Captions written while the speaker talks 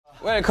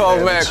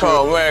welcome.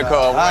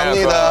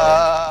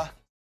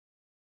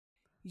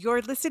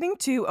 You're listening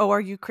to Oh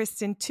Are You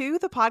Kristen 2,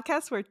 the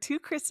podcast where two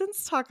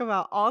Kristens talk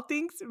about all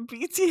things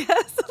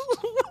BTS.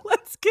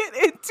 Let's get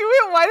into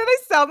it. Why did I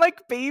sound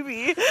like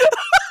baby?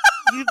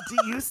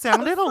 You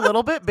sounded a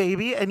little bit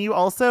baby, and you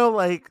also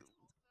like.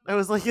 I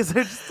was like, is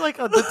there just like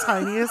the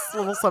tiniest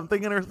little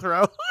something in her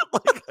throat?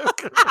 Like,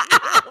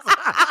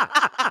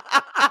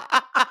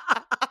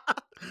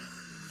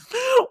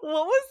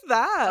 what was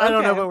that? I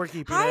don't know, but we're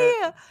keeping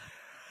it.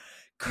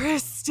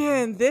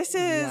 Kristen, this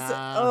is,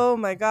 oh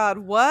my God,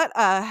 what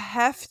a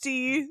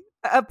hefty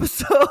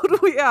episode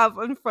we have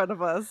in front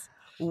of us.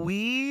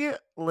 We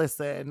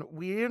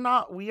did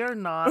not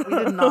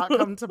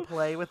come to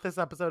play with this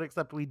episode,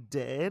 except we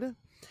did.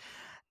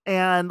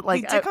 And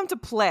like, we did come to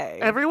play.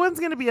 Everyone's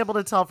going to be able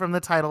to tell from the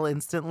title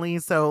instantly.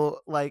 So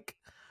like,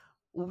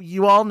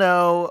 you all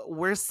know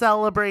we're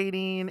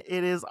celebrating.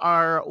 It is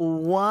our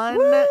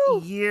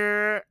 1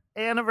 year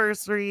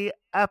anniversary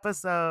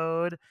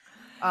episode.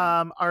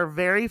 Our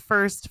very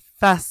first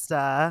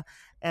Festa,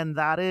 and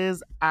that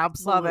is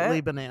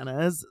absolutely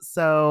bananas.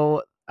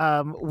 So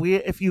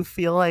if you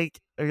feel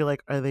like, or you're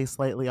like, are they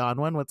slightly on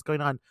one? What's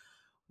going on?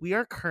 We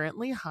are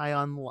currently high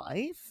on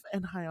life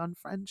and high on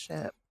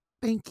friendship.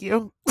 Thank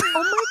you.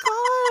 Oh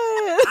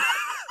my God.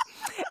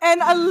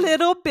 And a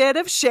little bit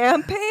of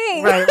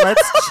champagne. Right,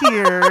 let's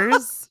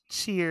cheers.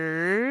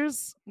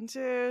 Cheers.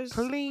 Cheers.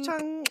 Clink.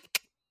 You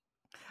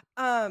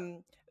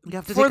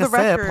have to take a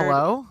sip.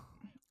 Hello?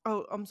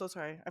 Oh, I'm so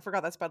sorry. I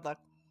forgot that's bad luck.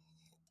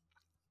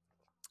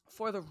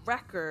 For the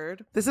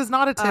record, this is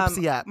not a tips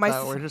yet.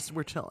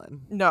 We're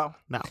chilling. No.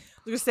 I'm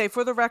gonna say,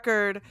 for the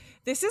record,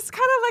 this is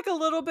kind of like a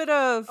little bit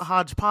of a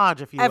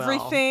hodgepodge, if you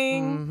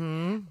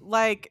everything. will.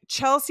 Like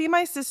Chelsea,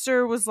 my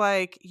sister, was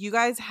like, "You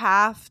guys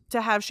have to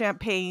have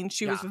champagne."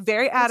 She was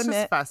very adamant.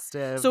 It's just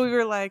festive. So we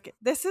were like,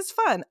 "This is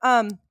fun."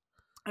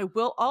 I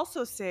will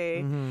also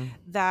say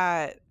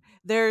that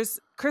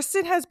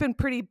Kristen has been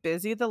pretty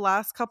busy the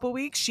last couple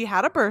weeks. She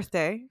had a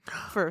birthday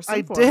first.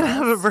 I did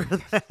have a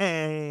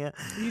birthday.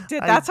 You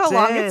did. That's how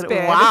long it's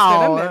been.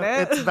 Wow.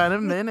 It's been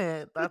a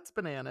minute. That's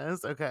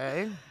bananas.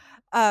 Okay.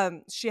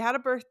 She had a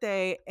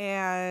birthday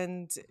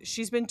and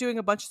she's been doing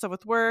a bunch of stuff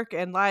with work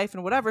and life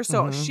and whatever.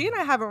 So she and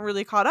I haven't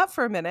really caught up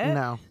for a minute.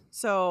 No.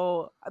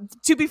 So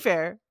to be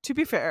fair,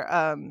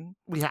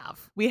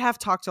 we have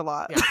talked a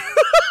lot. Yeah.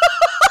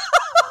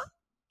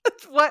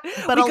 What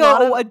but we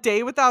go a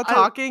day without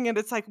talking, and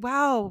it's like,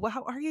 wow,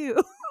 how are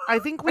you? I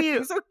think we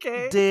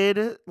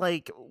did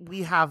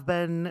we have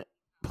been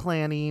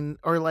planning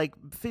or like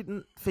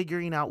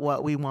figuring out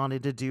what we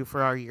wanted to do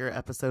for our year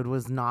episode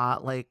was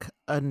not like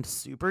a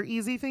super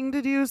easy thing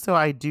to do. So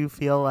I do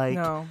feel like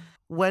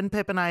when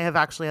Pip and I have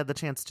actually had the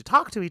chance to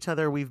talk to each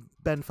other, we've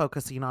been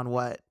focusing on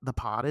what the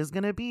pod is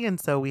going to be, and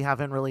so we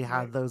haven't really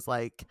had those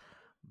like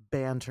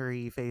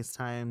bantery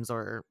FaceTimes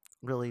or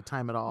really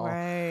time at all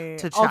to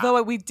chat.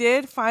 Although we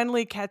did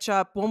finally catch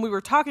up when we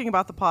were talking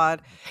about the pod,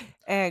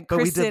 but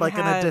we did like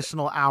an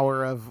additional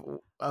hour of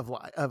other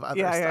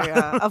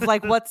stuff. of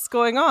like what's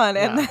going on.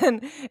 And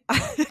then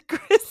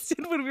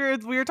Kristen, when we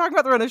were talking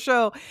about the run of the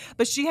show,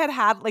 but she had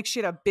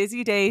a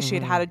busy day. She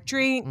had a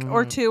drink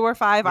or two or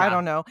five, I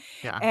don't know.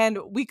 And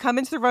we come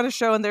into the run of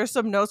show and there's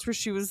some notes where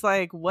she was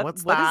like, what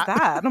is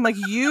that? And I'm like,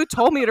 you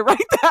told me to write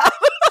that.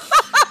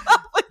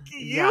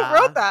 You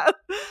wrote that.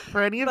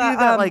 For any of you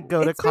that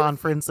go to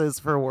conferences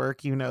for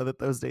work, you know that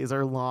those days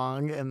are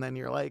long, and then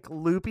you're like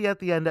loopy at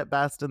the end at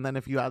best, and then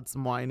if you add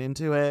some wine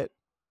into it,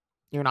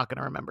 you're not going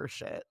to remember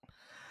shit.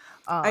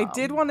 I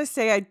did want to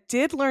say I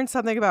did learn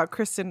something about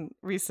Kristen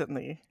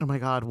recently. Oh my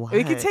God, what?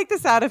 We can take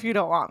this out if you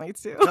don't want me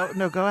to.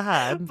 No, go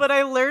ahead. But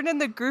I learned in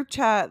the group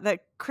chat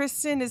that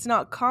Kristen is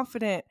not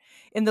confident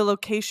in the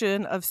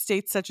location of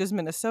states such as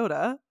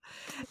Minnesota.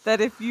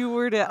 That if you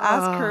were to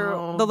ask her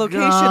the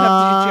location of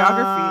the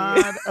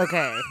geography.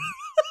 Okay.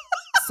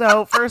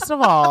 So first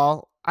of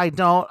all,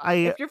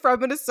 if you're from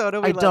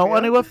Minnesota, I don't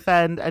want to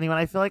offend anyone.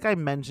 I feel like I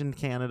mentioned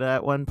Canada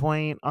at one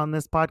point on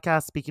this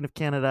podcast. Speaking of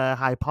Canada,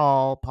 hi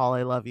Paul. Paul,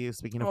 I love you.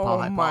 Speaking of Paul,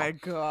 hi Paul. Oh my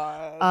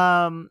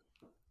God.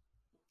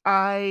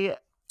 I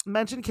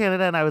mentioned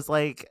Canada and I was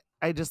like,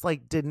 I just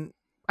like didn't,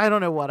 I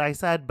don't know what I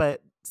said,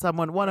 but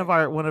one of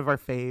our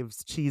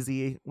faves,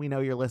 Cheesy, we know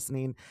you're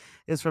listening,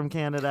 is from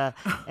Canada.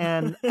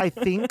 And I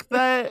think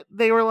that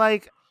they were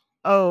like,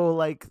 oh,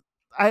 like,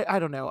 I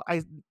don't know.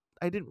 I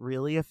didn't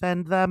really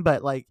offend them,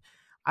 but like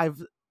I've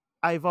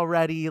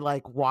already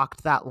like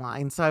walked that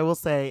line. So I will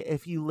say,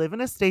 if you live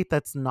in a state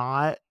that's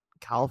not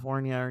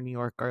California or New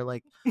York or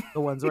like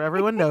the ones where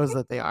everyone knows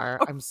that they are,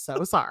 I'm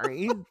so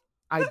sorry.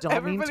 I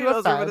don't mean to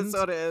offend. Where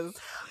Minnesota is.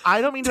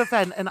 I don't mean to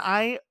offend. And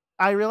I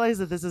realize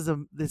that this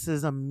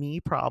is a me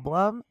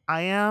problem.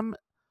 I am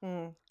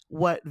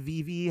what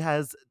Vivi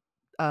has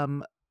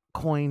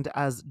coined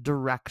as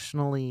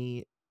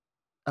directionally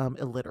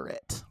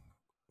illiterate.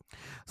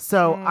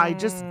 So I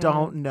just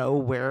don't know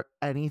where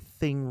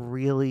anything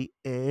really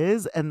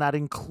is, and that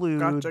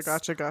includes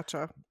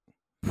Gotcha.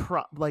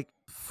 Like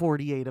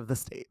 48 of the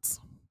states.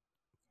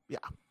 Yeah.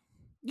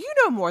 You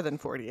know more than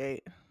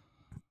 48.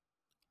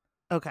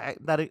 Okay,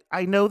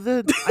 I know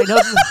the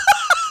the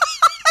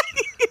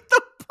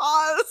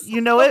pause.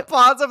 You know the it.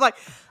 Pause. I'm like,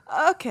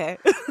 okay.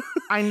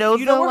 I know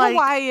you know where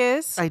Hawaii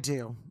is. I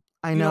do.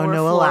 I You know know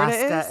where Florida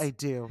Alaska. is? I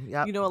do.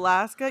 Yep. You know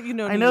Alaska. You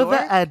know New I know York.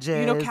 the edges.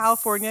 You know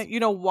California. You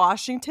know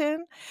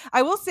Washington.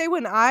 I will say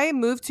when I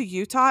moved to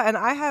Utah, and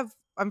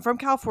I'm from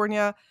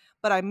California,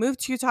 but I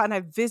moved to Utah and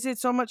I visited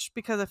so much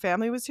because a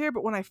family was here.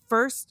 But when I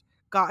first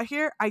got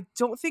here, I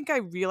don't think I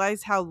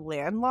realized how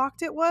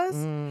landlocked it was.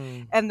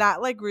 And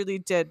that like really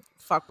did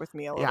fuck with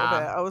me a little bit.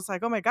 I was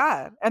like, oh my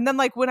God. And then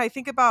like when I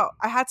think about,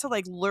 I had to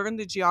like learn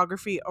the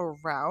geography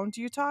around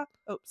Utah.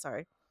 Oh,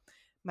 sorry.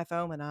 My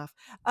phone went off.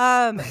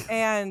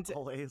 And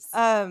Always.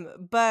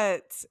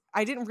 but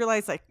I didn't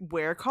realize like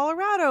where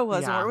Colorado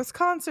was and where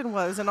Wisconsin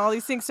was and all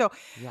these things. So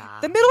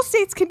the middle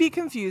states can be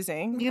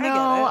confusing. You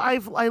know,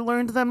 I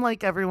learned them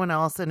like everyone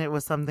else, and it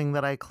was something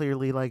that I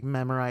clearly like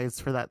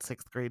memorized for that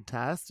 6th grade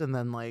test, and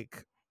then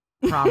like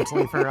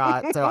promptly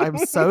forgot. So I'm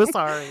so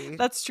sorry.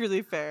 That's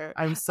truly fair.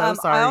 I'm so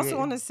sorry. I also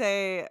want to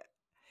say,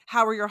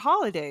 how were your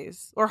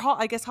holidays? Or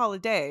I guess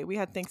holiday. We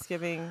had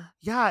Thanksgiving.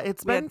 Yeah,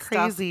 it's been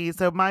crazy.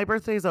 So my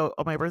birthday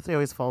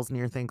always falls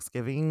near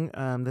Thanksgiving.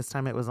 This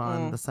time it was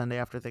on the Sunday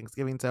after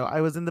Thanksgiving. So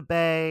I was in the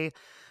Bay,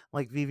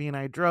 like Vivi and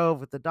I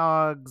drove with the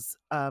dogs.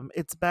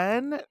 It's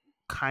been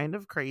kind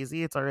of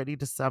crazy. It's already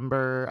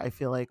December. I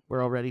feel like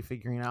we're already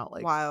figuring out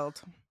like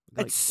wild.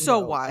 Like, it's so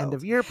wild. End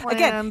of year plans.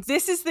 Again,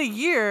 this is the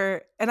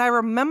year, and I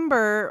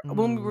remember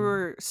when we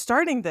were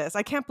starting this,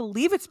 I can't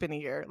believe it's been a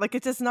year. Like,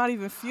 it does not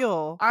even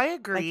feel I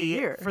agree. like a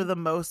year. For the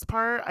most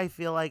part, I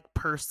feel like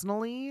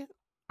personally,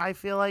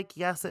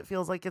 yes, it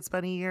feels like it's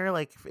been a year,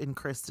 like in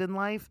Kristen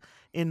life.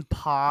 In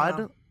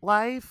pod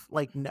life,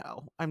 like,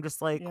 no. I'm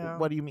just like,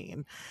 what do you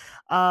mean?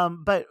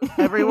 But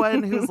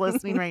everyone who's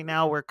listening right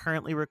now, we're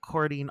currently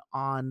recording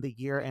on the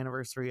year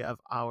anniversary of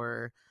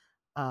our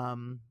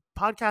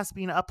podcast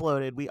being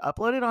uploaded. We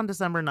uploaded on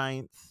December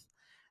 9th,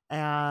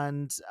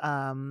 and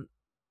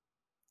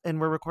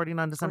we're recording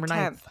on December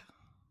 9th.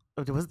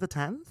 Oh, was it the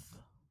 10th?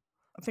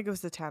 I think it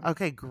was the 10th.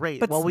 Okay,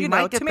 great. But, well, we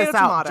might get this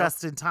out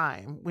just in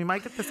time. We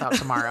might get this out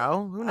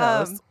tomorrow. Who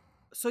knows?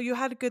 So you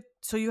had a good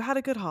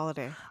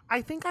holiday.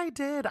 I think I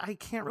did. I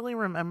can't really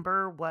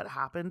remember what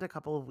happened a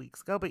couple of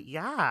weeks ago, but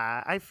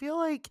yeah, I feel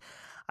like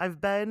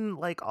I've been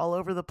like all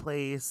over the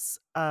place.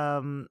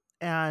 And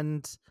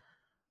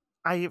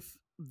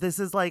this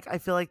is like, I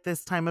feel like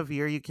this time of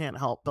year you can't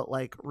help but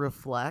like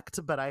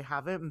reflect, but I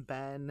haven't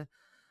been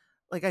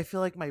like, I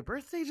feel like my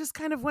birthday just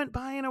kind of went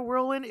by in a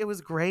whirlwind. It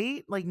was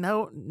great. Like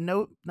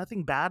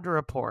nothing bad to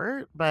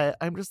report, but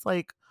I'm just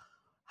like,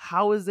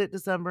 how is it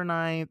December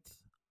 9th?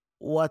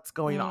 What's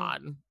going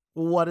on?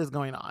 What is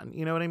going on?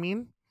 You know what I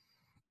mean?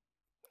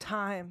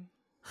 Time.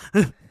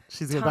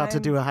 She's about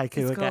to do a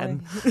haiku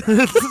again.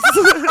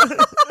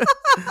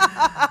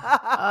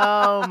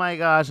 Oh my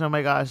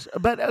gosh.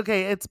 But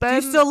okay, it's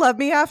been. Do you still love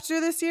me after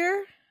this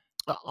year?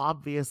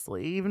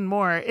 Obviously, even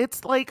more.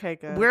 It's like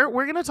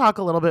we're gonna talk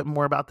a little bit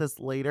more about this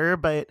later,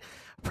 but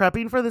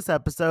prepping for this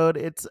episode,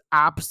 it's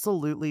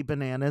absolutely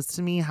bananas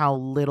to me how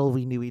little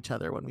we knew each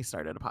other when we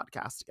started a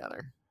podcast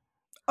together.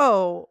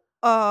 Oh,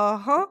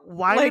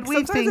 Why did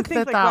we think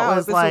that wow,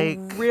 was like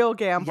a real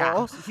gamble?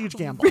 Yeah, huge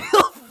gamble.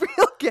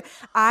 real gamble.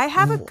 I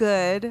have a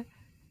good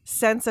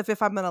sense of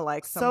if I'm gonna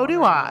like someone.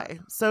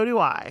 So do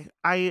I.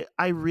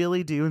 I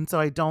really do, and so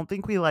I don't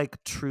think we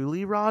like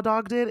truly raw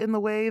dogged it in the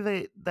way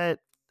that.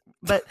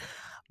 But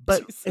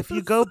if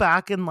you go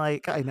back and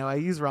like, I know I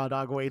use raw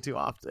dog way too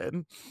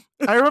often.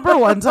 I remember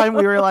one time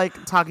we were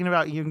like talking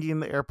about Yoongi in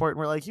the airport, and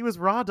we're like, he was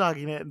raw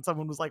dogging it, and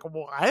someone was like,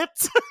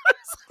 what?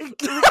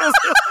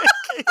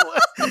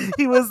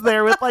 He was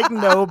there with like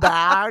no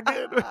bag.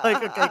 And we're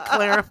like, okay,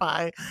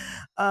 clarify.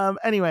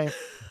 Anyway,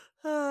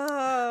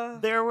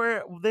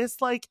 this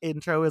like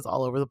intro is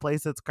all over the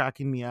place. It's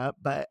cracking me up,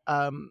 but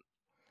that's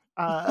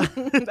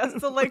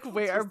the like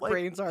way our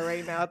brains are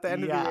right now at the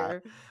end of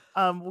the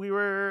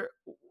year.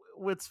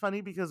 What's funny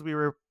because we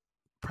were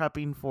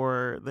prepping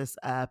for this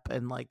ep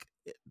and like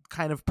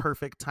kind of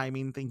perfect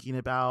timing, thinking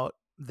about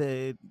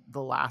the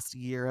last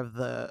year of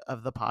the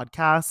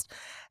podcast,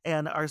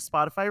 and our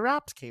Spotify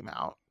Wrapped came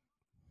out.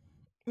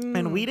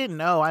 And we didn't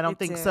know. I don't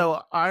think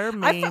so. Our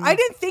main, I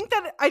didn't think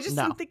that. I just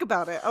didn't think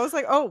about it. I was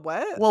like, oh,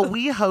 what? Well,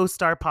 we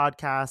host our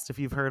podcast. If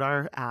you've heard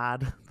our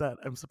ad that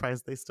I'm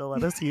surprised they still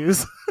let us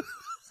use.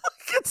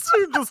 It's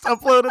just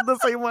uploaded the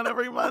same one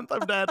every month.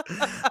 I'm dead.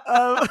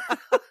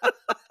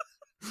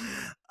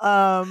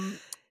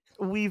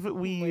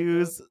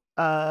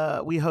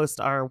 We host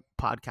our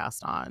podcast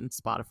on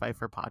Spotify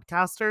for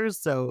Podcasters.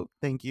 So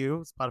thank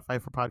you,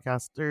 Spotify for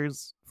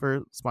Podcasters,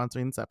 for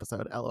sponsoring this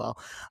episode. LOL.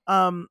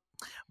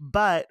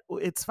 But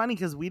it's funny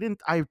because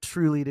I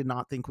truly did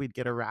not think we'd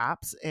get a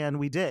Wraps, and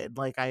we did.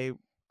 Like I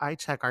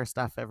check our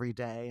stuff every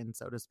day, and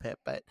so does Pip,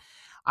 but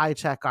I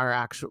check our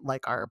actual,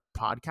 like our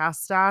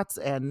podcast stats,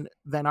 and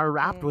then our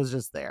Wrapped was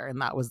just there.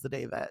 And that was the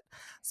day that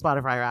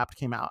Spotify Wrapped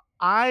came out.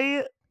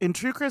 In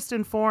true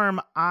Kristen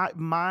form,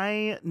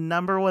 my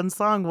number one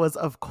song was,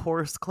 of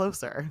course,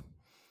 Closer.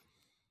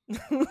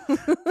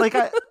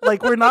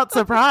 like we're not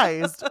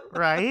surprised,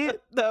 right?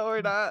 No,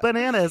 we're not.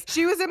 Bananas.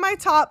 She was in my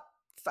top.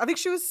 I think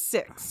she was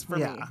 6 for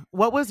me.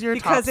 What was your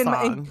top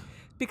song?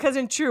 Because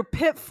in true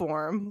Pip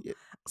form,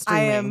 Streaming.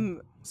 I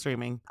am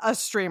a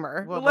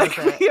streamer. What like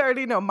was it? We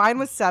already know. Mine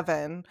was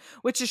 7,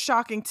 which is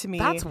shocking to me.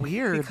 That's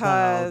weird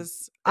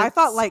because I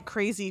thought Like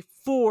Crazy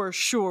for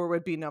sure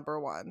would be number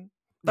 1,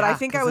 but I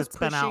think I was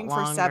pushing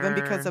for 7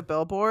 because of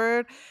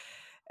Billboard.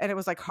 And it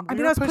was like, I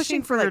was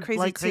pushing for Like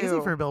Crazy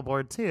too. For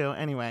Billboard too.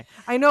 Anyway,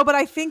 I know, but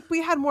I think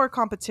we had more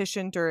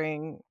competition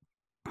during.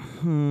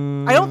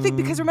 I don't think,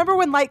 because remember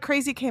when Like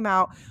Crazy came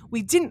out,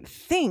 we didn't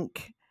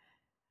think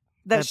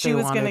that she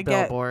was going to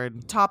get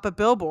top of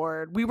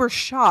Billboard. We were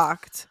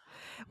shocked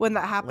when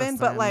that happened.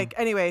 But like,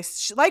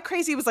 anyways, Like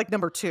Crazy was like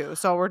number 2,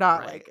 so we're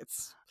not like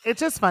It's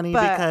just funny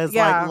because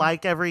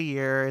like every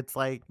year, it's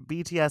like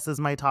BTS is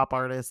my top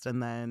artist,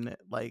 and then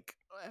like.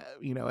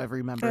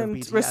 Every member of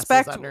BTS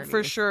Respect is underneath.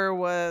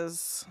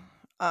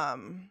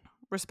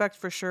 Respect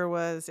for sure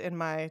was in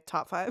my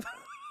top 5.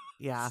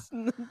 Yeah.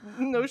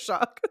 No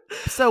shock.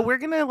 So we're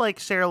gonna like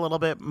share a little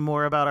bit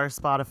more about our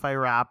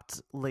Spotify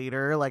Wrapped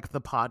later, like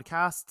the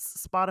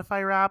podcast's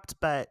Spotify Wrapped,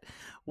 but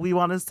we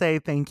want to say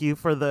thank you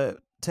to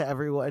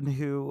everyone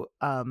who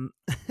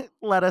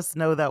let us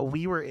know that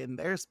we were in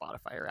their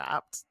Spotify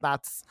Wrapped.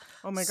 That's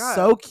oh my god,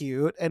 so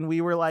cute. And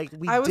we were like,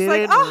 we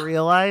didn't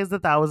realize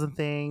that was a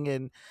thing.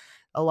 And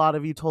a lot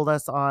of you told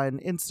us on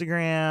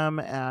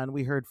Instagram, and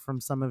we heard from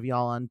some of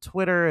y'all on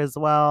Twitter as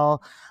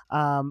well.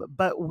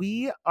 But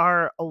we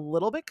are a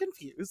little bit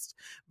confused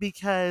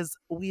because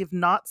we have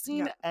not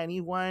seen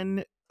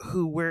anyone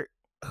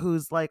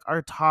who's like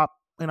our top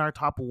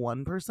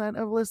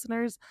 1% of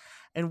listeners.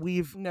 And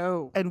we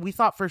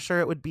thought for sure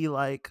it would be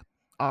like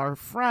our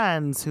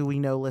friends who we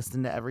know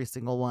listen to every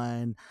single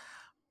one.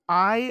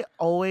 I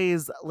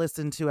always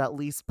listen to at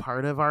least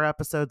part of our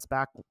episodes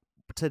back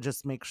to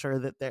just make sure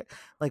that they're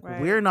like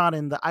we're not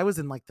in I was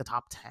in like the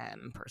top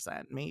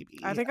 10% maybe.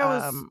 I think I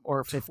was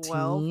or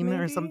 15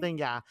 maybe? Or something.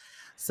 Yeah.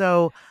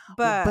 So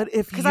but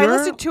if because I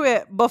listened to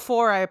it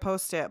before I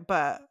post it,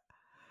 but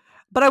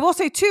I will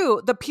say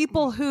too, the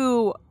people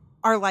who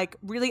are like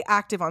really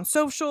active on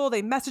social,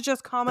 they message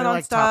us, comment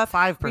on stuff,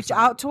 5%. Reach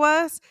out to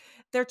us.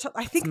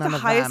 I think the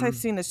highest I've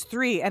seen is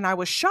 3, and I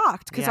was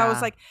shocked because I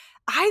was like,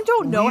 I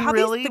don't know how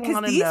these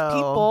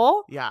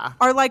people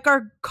are like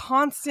our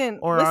constant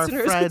or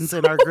listeners. Our friends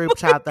in our group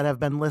chat that have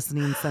been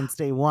listening since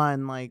day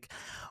one. Like,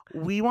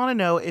 we want to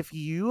know if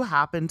we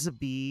happen to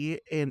be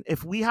in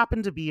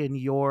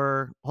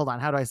your, hold on,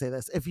 how do I say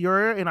this? If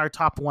you're in our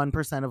top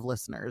 1% of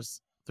listeners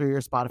through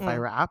your Spotify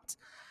Wrapped,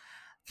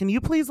 can you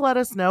please let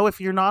us know?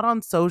 If you're not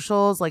on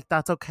socials, like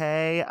that's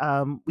okay.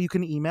 You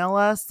can email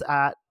us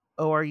at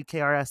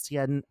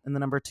OREKRSTN and the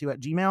number 2 at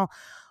Gmail,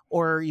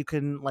 or you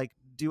can like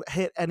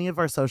hit any of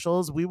our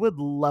socials. We would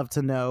love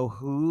to know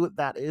who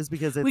that is,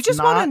 because we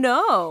just want to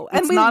know,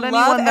 and we not love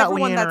anyone that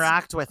we everyone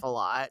interact with a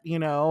lot,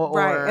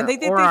 right? And they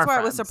think that's why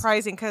it was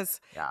surprising, because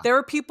there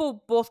were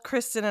people, both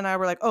Kristen and I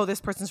were like, "Oh,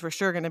 this person's for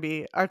sure going to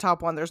be our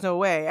top 1. There's no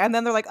way." And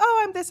then they're like,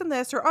 "Oh, I'm this and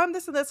this," or "I'm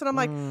this and this," and I'm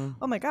like,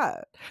 "Oh my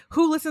god,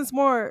 who listens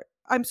more?"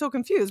 I'm so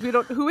confused.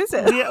 Who is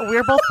it?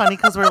 We're both funny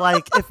because we're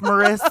like, if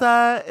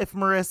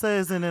Marissa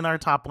isn't in our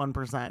top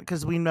 1%,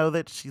 because we know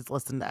that she's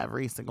listened to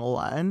every single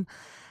one.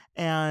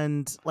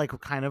 And like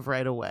kind of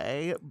right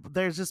away,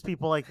 there's just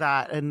people like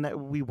that,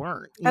 and we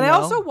weren't. And I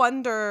also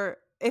wonder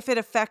if it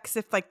affects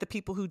like the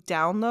people who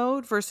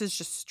download versus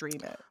just stream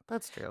it.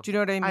 That's true. Do you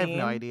know what I mean? I have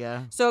no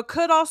idea. So it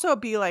could also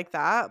be like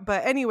that.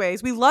 But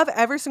anyways, we love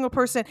every single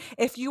person.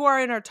 If you are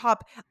in our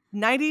top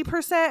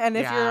 90%, and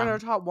if you're in our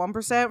top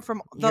 1%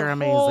 from the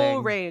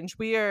whole range,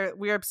 we are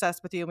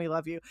obsessed with you and we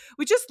love you.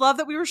 We just love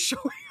that we were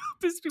showing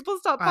up as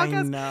people's top podcasts.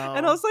 I know.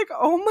 And I was like,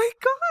 oh my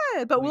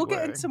god! But we'll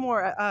get into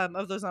more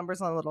of those numbers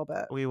in a little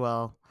bit. We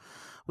will.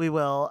 Who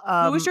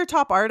was your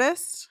top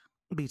artist?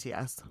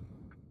 BTS.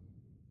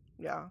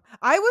 Yeah,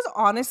 I was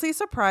honestly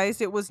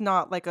surprised it was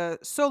not like a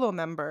solo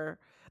member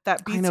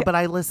that BTS. I know, but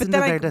I listened to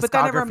their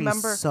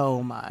discography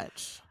so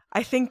much.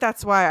 I think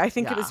that's why. I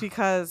think it was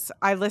because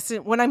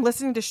when I'm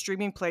listening to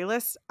streaming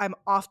playlists, I'm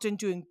often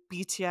doing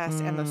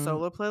BTS and the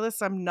solo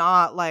playlists. I'm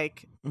not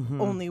like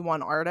only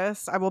one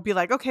artist. I will be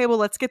like, okay, well,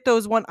 let's get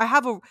those one. I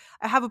have a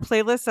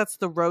playlist that's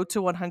the road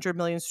to 100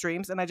 million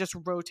streams, and I just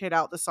rotate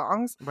out the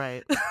songs.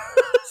 Right.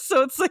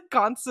 So it's like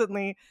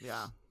constantly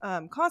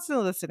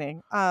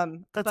listening.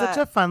 That's such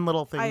a fun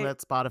little thing that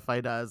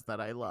Spotify does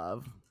that I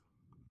love.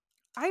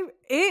 I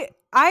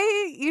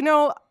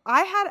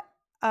had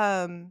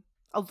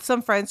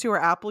some friends who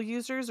are Apple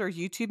users or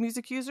YouTube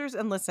Music users,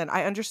 and listen,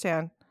 I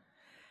understand.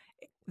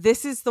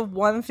 This is the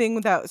one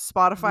thing that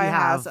Spotify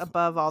has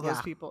above all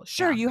those people.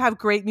 Sure, you have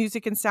great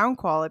music and sound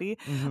quality,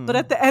 but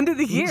at the end of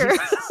the year,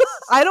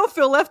 I don't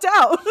feel left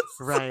out.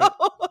 Right.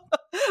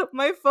 So,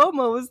 my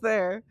FOMO was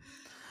there.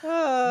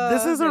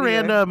 This is a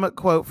random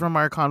quote from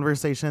our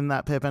conversation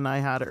that Pip and I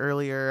had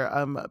earlier.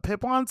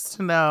 Pip wants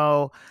to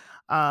know,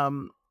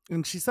 and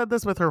she said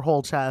this with her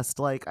whole chest.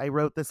 Like, I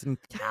wrote this in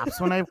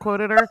caps when I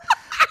quoted her.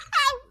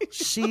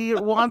 She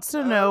wants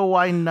to know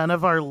why none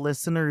of our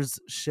listeners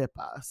ship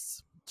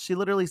us. She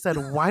literally said,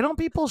 "Why don't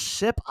people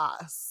ship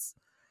us?"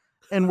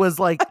 And was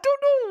like, I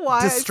don't know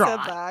why distraught.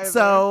 I said that either.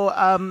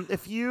 So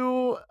if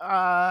you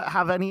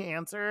have any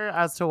answer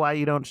as to why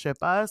you don't ship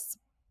us,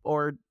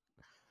 or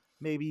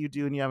maybe you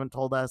do and you haven't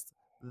told us,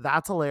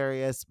 that's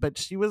hilarious. But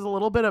she was a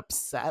little bit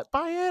upset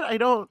by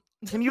it.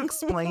 Can you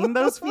explain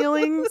those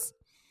feelings?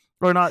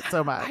 Or not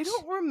so much? I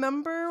don't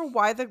remember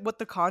what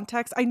the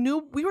context. I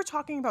knew we were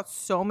talking about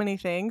so many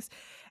things,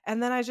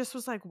 and then I just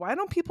was like, why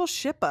don't people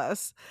ship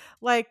us?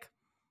 Like,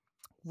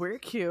 we're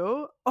cute.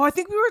 Oh, I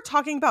think we were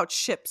talking about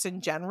ships in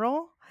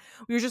general.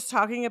 We were just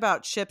talking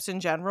about ships in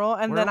general.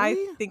 And then I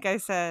think I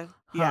said,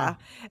 yeah.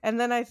 And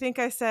then I think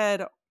I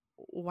said,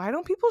 why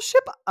don't people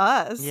ship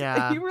us?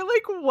 Yeah. And you were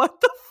like, what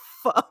the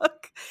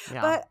fuck?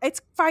 Yeah. But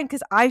it's fine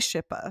because I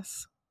ship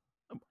us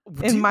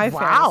in my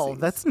Wow,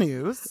 fantasies. that's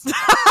news.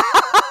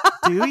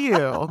 Do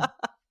you?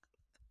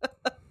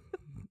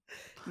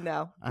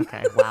 No.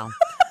 Okay, wow.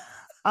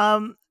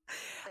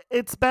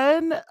 It's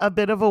been a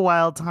bit of a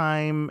wild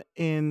time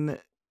in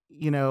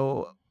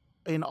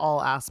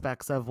all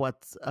aspects of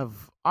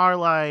our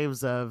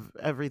lives, of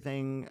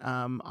everything.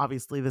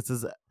 Obviously this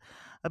is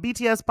a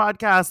BTS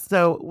podcast,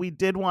 so we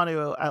did want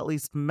to at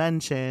least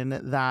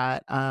mention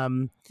that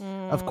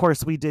of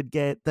course we did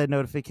get the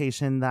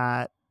notification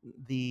that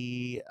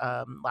the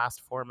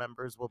last 4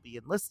 members will be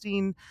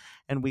enlisting,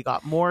 and we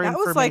got more that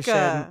information.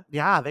 Was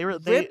like they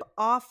rip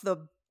off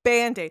the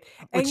Band-Aid,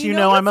 which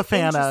I'm a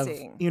fan of.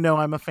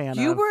 I'm a fan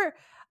you of. Were,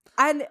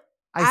 and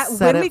I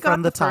said when it we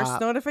from got the first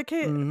top.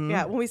 notification, Mm-hmm.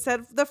 yeah, when we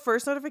said the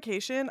first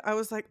notification, I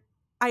was like,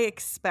 I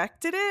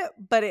expected it,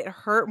 but it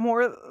hurt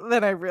more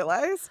than I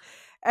realized.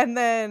 And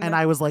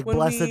I was like,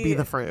 blessed be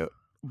the fruit.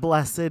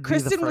 Blessed be the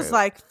fruit. Kristen was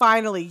like,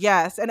 finally,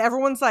 yes. And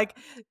everyone's like,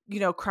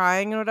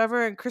 crying and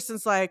whatever. And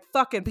Kristen's like,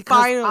 fucking because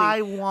finally.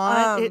 I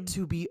want it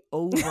to be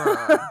over.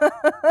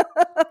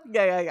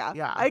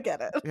 Yeah. I get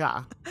it.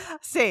 Yeah.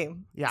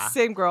 Same. Yeah.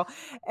 Same girl.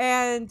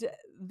 And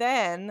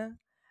then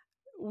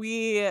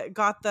we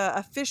got the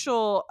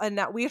official,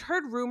 we had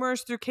heard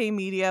rumors through K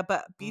Media,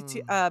 but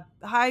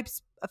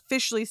Hypes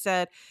officially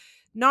said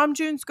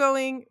Namjoon's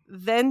going,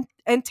 then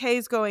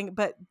Tae's going,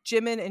 but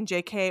Jimin and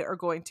JK are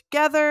going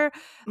together.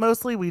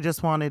 Mostly we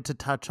just wanted to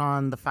touch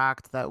on the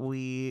fact that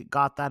we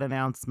got that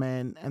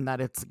announcement and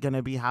that it's going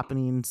to be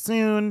happening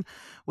soon,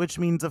 which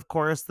means, of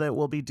course, that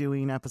we'll be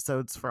doing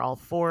episodes for all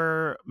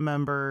 4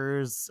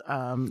 members.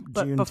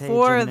 But June,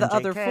 before Tae, Jimin, the and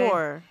other JK.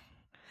 4,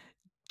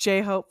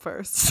 J-Hope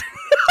first.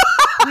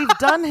 We've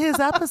done his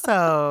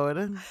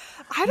episode.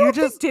 I don't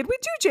think, did we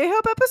do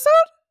J-Hope episode?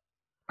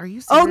 Are you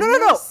serious? Oh,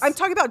 no. I'm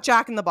talking about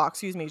Jack in the Box.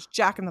 Excuse me.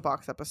 Jack in the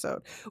Box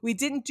episode. We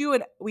didn't do a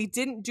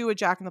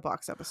Jack in the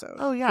Box episode.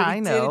 Oh, yeah, I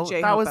know.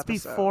 That was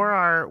episode.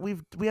 before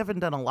we haven't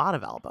done a lot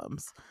of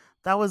albums.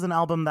 That was an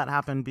album that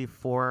happened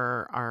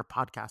before our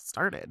podcast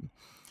started.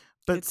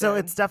 But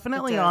it's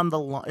definitely on the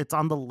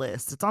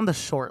list. It's on the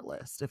short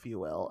list, if you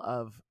will,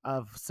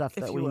 of stuff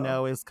that we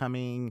know is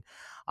coming.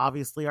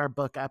 Obviously, our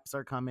book eps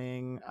are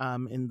coming.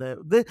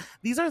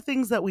 These are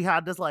things that we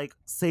had to like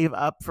save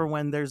up for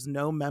when there's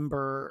no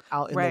member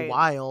out in the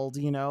wild,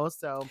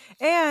 So,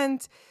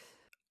 and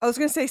I was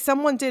going to say,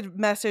 someone did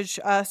message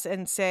us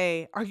and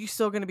say, "Are you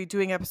still going to be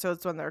doing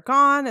episodes when they're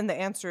gone?" And the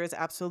answer is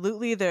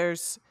absolutely.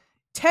 There's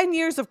 10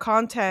 years of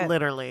content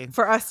literally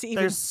for us to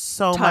even there's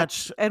so touch,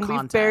 much and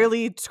content. We've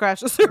barely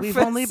scratched the surface. We've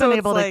only been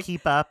able to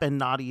keep up and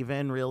not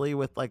even really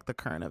with like the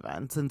current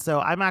events. And so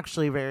I'm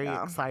actually very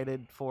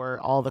excited for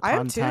all the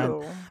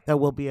content that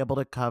we'll be able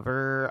to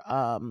cover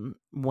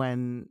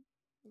when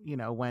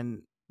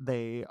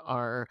they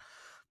are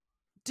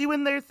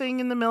doing their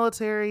thing in the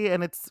military.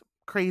 And it's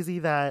crazy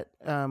that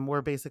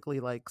we're basically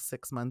like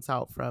 6 months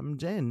out from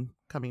Jin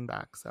coming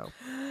back. So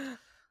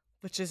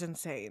which is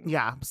insane.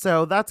 Yeah.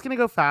 So that's going to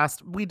go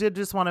fast. We did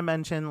just want to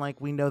mention,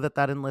 like, we know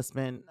that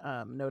enlistment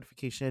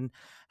notification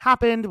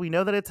happened. We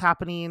know that it's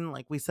happening.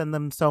 Like, we send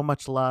them so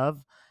much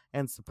love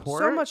and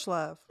support. So much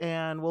love.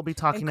 And we'll be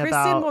talking about...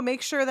 Kristen will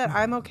make sure that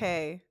I'm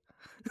okay.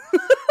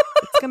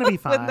 It's going to be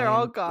fine. When they're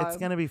all gone. It's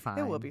going to be fine.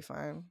 It will be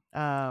fine.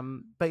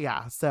 But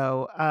yeah.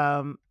 So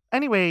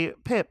anyway,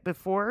 Pip,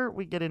 before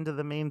we get into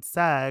the main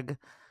seg,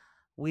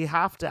 we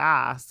have to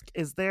ask,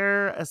 is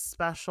there a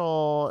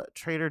special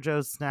Trader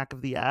Joe's snack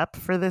of the ep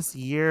for this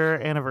year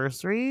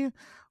anniversary?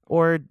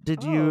 Or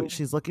did you,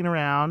 she's looking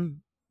around.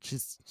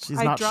 She's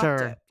not sure.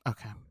 It.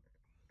 Okay.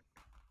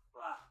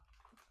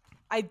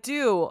 I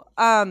do.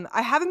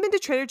 I haven't been to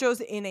Trader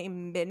Joe's in a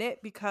minute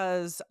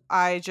because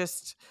I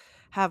just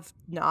have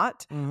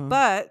not. Mm-hmm.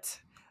 But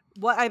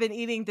what I've been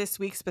eating this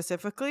week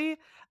specifically,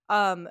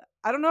 I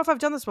don't know if I've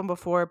done this one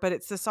before, but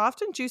it's the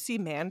soft and juicy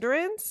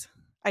mandarins.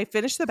 I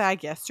finished the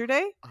bag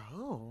yesterday.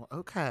 Oh,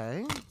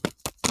 okay.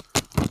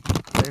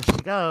 There she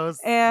goes.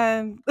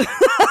 And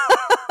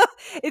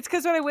it's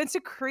because when I went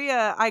to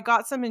Korea, I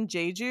got some in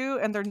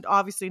Jeju, and they're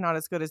obviously not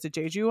as good as the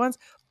Jeju ones,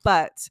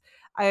 but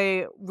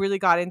I really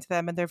got into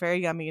them, and they're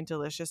very yummy and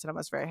delicious, and I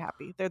was very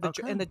happy. They're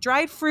in the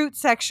dried fruit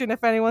section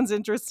if anyone's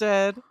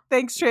interested.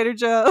 Thanks, Trader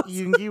Joe's.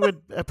 You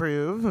would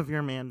approve of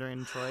your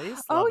Mandarin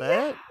choice. Love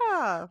it.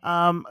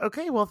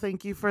 Okay, well,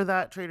 thank you for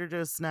that Trader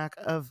Joe's snack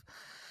of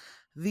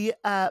the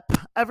app.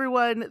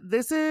 Everyone,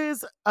 this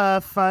is a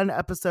fun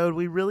episode.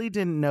 We really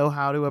didn't know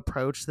how to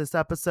approach this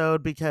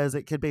episode because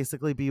it could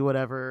basically be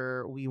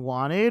whatever we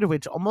wanted,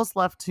 which almost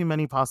left too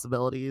many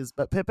possibilities.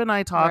 But Pip and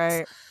I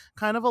talked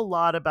kind of a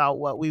lot about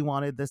what we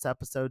wanted this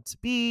episode to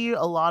be.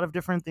 A lot of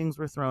different things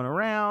were thrown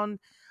around.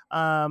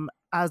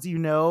 As you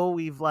know,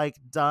 we've like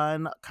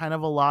done kind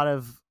of a lot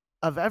of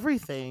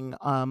everything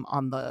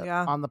on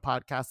the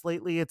podcast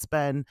lately. It's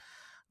been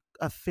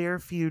a fair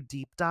few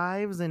deep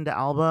dives into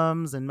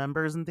albums and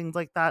members and things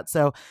like that.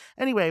 So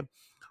anyway,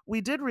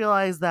 we did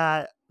realize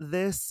that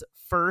this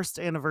first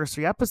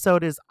anniversary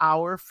episode is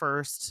our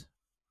first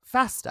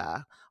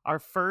Festa, our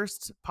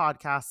first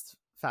podcast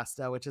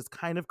Festa, which is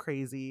kind of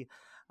crazy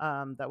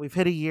that we've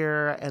hit a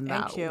year and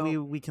that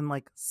we can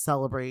like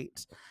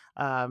celebrate.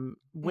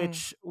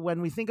 Which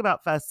when we think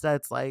about Festa,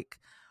 it's like,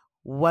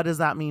 what does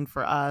that mean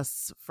for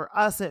us? For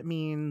us, it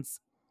means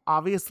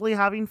obviously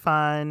having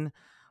fun,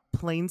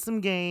 playing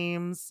some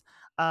games.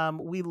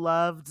 We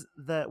love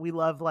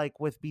like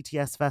with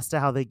BTS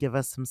Festa how they give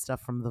us some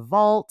stuff from the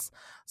vault,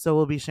 so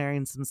we'll be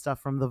sharing some stuff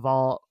from the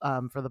vault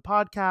for the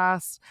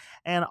podcast,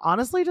 and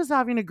honestly just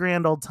having a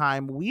grand old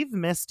time. We've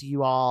missed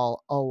you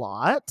all a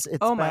lot.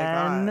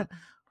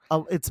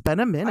 It's been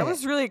a minute. I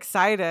was really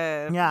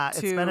excited. Yeah, it's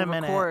been a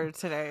minute. Record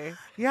today.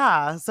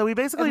 Yeah, so we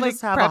basically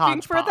just have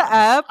prepping for the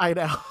app. I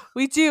know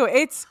we do.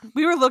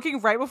 We were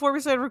looking right before we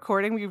started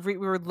recording. We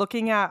were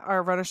looking at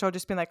our runner show,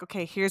 just being like,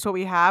 okay, here's what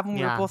we have, and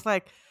we were both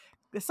like,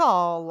 this is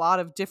all a lot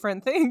of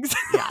different things.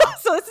 Yeah.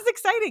 So this is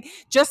exciting.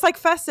 Just like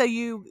Festa,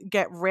 you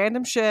get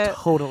random shit.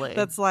 Totally.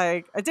 That's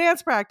like a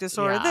dance practice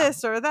or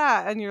this or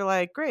that. And you're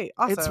like, great,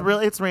 awesome.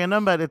 It's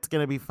random, but it's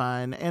going to be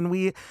fun. And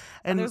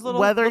there's little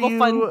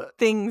fun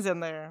things in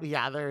there.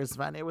 Yeah, there's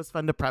fun. It was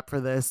fun to prep for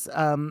this.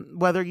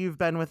 Whether you've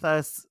been with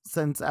us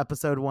since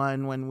episode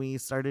 1 when we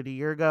started a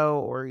year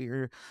ago, or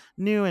you're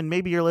new and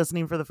maybe you're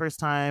listening for the first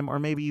time, or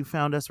maybe you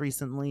found us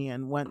recently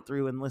and went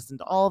through and listened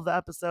to all of the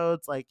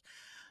episodes, like,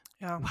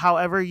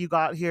 however you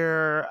got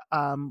here,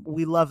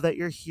 we love that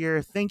you're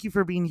here. Thank you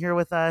for being here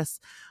with us.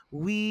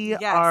 We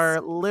are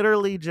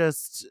literally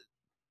just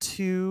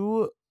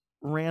two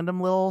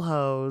random little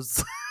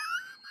hoes.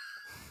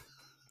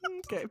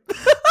 Okay,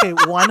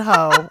 one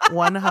hoe.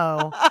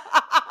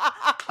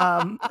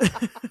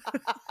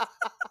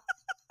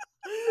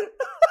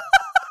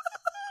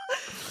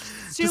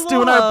 Just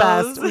doing our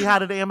best. We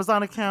had an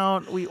Amazon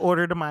account. We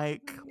ordered a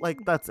mic. Like,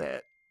 that's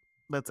it.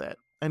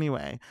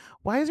 Anyway,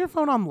 why is your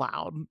phone on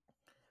loud?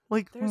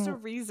 Like, there's a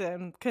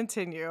reason.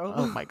 Continue.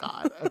 Oh my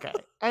God. Okay.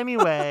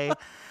 Anyway.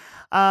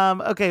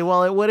 Okay.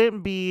 Well, it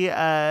wouldn't be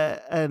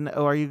an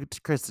Are You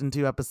Kristen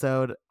 2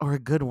 episode, or a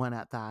good one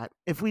at that,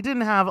 if we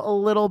didn't have a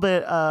little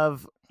bit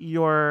of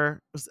yours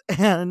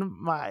and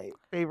my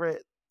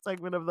favorite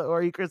segment of the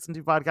Are You Kristen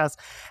 2 podcast,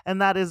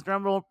 and that is,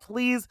 drumroll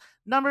please,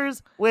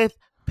 numbers with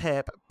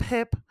Pip.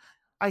 Pip,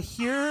 I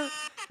hear.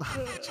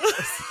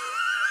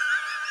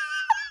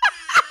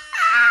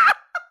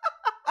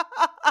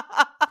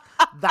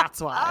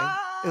 That's why.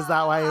 Is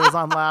that why it was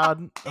on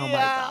loud? Oh my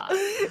God.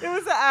 It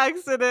was an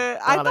accident.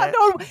 I thought,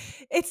 no,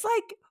 it's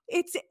like,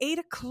 it's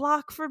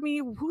 8:00 for me.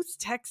 Who's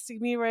texting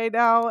me right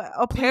now?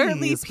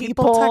 Apparently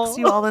people text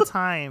you all the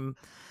time.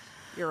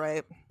 You're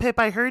right. Pip,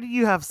 I heard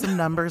you have some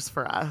numbers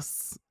for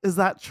us. Is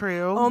that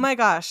true? Oh my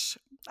gosh.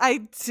 I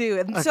do.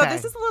 And so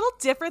this is a little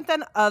different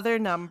than other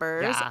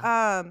numbers.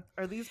 Yeah.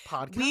 Are these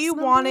podcast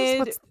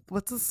numbers?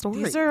 What's the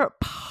story? These are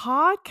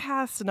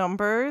podcast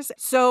numbers.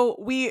 So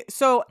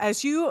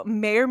as you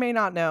may or may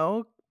not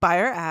know, by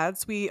our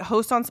ads, we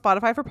host on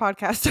Spotify for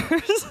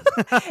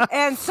podcasters.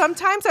 And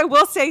sometimes, I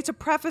will say, to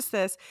preface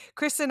this,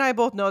 Kristen and I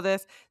both know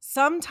this,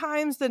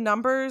 sometimes the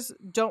numbers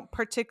don't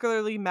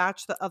particularly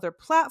match the other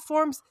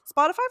platforms.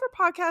 Spotify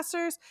for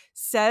podcasters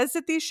says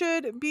that these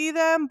should be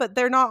them, but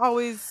they're not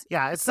always.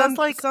 Yeah, it says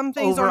like some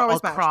things don't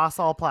always match across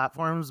all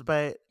platforms,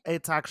 but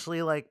it's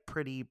actually like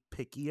pretty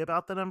picky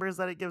about the numbers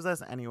that it gives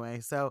us anyway.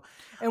 So,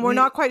 and we're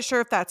not quite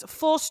sure if that's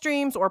full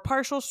streams or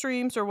partial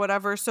streams or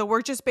whatever. So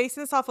we're just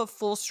basing this off of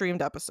full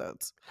streamed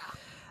episodes,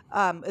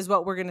 is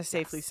what we're going to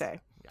safely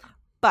say. Yeah.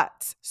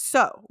 But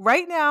so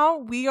right now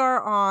we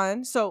are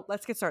on. So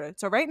let's get started.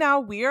 So right now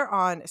we are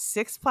on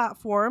 6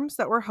 platforms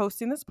that we're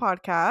hosting this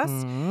podcast.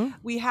 Mm-hmm.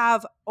 We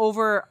have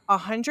over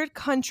 100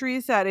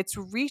 countries that it's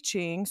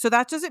reaching. So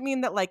that doesn't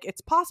mean that like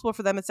it's possible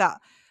for them. It's at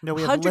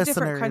 100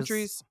 different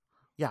countries.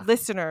 Yeah.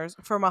 Listeners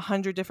from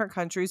 100 different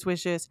countries,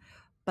 which is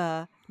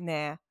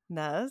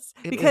bananas.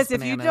 Because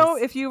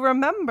if you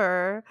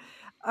remember,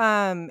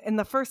 in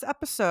the first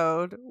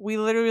episode, we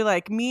literally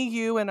like me,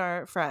 you, and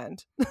our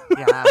friend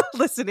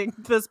listening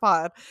to this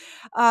pod.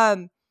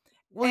 Well,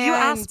 you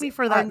asked me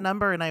for that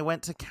number, and I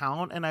went to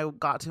count, and I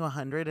got to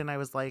 100, and I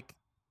was like,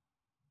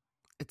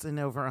 "It's in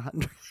over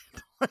 100."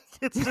 Like,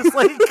 it's just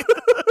like,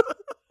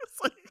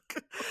 it's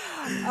like.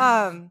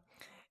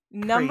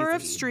 Number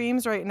of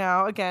streams right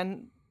now,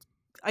 again,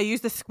 I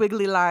use the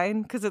squiggly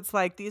line because it's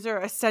like these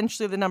are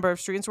essentially the number of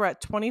streams. We're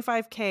at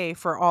 25K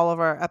for all of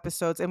our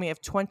episodes, and we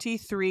have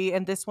 23,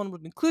 and this one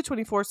would include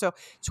 24, so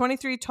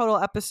 23 total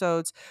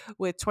episodes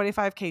with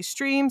 25K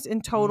streams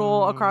in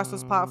total across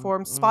those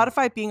platforms.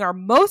 Spotify being our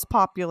most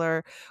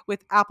popular,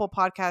 with Apple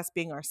Podcasts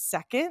being our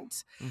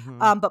second,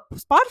 but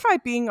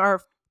Spotify being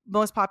our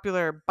most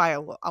popular by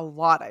a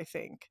lot, I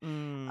think.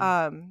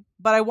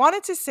 But I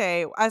wanted to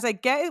say, as I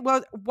get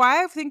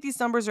why I think these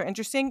numbers are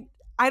interesting,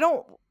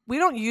 we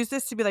don't use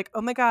this to be like,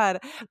 oh my God,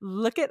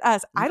 look at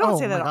us. I don't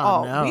say that at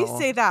all. No. We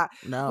say that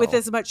with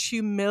as much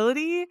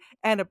humility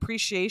and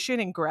appreciation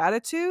and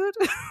gratitude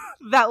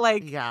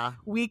that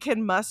we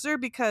can muster,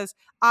 because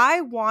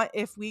I want,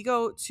 if we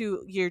go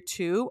to year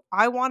 2,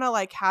 I want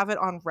to have it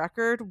on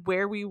record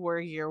where we were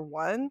year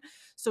 1,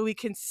 so we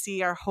can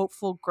see our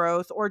hopeful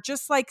growth, or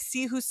just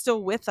see who's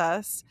still with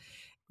us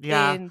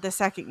in the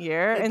second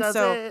year.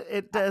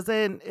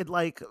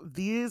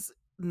 These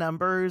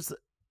numbers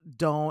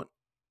don't,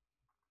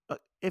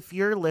 if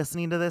you're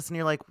listening to this and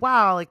you're like,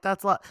 wow,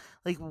 that's a lot.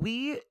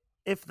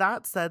 If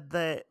that said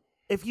that,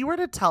 if you were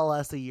to tell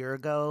us a year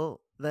ago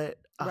that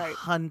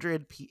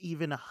 100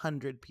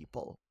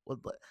 people would,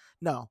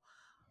 no,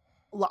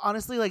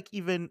 honestly,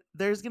 even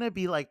there's going to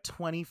be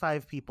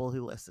 25 people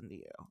who listen to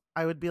you,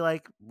 I would be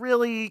like,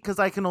 really? Because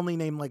I can only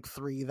name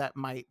 3 that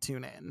might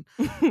tune in.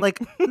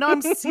 No,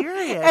 I'm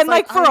serious.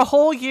 And for a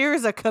whole year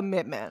is a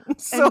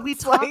commitment. So and we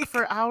talk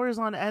for hours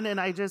on end, and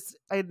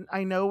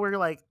I know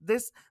we're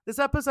this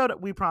episode,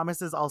 we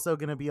promise, is also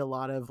going to be a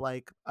lot of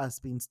us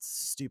being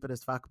stupid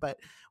as fuck, but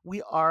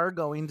we are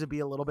going to be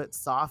a little bit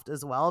soft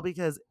as well,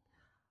 because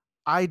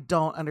I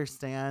don't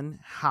understand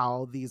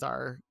how these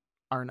are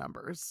our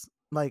numbers.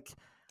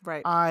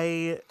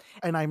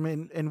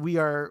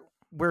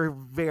 We're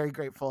very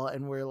grateful,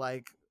 and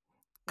we're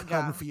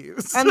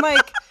confused. And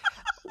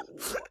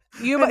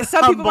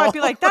some people might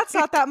be like, that's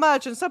not that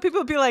much, and some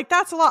people would be like,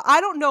 that's a lot.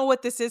 I don't know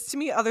what this is to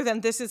me, other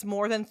than this is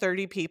more than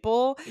 30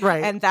 people,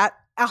 right? And that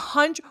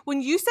 100,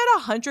 when you said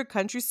 100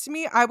 countries to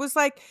me, I was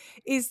like,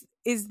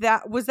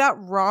 was that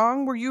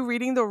wrong? Were you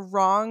reading the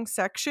wrong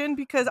section?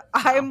 Because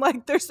I'm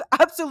like, there's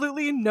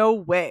absolutely no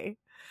way.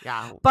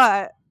 Yeah,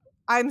 but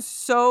I'm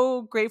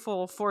so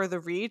grateful for the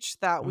reach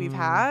that we've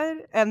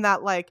had, and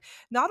that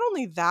not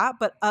only that,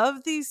 but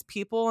of these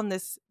people in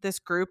this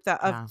group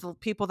of the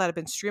people that have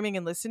been streaming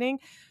and listening,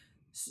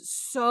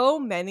 so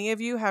many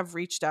of you have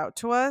reached out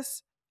to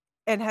us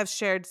and have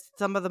shared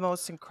some of the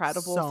most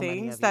incredible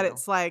things that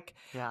it's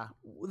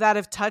that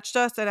have touched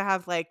us, that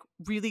have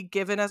really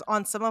given us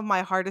on some of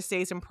my hardest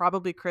days, and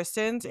probably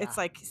Kristen's. It's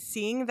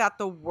seeing that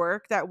the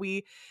work that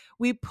we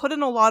put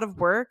in a lot of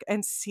work,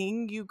 and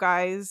seeing you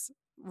guys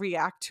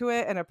react to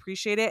it and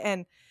appreciate it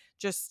and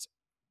just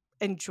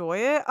enjoy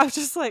it. I'm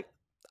just I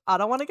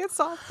don't want to get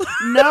soft.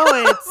 No,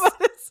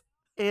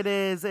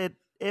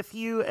 if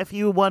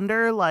you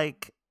wonder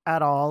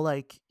at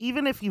all,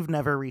 even if you've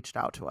never reached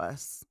out to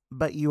us,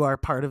 but you are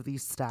part of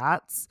these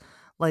stats,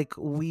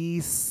 we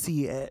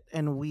see it,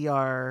 and we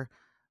are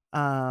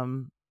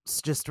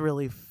just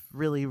really,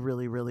 really,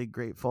 really, really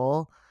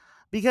grateful,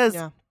 because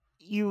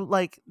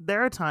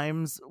there are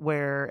times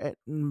where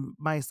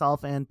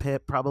myself and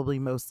Pip, probably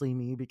mostly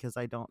me, because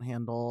I don't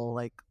handle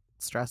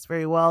stress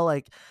very well,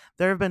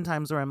 there have been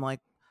times where I'm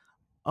like,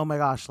 oh my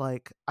gosh, I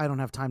don't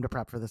have time to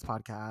prep for this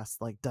podcast,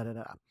 da da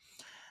da.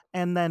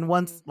 And then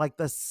once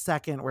the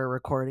second we're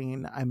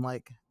recording, I'm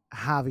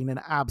having an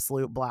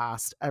absolute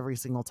blast every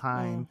single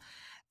time.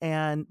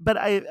 But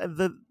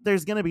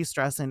there's gonna be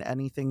stress in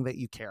anything that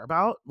you care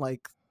about.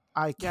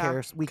 I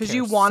care, because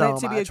you want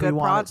it to be a good, we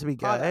want it to be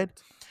good.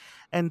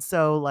 And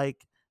so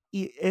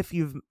if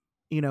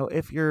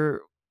if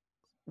you're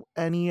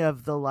any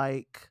of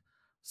the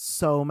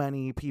so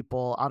many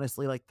people,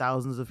 honestly,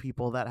 thousands of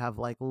people that have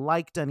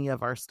liked any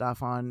of our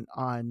stuff on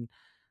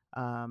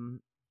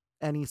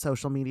any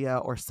social media,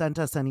 or sent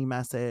us any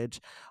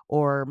message,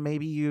 or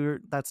maybe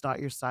that's not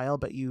your style,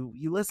 but you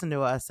listen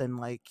to us, and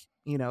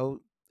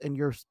and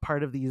you're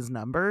part of these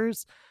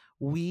numbers,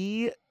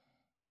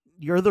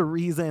 you're the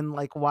reason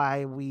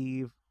why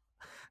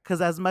because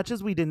as much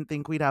as we didn't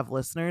think we'd have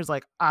listeners,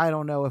 I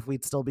don't know if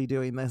we'd still be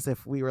doing this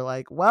if we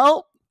were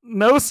well,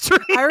 no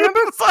streams. I remember,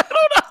 I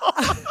don't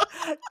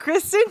know.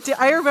 Kristen,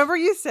 I remember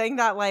you saying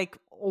that a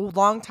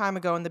long time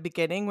ago in the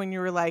beginning, when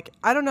you were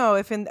I don't know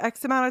if in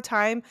X amount of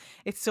time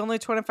it's still only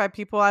 25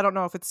 people. I don't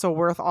know if it's so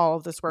worth all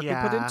of this work we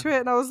put into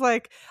it. And I was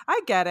I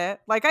get it.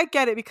 I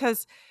get it,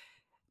 because,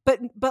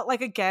 but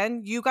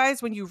again, you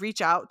guys, when you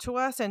reach out to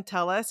us and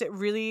tell us,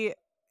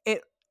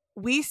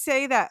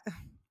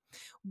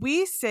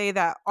 we say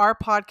that our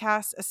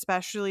podcast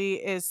especially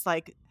is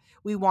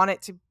we want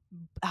it to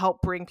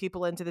help bring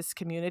people into this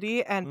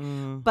community,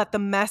 and but the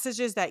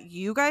messages that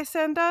you guys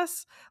send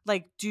us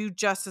do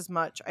just as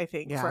much, I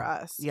think, for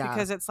us,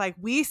 because it's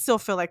we still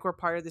feel we're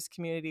part of this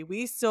community.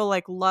 We still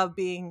love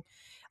being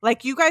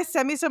you guys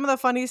send me some of the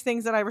funniest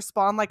things, that I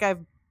respond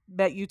I've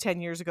met you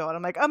 10 years ago. And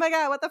I'm like, oh my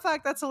God, what the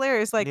fuck? That's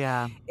hilarious. Like,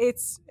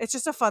 it's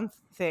just a fun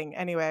thing.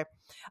 Anyway,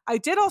 I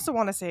did also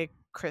want to say,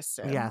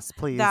 Kristen. Yes,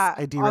 please. That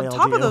I derailed on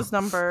top you. of those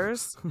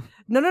numbers,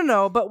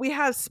 no, but we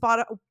had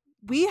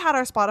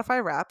our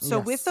Spotify Wrapped. So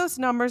with those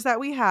numbers that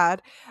we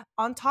had,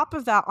 on top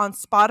of that, on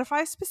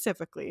Spotify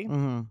specifically,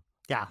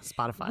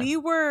 Spotify,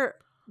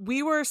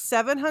 we were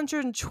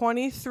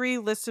 723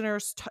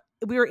 listeners.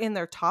 We were in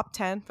their top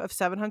 10 of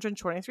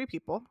 723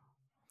 people.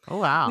 Oh,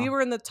 wow. We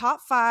were in the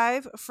top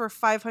 5 for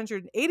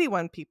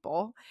 581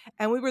 people,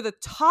 and we were the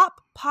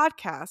top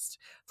podcast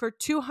for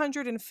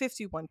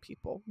 251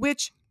 people,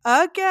 which,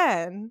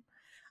 again,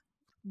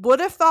 would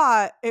have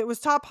thought it was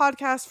top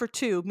podcast for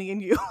 2, me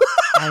and you.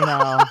 I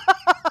know.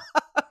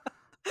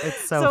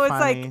 It's so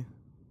funny. It's like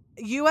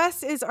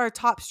US is our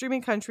top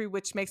streaming country,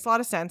 which makes a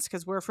lot of sense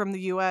because we're from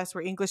the US,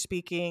 we're English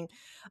speaking.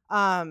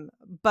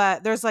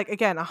 But there's like,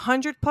 again,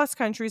 100+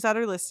 countries that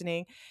are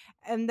listening.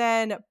 And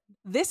then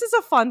this is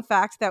a fun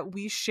fact that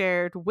we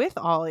shared with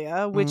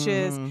Alia, which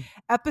is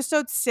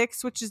episode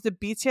 6, which is the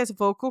BTS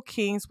Vocal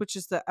Kings, which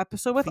is the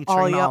episode with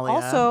Alia.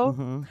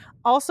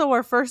 Also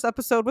our first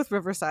episode with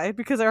Riverside,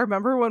 because I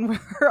remember when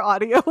her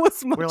audio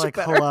was much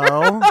better. We're like,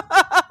 hello?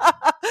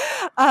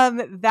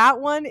 That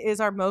one is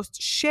our most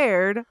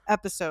shared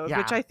episode,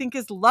 which I think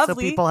is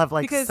lovely. So people have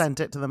like sent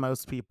it to the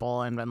most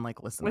people and been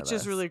like, listen to this. Which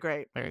is really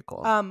great. Very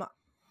cool.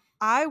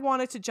 I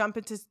wanted to jump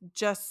into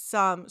just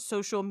some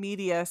social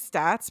media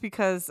stats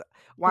because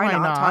why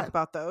not talk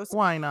about those?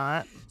 Why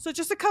not? So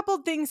just a couple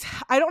things.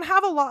 I don't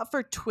have a lot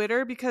for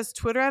Twitter because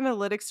Twitter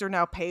analytics are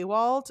now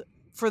paywalled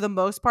for the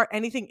most part.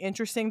 Anything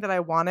interesting that I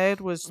wanted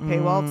was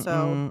paywalled,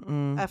 so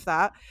F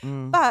that.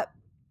 But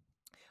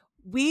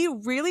we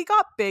really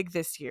got big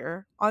this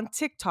year on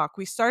TikTok.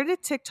 We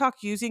started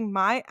TikTok using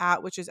my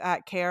 @ which is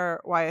at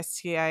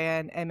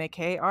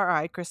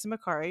KRSTINMAKRI, Kristen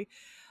McCarry.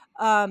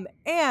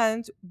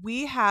 And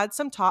we had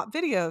some top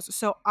videos.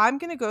 So I'm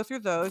going to go through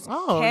those.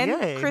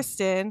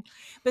 Kristen,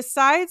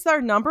 besides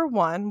our number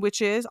 1,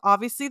 which is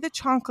obviously the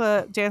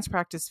Chancla dance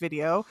practice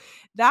video,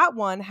 that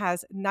one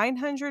has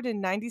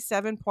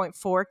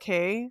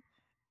 997.4K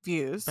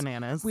views.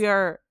 Bananas. We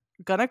are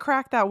going to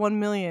crack that 1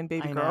 million,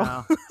 baby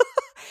girl.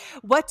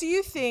 What do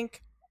you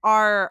think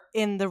are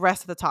in the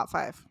rest of the top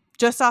 5?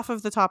 Just off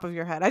of the top of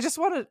your head. it's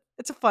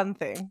a fun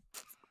thing.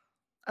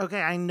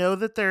 Okay, I know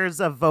that there's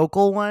a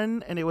vocal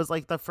one, and it was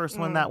like the first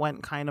one that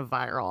went kind of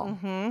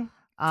viral. So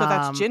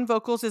that's Jin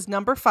Vocals is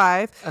number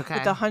 5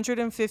 with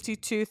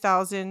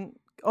 152,000,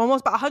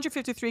 almost about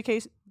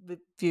 153K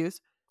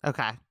views.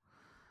 Okay.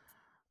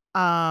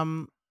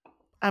 Am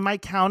I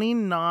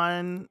counting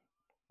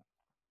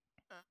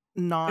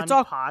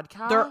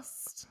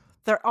non-podcast?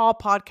 They're all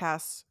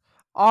podcasts.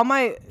 All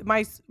my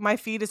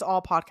feed is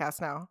all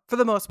podcasts now, for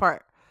the most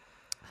part.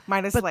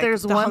 Minus, but like,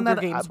 there's the one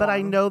Hunger Games but one.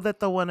 I know that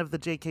the one of the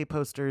JK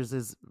posters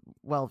is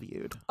well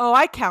viewed. Oh,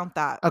 I count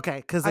that. Okay,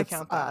 because it's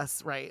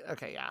us, right?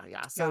 Okay,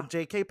 yeah. So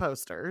JK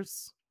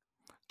posters.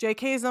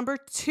 JK is number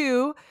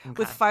 2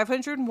 with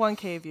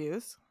 501K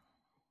views.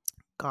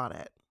 Got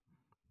it.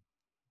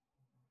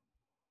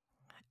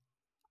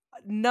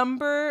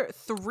 Number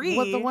 3.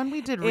 What, the one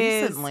we did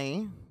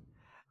recently?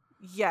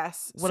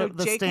 Yes. What, so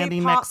the JK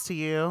standing next to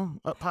you?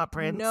 Pop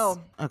Prince?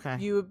 No. Okay.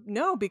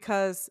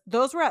 Because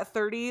those were at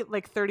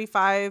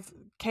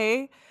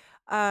 35K.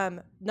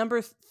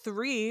 Number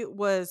 3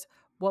 was,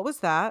 what was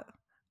that?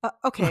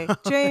 Okay,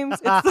 James.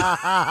 It's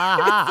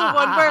the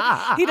one where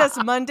he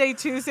does Monday,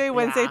 Tuesday,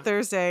 Wednesday,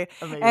 Thursday.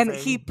 Amazing. And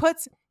he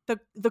puts the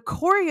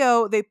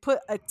choreo, they put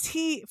a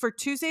T for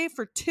Tuesday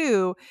for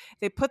 2.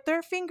 They put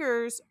their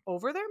fingers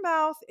over their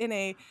mouth in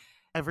a...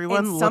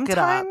 Everyone look it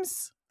up.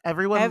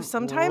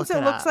 Sometimes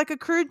it looks like a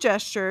crude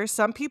gesture.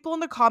 Some people in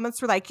the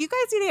comments were like, "You guys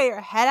need to get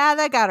your head out of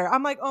the gutter."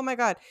 I'm like, "Oh my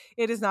God,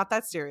 it is not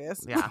that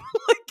serious." Yeah,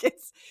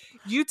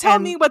 you tell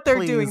me what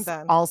they're doing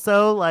then.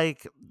 Also,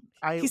 like,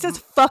 he says,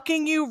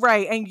 "Fucking you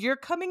right," and you're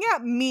coming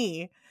at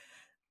me.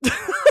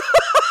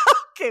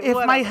 Okay, if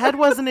my head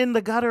wasn't in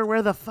the gutter,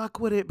 where the fuck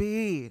would it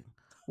be?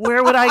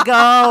 Where would I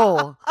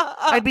go?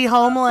 I'd be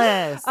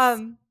homeless.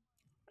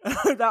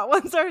 That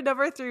one's our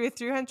number 3 with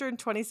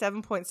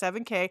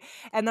 327.7K.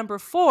 And number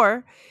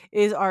 4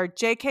 is our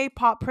JK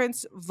Pop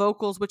Prince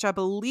Vocals, which I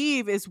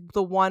believe is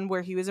the one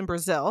where he was in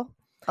Brazil.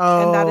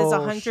 Oh, and that is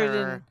 100.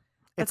 Sure.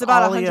 It's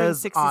about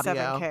Alia's 167K.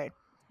 audio.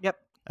 Yep.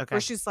 Okay.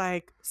 Where she's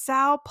like,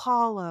 Sao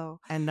Paulo.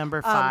 And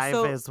number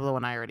 5 is the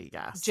one I already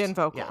guessed. Jin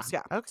Vocals,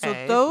 yeah.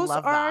 Okay. So those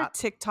are our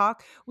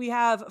TikTok. We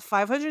have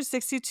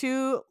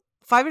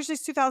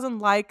 562,000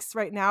 likes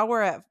right now.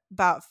 We're at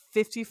about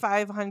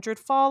 5,500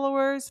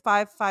 followers.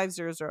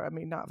 5,500. I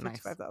mean, not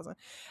 55,000.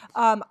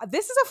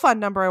 This is a fun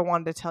number I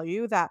wanted to tell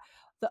you, that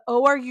the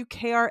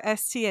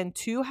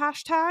ORUKRSTN2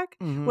 hashtag,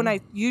 when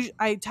I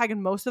tag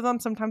in most of them,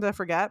 sometimes I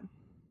forget,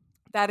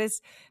 has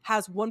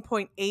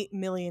 1.8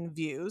 million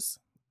views.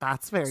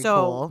 That's very cool.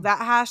 So that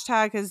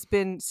hashtag has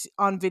been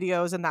on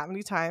videos and that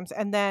many times.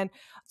 And then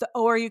the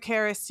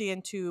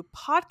ORUKRSTN2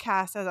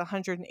 podcast has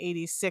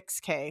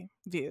 186K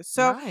views.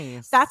 So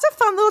that's a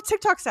fun little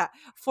TikTok stat.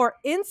 For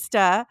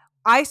Insta,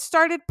 I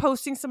started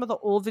posting some of the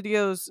old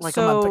videos like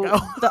a month ago.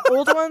 The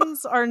old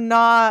ones are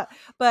not,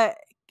 but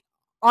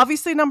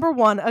obviously number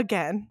one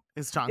again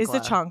is the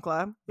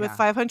Chancla with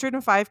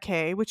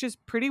 505K, which is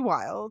pretty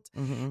wild.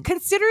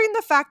 Considering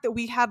the fact that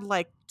we had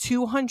like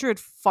 200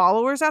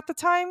 followers at the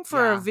time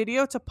for a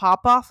video to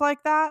pop off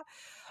like that.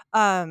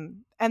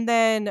 And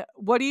then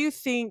what do you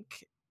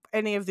think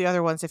any of the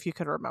other ones, if you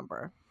could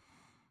remember?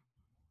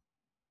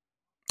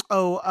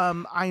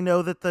 I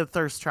know that the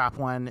Thirst Trap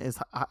one is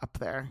up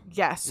there.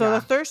 Yeah. So the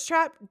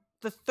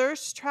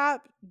Thirst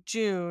Trap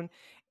June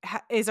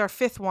is our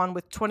fifth one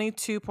with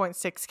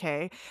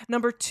 22.6K.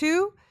 Number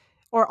 2,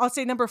 or I'll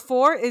say number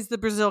 4 is the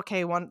Brazil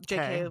K one,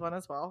 JK one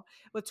as well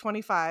with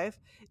 25.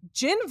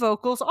 Jin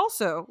Vocals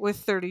also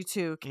with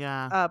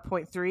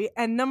 32.3.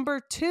 And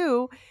number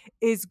 2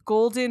 is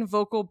Golden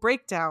Vocal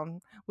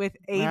Breakdown with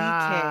 80K.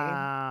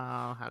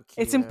 Wow, how cute.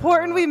 It's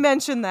important we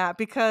mention that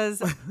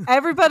because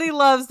everybody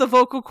loves the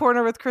vocal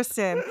corner with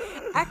Kristen.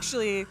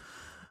 Actually,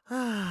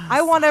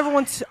 I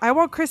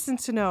want Kristen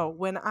to know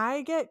when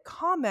I get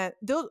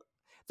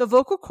the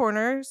vocal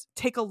corners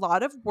take a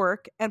lot of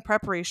work and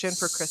preparation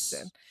for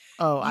Kristen.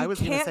 I was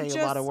going to say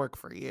a lot of work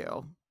for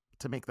you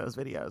to make those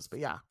videos, but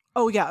yeah.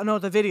 Oh yeah, no,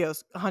 the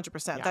videos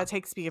 100%. Yeah. That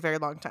takes me a very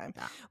long time.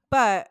 Yeah.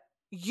 But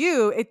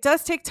it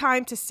does take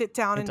time to sit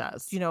down and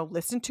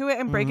listen to it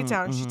and break it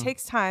down. And she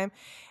takes time.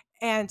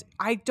 And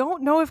I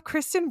don't know if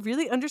Kristen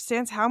really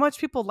understands how much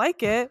people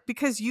like it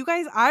because you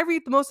guys, I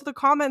read most of the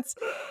comments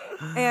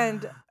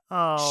and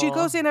she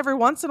goes in every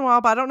once in a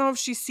while, but I don't know if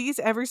she sees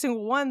every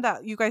single one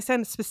that you guys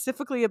send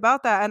specifically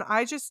about that. And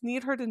I just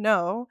need her to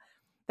know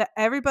that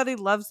everybody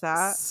loves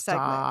that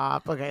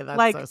segment. Okay, that's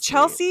like so sweet.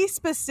 Chelsea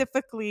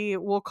specifically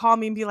will call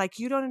me and be like,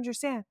 you don't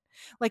understand.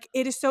 Like,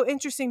 it is so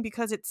interesting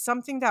because it's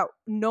something that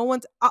no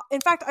one's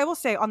in fact, I will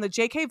say on the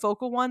JK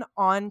vocal one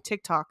on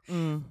TikTok,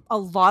 a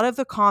lot of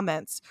the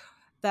comments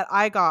that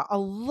I got, a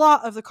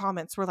lot of the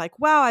comments were like,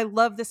 wow, I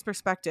love this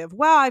perspective.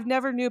 Wow, I've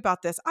never knew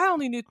about this. I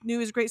only knew he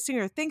was a great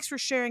singer. Thanks for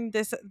sharing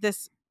this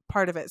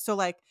part of it. So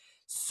like,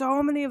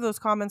 so many of those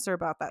comments are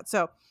about that.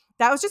 So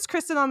that was just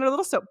Kristen on her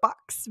little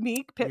soapbox.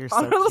 Pip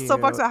on her little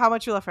soapbox about how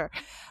much you love her.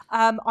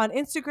 On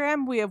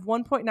Instagram, we have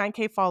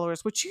 1.9K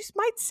followers, which you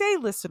might say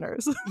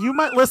listeners. You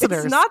might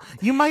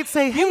you might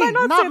say, hey,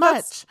 not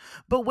much.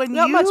 But when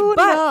you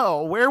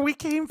know where we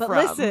came from.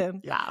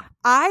 Listen,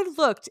 I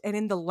looked, and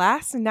in the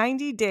last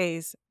 90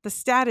 days, the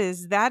stat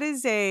is that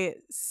is a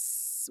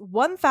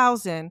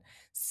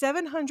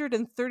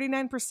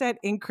 1,739%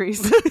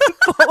 increase in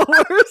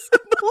followers in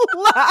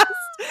the last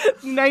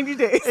 90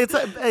 days. It's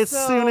as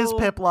soon as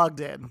Pip logged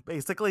in.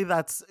 Basically,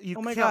 that's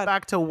count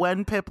back to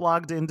when Pip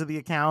logged into the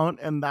account,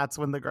 and that's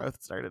when the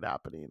growth started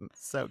happening.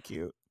 So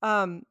cute.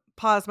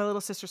 Pause. My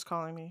little sister's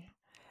calling me.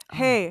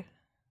 Hey.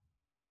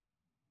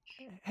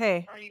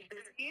 Are you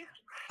busy?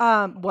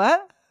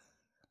 What?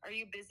 Are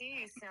you busy?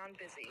 You sound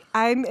busy.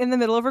 I'm in the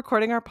middle of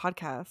recording our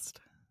podcast.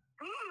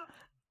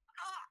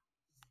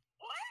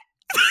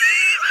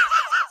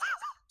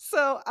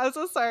 So I'm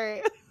so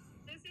sorry.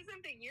 This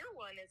isn't the year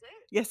one, is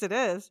it? Yes, it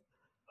is.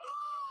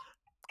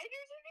 And you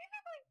didn't even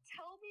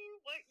tell me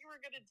what you were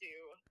gonna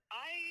do.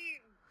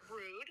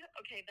 Rude.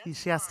 Okay, that's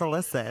she has to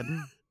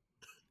listen.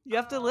 You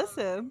have to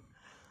listen.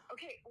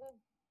 Okay, well,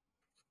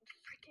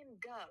 freaking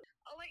go.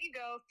 I'll let you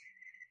go.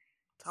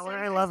 Tell her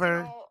I love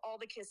her. All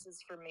the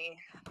kisses for me.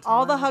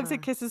 All the hugs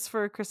and kisses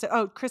for Kristen.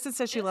 Oh, Kristen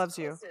says she loves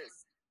you.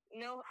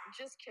 No,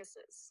 just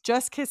kisses.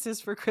 Just kisses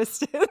for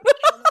Kristen. I don't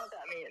know what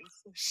that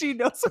means. She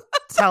knows.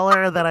 Tell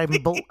her that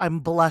I'm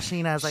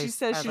blushing as she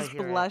says she's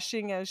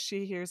blushing as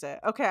she hears it.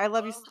 Okay, I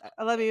love you.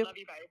 I love you.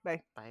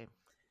 Bye. Bye.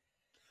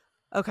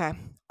 Okay.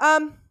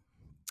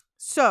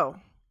 So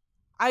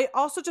I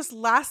also just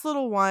last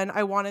little one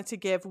I wanted to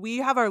give. We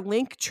have our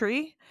link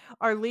tree.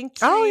 Our link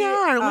tree. Oh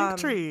yeah, our link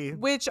tree.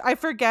 Which I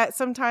forget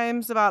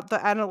sometimes about the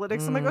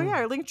analytics. I'm like, oh yeah,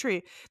 our link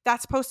tree.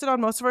 That's posted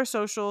on most of our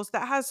socials.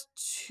 That has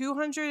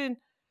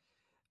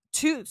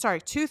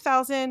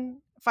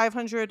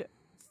 2,500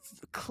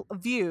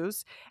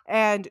 views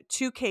and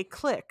 2K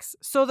clicks.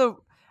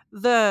 So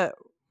the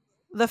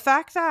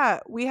fact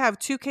that we have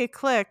 2K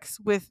clicks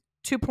with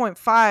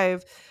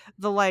 2.5,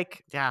 the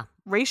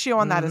ratio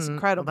on that is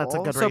incredible. That's a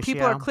good ratio. So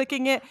people are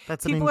clicking it.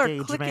 That's people an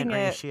engagement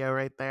ratio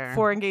right there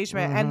for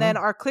engagement. And then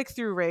our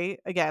click-through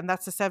rate, again,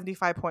 that's a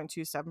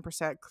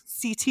 75.27%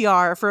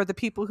 CTR for the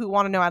people who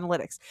want to know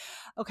analytics.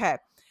 Okay.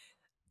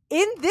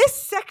 In this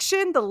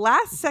section, the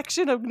last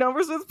section of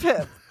Numbers with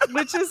Pip,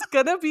 which is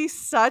going to be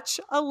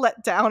such a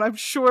letdown, I'm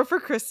sure, for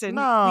Kristen.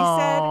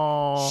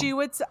 No.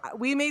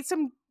 We made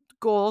some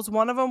goals.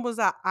 One of them was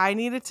that I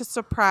needed to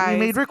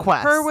surprise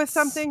her with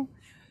something.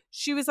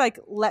 She was like,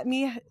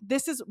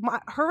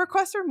 her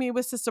request for me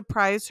was to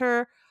surprise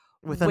her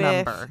with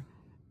a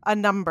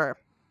number.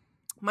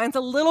 Mine's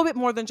a little bit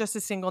more than just a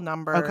single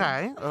number.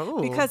 Okay.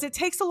 Oh. Because it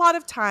takes a lot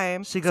of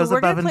time. She goes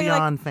above and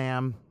beyond,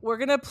 fam. We're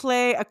going to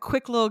play a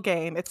quick little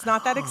game. It's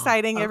not that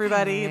exciting,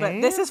 everybody, but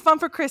this is fun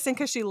for Kristen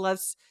because she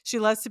loves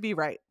to be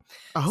right.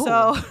 Oh.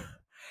 So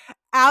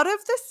out of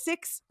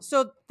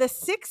the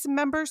 6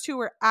 members who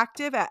were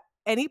active at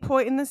any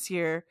point in this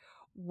year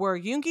were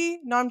Yoongi,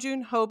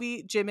 Namjoon,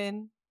 Hobi,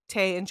 Jimin,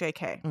 Tae, and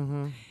JK.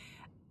 Mm-hmm.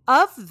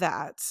 Of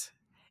that,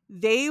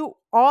 they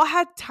all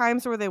had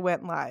times where they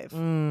went live.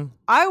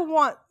 I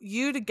want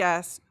you to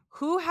guess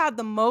who had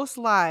the most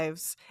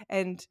lives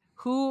and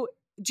who.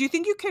 Do you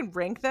think you can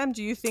rank them?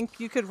 Do you think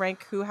you could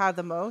rank who had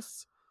the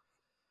most?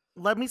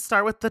 Let me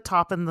start with the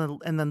top and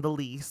then the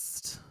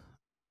least.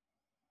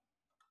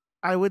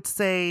 I would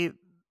say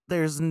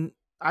Jungkook.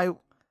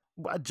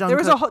 There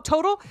was a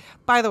total.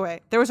 By the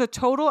way, there was a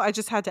total. I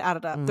just had to add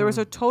it up. There was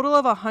a total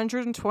of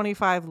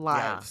 125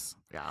 lives.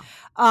 Yeah.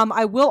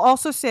 I will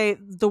also say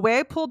the way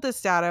I pulled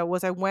this data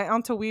was I went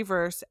onto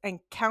Weverse and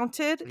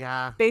counted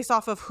based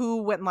off of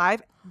who went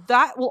live.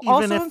 That will even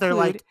also if they're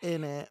include, like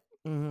in it.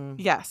 Mm-hmm.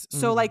 Yes.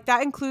 So like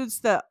that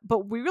includes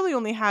but we really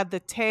only had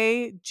the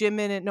Tae,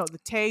 Jimin, the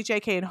Tae,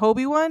 JK, and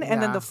Hobi one,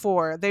 and then the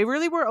 4. They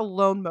really were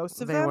alone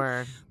most of them. They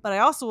were. But I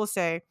also will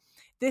say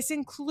this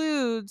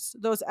includes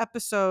those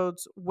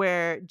episodes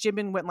where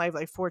Jimin went live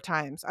like 4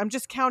 times. I'm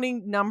just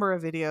counting number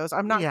of videos.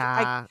 I'm not.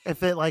 Yeah.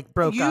 If it like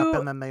broke up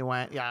and then they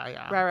went.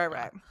 Yeah.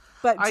 Right.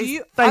 But do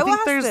you? I think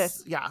there's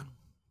this. Yeah.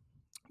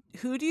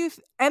 Who do you?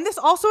 And this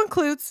also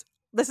includes.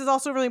 This is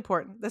also really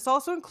important. This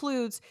also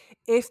includes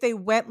if they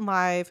went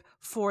live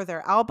for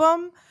their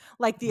album,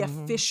 like the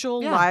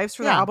official lives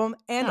for the album,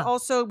 and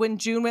also when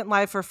June went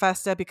live for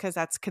Festa, because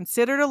that's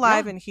considered a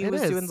live and he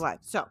was doing the live.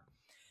 So,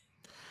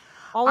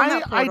 all in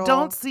that portal, I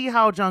don't see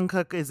how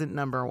Jungkook isn't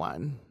number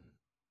 1.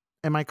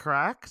 Am I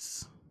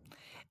correct?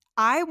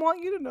 I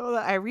want you to know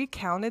that I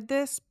recounted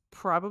this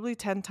probably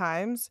 10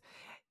 times.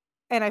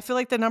 And I feel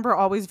like the number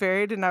always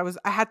varied, and I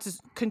had to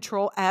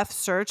Control F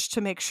search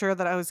to make sure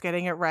that I was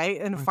getting it right.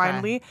 And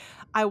finally,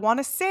 I want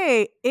to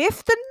say,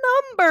 if the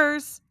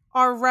numbers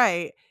are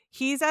right,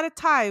 he's at a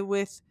tie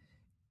with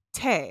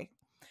Tae.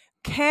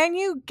 Can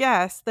you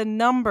guess the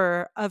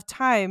number of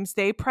times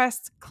they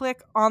pressed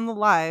click on the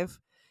live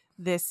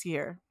this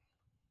year?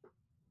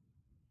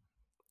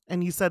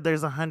 And you said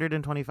there's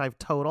 125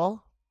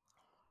 total?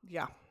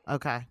 Yeah.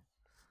 Okay.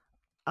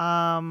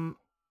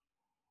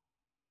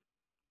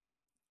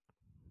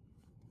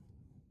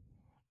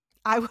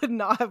 I would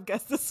not have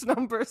guessed this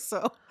number,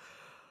 so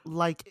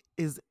like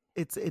is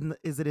it in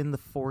the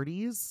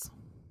 40s?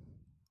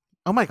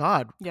 Oh my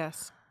god.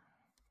 Yes.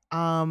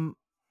 47.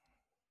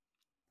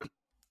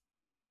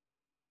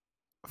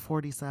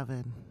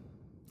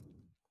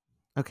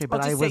 Okay,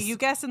 but I'll just say you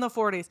guessed in the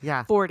 40s.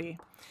 Yeah. 40.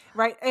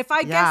 Right? If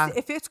I guess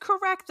if it's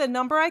correct, the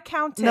number I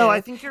counted. No,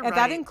 I think you're right.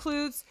 That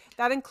includes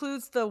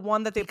the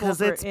one that they pulled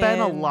for it's been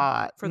a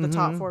lot for the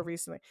top 4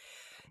 recently.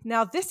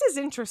 Now, this is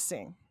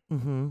interesting.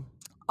 Mm-hmm.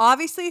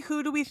 Obviously,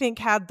 who do we think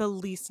had the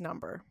least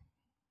number?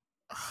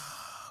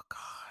 Oh,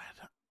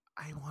 God.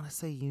 I want to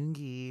say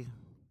Yoongi.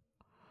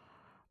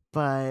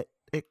 But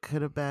it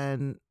could have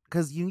been...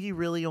 Because Yoongi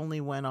really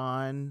only went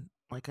on...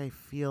 Like, I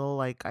feel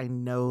like I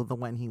know the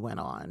when he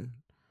went on.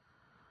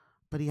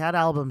 But he had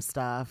album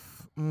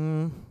stuff.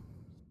 And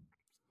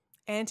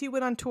he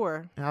went on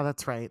tour. Yeah,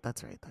 that's right.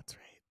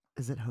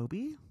 Is it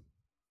Hobi?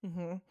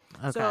 Mm-hmm.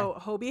 Okay. So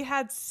Hobi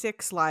had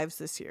 6 lives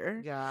this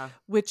year. Yeah.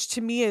 Which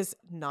to me is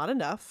not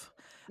enough.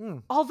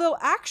 Although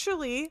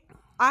actually,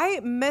 I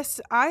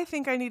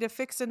think I need to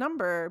fix a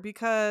number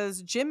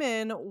because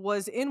Jimin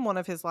was in one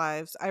of his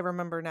lives. I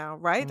remember now,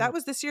 right? That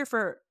was this year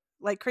for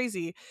like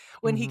crazy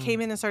when he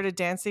came in and started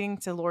dancing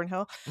to Lauryn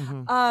Hill.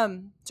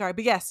 Sorry,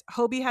 but yes,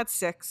 Hobi had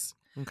 6.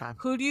 Okay.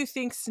 Who do you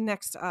think's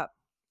next up?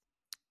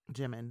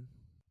 Jimin.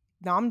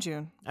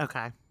 Namjoon.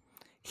 Okay.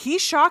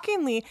 He's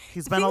shockingly...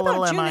 He's been a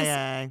little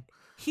MIA.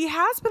 He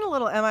has been a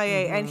little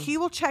MIA, and he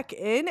will check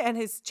in, and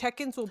his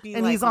check-ins will be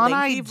and like he's on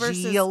lengthy IG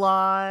versus a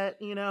lot,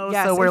 you know.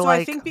 Yes, so we're so like,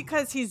 I think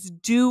because he's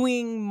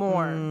doing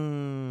more.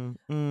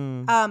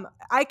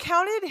 I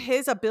counted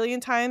his 1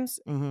 billion times,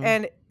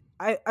 and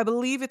I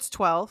believe it's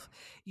 12.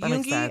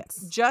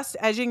 Yoongi just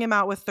edging him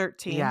out with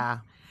 13. Yeah.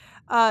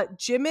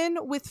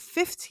 Jimin with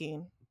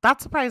 15.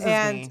 That surprises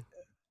me.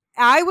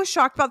 I was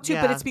shocked about too,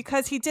 but it's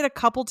because he did a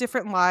couple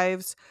different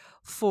lives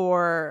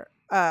for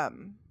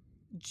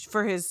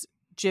his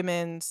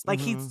Jimin's. Like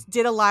he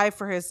did a live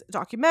for his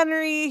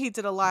documentary. He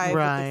did a live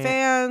with the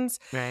fans.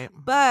 Right.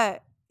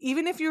 But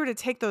even if you were to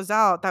take those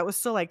out, that was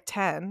still like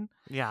 10.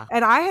 Yeah.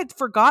 And I had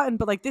forgotten,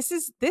 but like this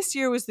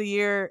year was the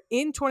year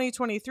in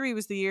 2023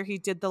 was the year he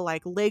did the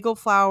like Lego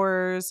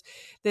flowers.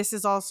 This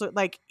is also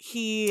like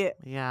he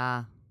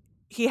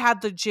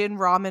had the Jin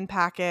ramen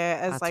packet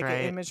as an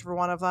image for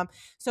one of them.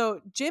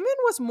 So Jimin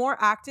was more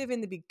active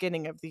in the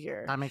beginning of the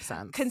year. That makes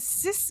sense.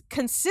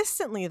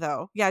 Consistently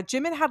though. Yeah,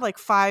 Jimin had like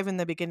 5 in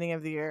the beginning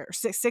of the year, or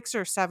 6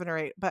 or 7 or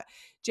 8. But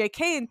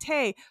JK and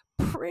Tae,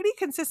 pretty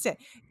consistent.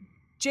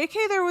 JK,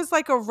 there was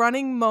like a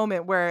running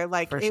moment where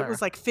like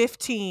was like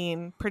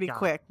 15 pretty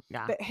quick.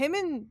 Yeah. But him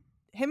and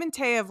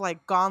Tae have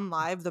like gone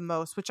live the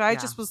most, which I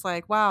just was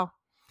like, wow.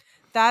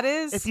 That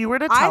is... If you were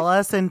to tell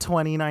us in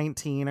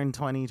 2019 and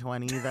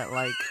 2020 that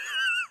like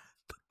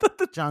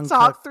the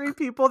top 3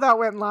 people that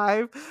went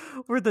live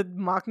were the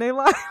Maknae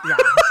live. Yeah.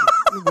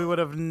 We would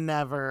have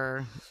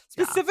never.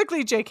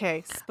 Specifically,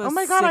 JK. Oh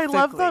my God, I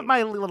love that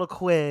my little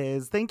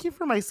quiz. Thank you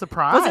for my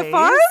surprise. Was it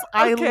fun?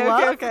 I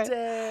loved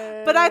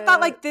it. But I thought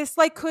like this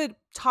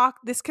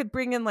could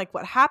bring in like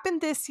what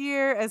happened this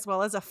year, as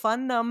well as a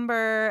fun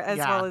number, as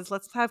well as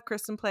let's have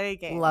Kristen play a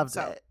game. Loved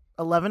it.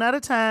 11 out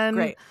of 10.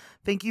 Great.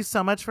 Thank you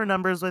so much for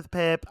Numbers with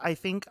Pip. I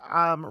think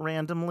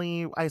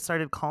randomly I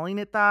started calling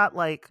it that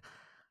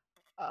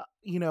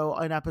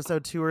in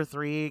episode 2 or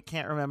 3,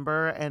 can't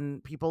remember,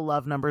 and people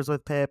love Numbers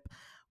with Pip.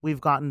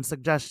 We've gotten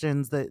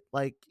suggestions that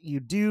like you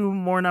do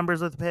more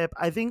Numbers with Pip.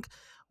 I think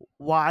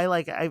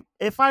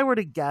if I were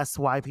to guess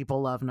why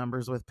people love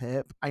Numbers with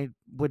Pip, I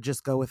would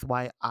just go with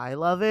why I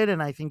love it.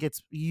 And I think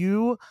it's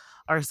you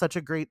are such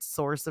a great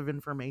source of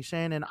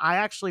information. And I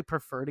actually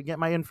prefer to get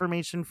my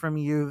information from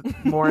you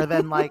more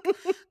than like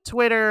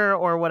Twitter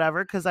or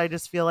whatever, because I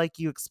just feel like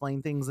you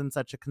explain things in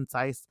such a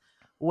concise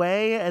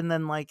way. And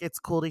then like it's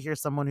cool to hear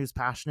someone who's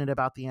passionate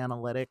about the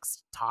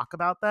analytics talk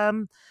about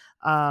them.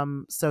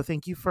 So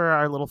thank you for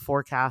our little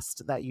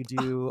forecast that you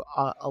do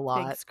a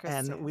lot. Thanks,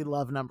 and we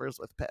love Numbers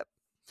with Pip.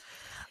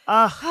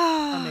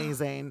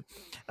 Amazing.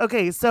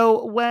 Okay,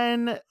 so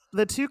when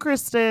the two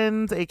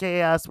KRSTNs,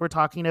 aka us, were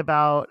talking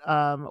about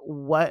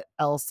what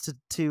else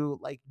to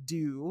like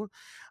do,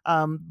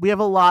 we have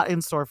a lot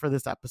in store for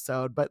this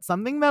episode, but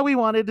something that we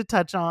wanted to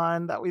touch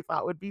on that we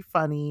thought would be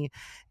funny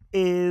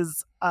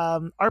is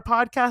our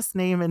podcast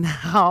name and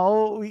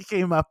how we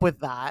came up with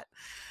that.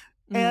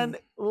 And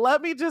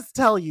let me just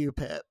tell you,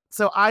 Pip.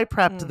 So I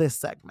prepped this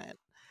segment,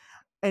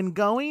 and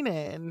going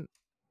in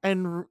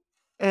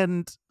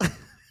and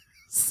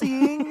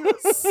seeing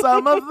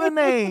some of the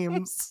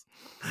names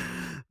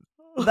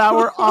that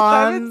were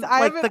on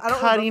the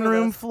cutting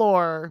room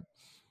floor,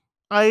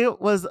 I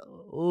was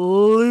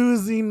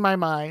losing my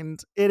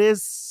mind. It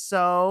is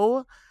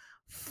so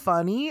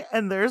funny.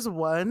 And there's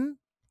one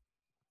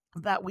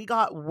that we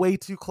got way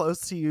too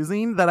close to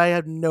using that I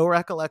had no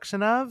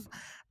recollection of.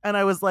 And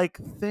I was like,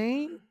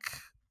 thank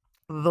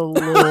the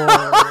Lord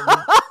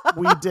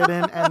we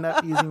didn't end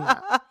up using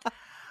that.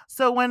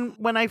 So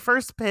when I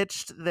first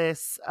pitched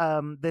this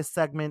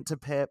segment to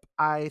Pip,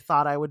 I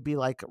thought I would be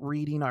like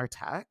reading our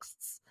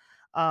texts.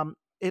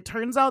 It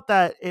turns out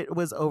that it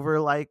was over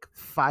like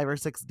 5 or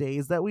 6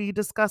 days that we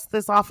discussed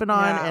this off and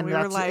on, and we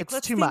were like,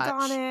 it's too much.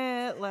 On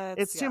it.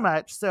 It's too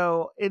much.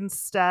 So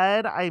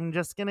instead, I'm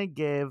just gonna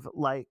give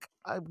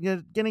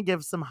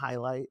some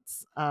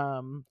highlights.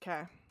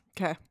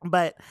 Okay.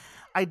 But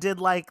I did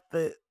like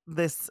the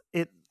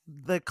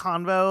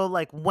convo,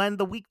 like when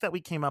the week that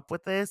we came up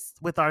with this,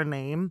 with our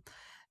name,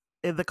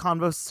 the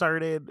convo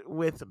started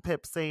with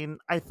Pip saying,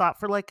 I thought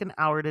for like an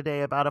hour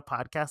today about a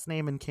podcast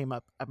name and came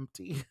up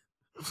empty.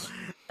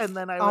 And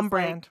then I was on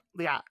brand.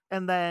 Like, yeah.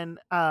 And then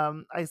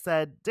I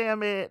said,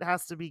 damn it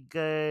has to be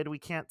good. We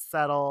can't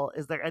settle.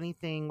 Is there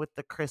anything with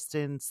the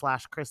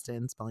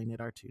Kristen/Kristen, spelling it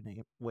our two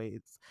name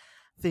ways,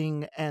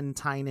 thing, and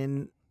tying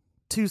in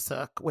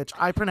Tusuk, which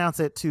I pronounce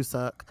it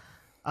Tusuk,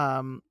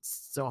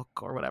 Sok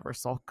or whatever,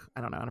 Sok.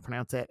 I don't know how to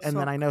pronounce it. And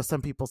then I know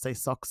some people say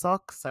Sok,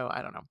 so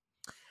I don't know.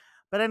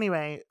 But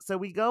anyway, so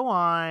we go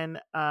on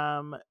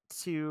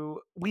to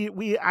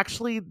we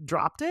actually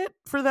dropped it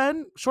for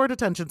then. Short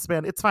attention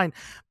span. It's fine.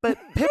 But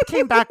Pip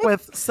came back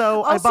with,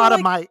 so I bought a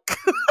mic.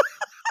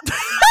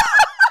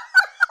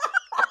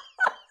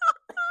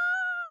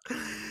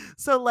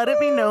 So let it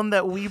be known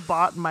that we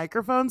bought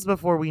microphones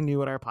before we knew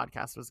what our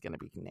podcast was going to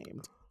be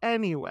named.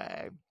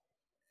 Anyway.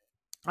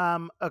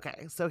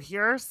 Okay, so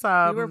here are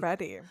some. We were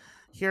ready.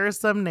 Here are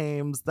some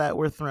names that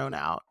were thrown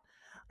out.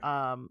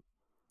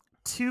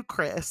 Two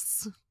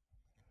Chris,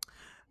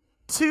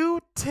 Two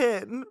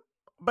Tin,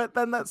 but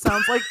then that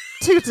sounds like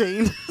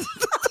tooting. What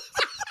the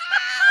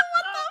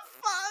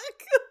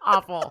fuck?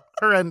 Awful,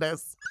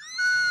 horrendous,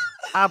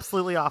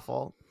 absolutely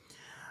awful.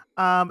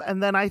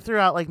 And then I threw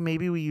out like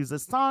maybe we use a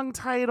song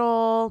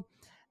title,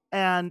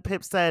 and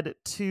Pip said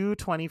 2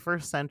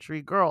 21st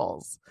Century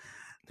Girls.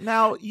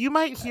 Now you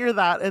might hear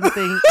that and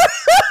think,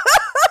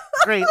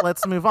 great,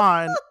 let's move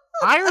on.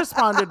 I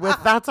responded with,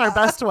 that's our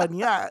best one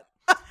yet.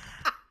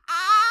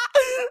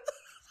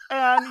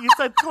 And you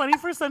said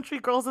 21st Century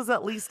Girls is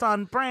at least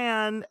on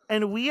brand.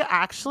 And we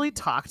actually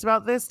talked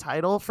about this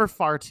title for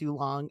far too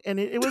long. And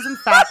it was, in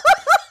fact,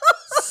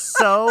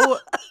 so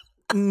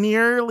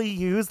nearly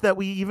used that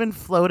we even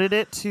floated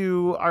it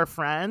to our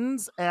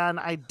friends. And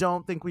I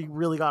don't think we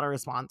really got a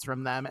response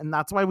from them. And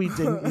that's why we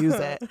didn't use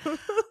it.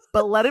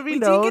 But let it be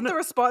known. We didn't get the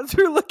response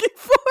we were looking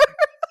for.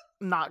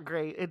 Not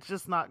great. It's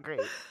just not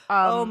great.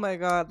 Oh my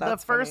God.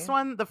 That's the first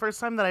funny. the first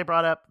time that I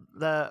brought up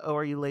the "Oh,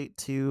 are you late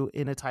too"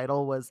 in a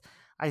title was,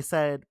 I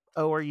said,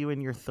 "Oh, are you in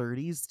your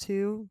 30s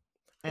too?"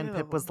 And Ew.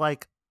 Pip was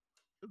like,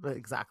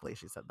 exactly.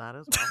 She said that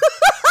as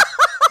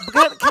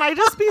well.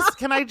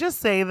 Can I just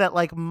say that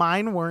like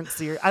mine weren't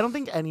serious. I don't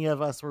think any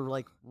of us were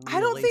like really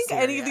I don't think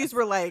any of serious. these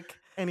were like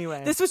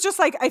Anyway, this was just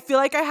like, I feel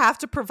like I have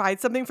to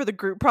provide something for the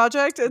group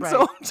project, and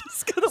so I'm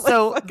just gonna like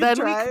so fucking then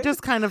try. we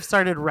just kind of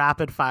started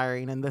rapid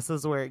firing, and this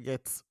is where it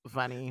gets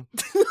funny.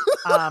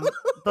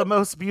 The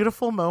most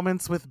beautiful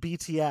moments with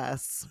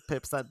BTS.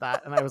 Pip said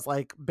that, and I was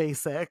like,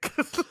 basic.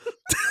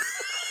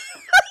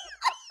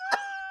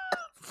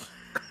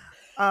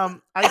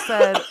 I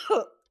said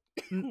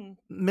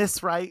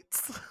Miss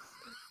Rights.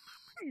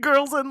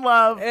 Girls in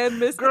Love and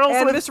Miss Girls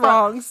and with Miss Fun.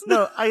 Wrongs.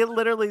 No, I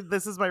literally,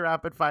 this is my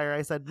rapid fire.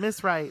 I said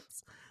Miss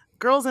Rights,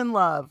 Girls in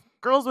Love,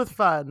 Girls with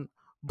Fun,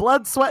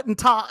 Blood, Sweat, and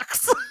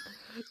Talks.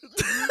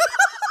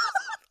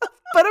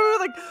 But I was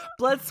like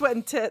Blood, Sweat,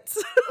 and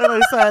Tits.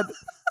 And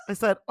I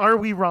said, Are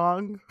we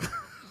wrong?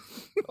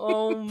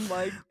 Oh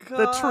my god.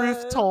 The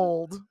Truth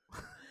Told.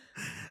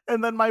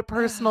 And then my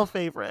personal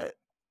favorite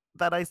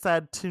that I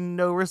said, to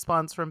no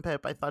response from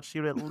Pip, I thought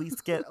she would at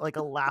least get like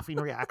a laughing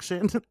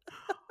reaction.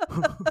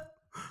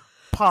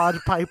 Pod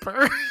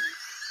Piper.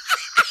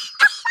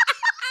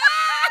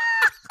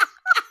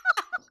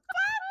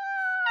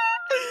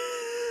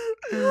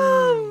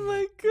 Oh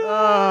my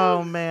god.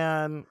 Oh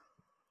man.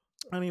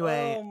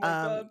 Anyway, oh my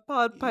god,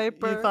 Pod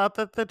Piper. You thought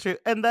that the truth,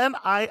 and then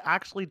I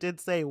actually did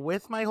say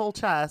with my whole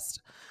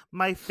chest,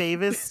 my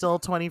fave is still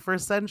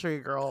 21st Century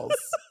Girls.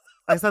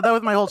 I said that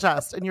with my whole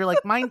chest, and you're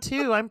like, mine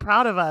too. I'm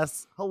proud of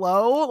us.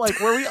 Hello, like,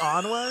 were we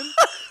on one?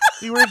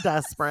 We were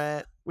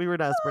desperate. We were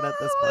desperate at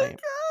this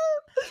point.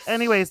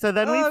 Anyway, so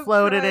then we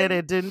floated it.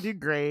 It didn't do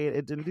great.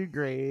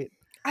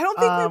 I don't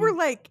think we were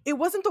like, it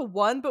wasn't the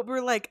one, but we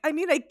were like, I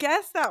mean, I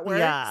guess that works.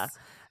 Yeah.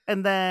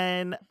 And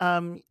then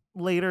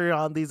later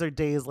on, these are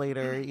days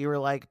later, you were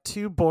like,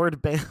 two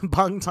bored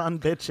Bangtan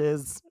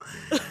bitches,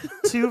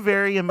 two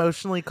very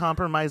emotionally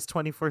compromised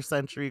 21st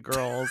Century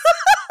Girls.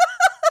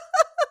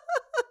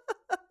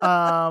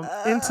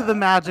 Into the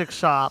Magic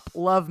Shop,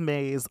 Love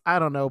Maze. I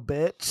don't know,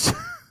 bitch.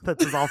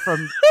 This is all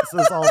from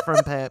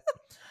Pip.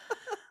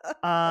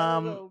 I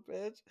don't know,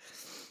 bitch.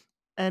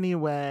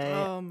 Anyway,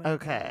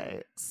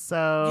 okay.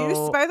 So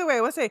you, by the way,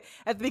 I want to say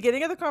at the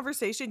beginning of the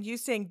conversation, you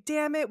saying,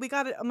 "Damn it, we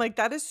got it." I'm like,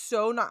 that is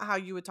so not how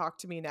you would talk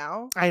to me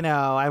now. I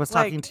know. I was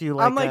talking to you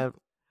like a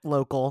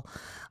local.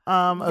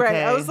 Okay. Right.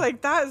 I was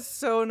like, that is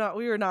so not.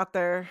 We were not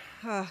there.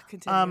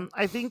 Continue.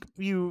 I think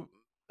you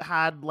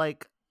had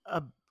like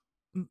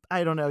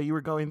I don't know. You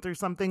were going through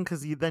something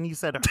because you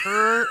said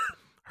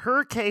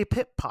her K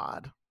Pip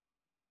Pod.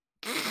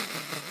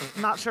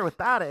 Not sure what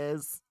that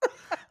is.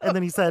 And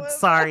then he said,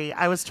 sorry,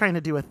 I was trying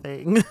to do a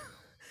thing.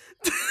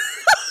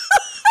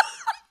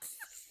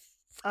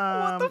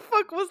 What the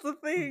fuck was the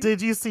thing?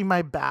 Did you see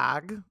my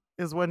bag?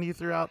 Is one you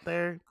threw out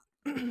there.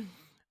 I think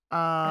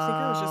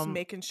I was just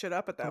making shit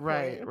up at that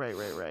point.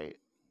 Right.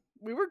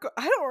 We were.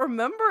 I don't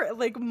remember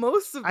like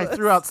most of. I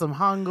threw out some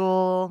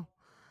Hangul.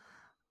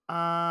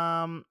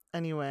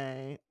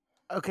 Anyway,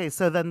 okay.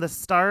 So then the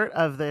start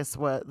of this,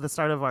 the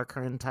start of our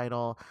current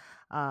title.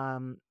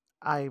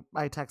 I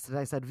texted.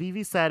 I said,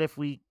 Vivi said if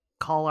we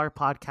call our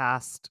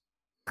podcast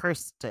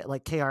Kirsten,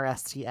 like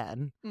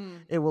KRSTN,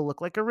 it will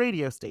look like a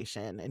radio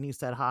station. And you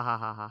said, ha ha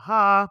ha ha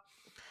ha.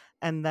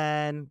 And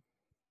then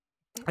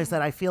I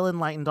said, I feel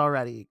enlightened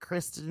already.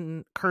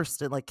 Kirsten,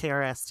 like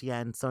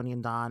KRSTN, Sonia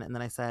and Dawn. And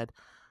then I said,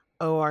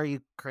 oh, are you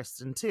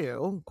Kristen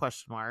too? ?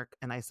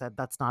 And I said,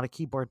 that's not a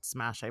keyboard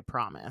smash, I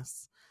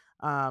promise.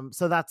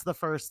 So that's the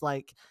first,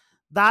 like,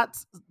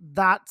 that's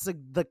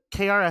the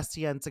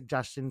KRSTN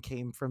suggestion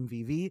came from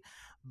Vivi,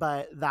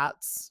 but that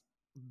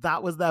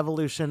was the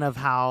evolution of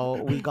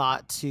how we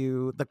got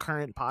to the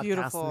current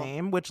podcast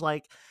name, which,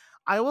 like,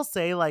 I will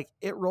say, like,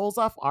 it rolls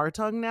off our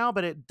tongue now,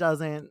 but it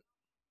doesn't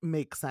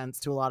make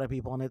sense to a lot of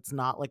people, and it's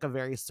not like a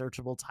very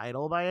searchable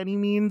title by any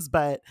means,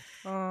 but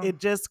it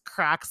just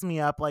cracks me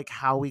up like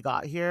how we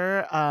got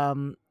here.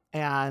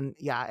 And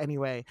yeah,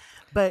 anyway,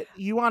 but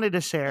you wanted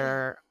to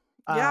share.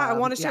 I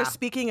want to share.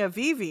 Speaking of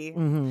Vivi,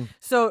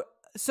 so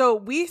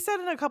we said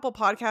in a couple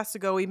podcasts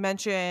ago, we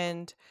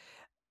mentioned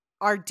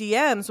our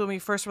DMs when we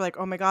first were like,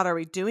 oh my God, are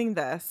we doing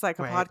this like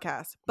a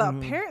podcast? But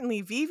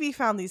apparently Vivi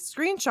found these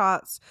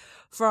screenshots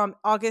from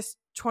August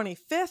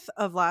 25th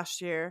of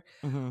last year,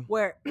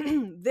 where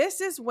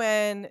this is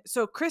when,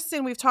 so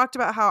Kristen, we've talked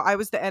about how I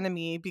was the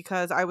enemy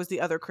because I was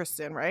the other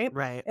Kristen, right?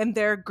 And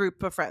their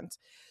group of friends.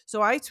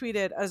 So I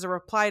tweeted as a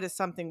reply to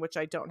something which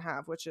I don't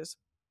have, which is,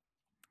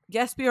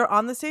 yes, we are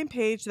on the same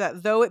page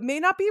that though it may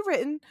not be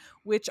written,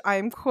 which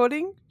I'm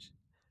quoting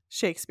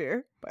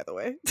Shakespeare, by the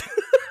way.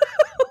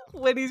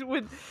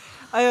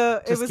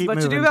 It was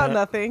much ado about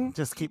nothing.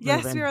 Just keep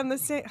moving. Yes, we are on the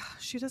same.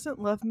 She doesn't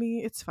love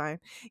me. It's fine.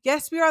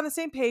 Yes, we are on the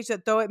same page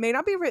that though it may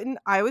not be written,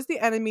 I was the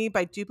enemy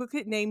by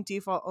duplicate name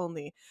default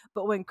only.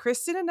 But when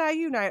Kristen and I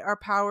unite our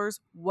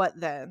powers, what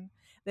then?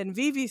 Then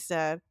Vivi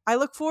said, I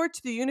look forward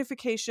to the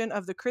unification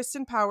of the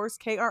Kristen powers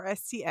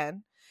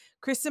KRSTN.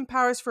 Kristen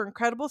powers for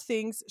incredible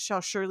things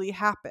shall surely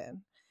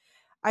happen.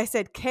 I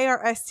said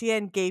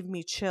KRSTN gave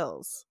me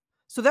chills.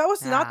 So that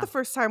was not the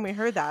first time we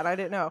heard that. I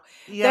didn't know.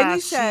 Yeah, then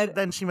you said,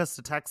 then she must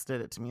have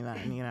texted it to me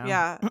then,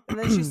 Yeah. And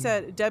then she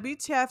said,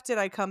 WTF did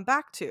I come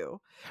back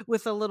to?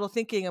 With a little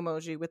thinking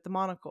emoji with the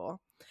monocle.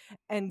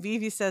 And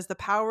Vivi says, the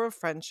power of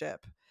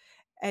friendship.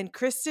 And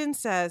Kristen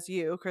says,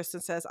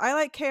 I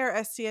like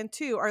KRSTN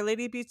too. Our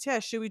Lady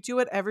BTS, should we do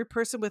what every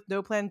person with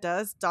no plan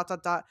does? ...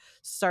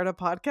 Start a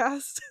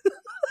podcast.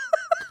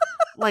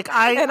 Like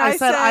I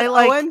said I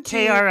like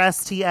OMG.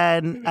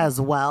 KRSTN as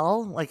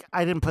well. Like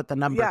I didn't put the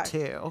number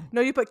 2.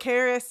 No, you put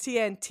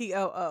KRSTN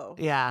TOO.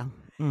 Yeah.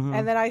 Mm-hmm.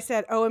 And then I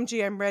said,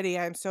 OMG, I'm ready.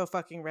 I'm so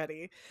fucking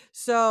ready.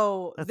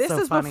 So That's this so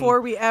is funny. before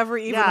we ever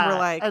even were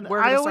like, and we're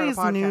I going to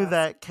start a podcast. always knew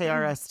that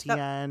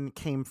KRSTN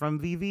came from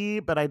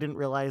Vivi, but I didn't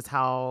realize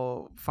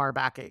how far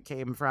back it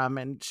came from.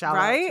 And shout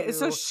out to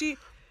So she...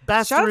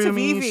 Best shout out to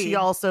Roomie. Vivi. She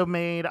also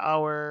made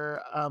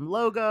our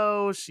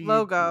logo.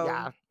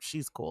 Yeah,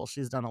 she's cool.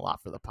 She's done a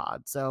lot for the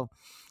pod. So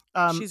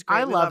she's great.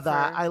 I love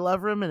that. Her. I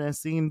love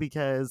reminiscing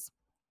because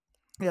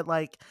it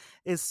like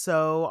is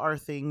so our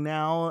thing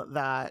now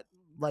that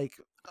like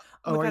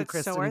God,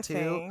 Kristen so too.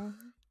 thing.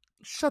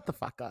 Shut the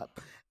fuck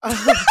up.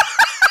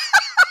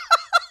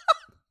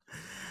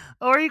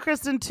 Ori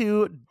Kristen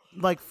too,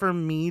 like for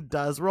me,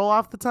 does roll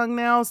off the tongue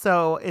now.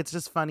 So it's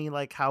just funny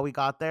like how we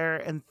got there.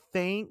 And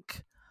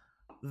thank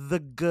the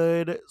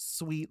good,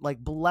 sweet, like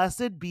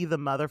blessed be the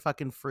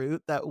motherfucking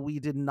fruit that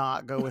we did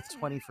not go with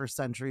 21st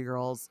Century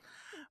Girls.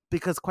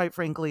 Because quite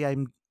frankly, I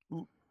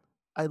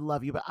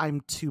love you, but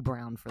I'm too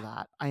brown for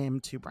that. I am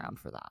too brown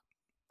for that.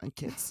 And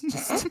kids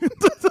just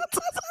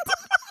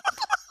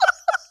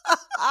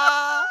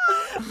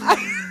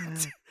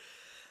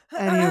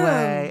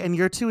anyway, and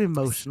you're too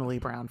emotionally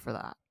brown for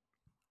that.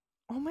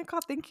 Oh my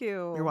God, thank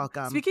you. You're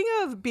welcome. Speaking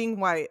of being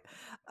white,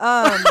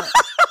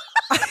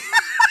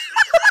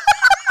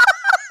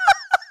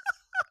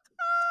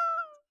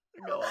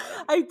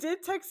 I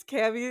did text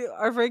Cammie,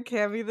 our friend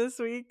Cammie, this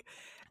week,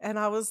 and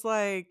I was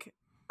like,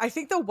 I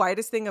think the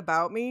whitest thing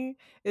about me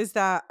is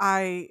that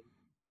I'm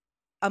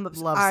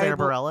love Sarah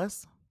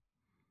Bareilles.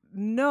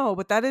 No,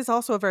 but that is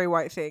also a very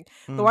white thing.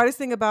 The whitest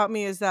thing about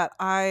me is that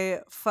I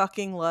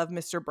fucking love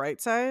Mr.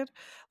 Brightside.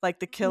 Like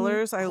the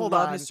Killers, I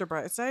love Mr.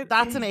 Brightside.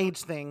 That's an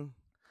age thing.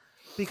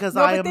 Because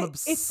I am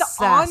obsessed. It's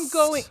the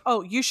ongoing.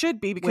 Oh, you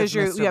should be because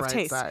you have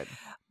taste.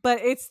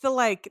 But it's the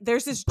like.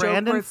 There's this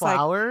Brandon joke where it's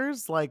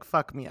Flowers, like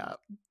fuck me up.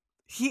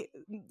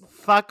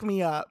 Fuck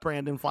me up,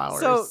 Brandon Flowers.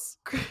 So,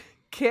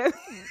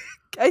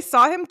 I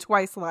saw him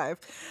twice live.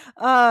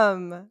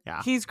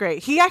 He's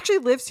great. He actually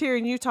lives here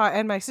in Utah,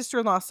 and my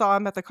sister-in-law saw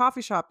him at the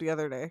coffee shop the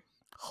other day.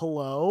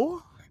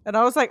 Hello? And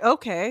I was like,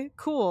 okay,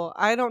 cool.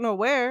 I don't know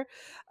where.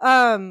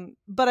 But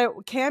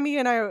Cammie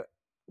and I,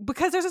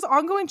 because there's this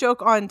ongoing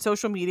joke on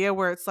social media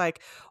where it's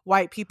like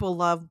white people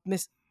love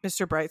Mr.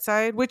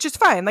 Brightside, which is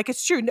fine. Like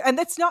it's true. And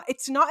it's not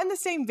in the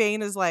same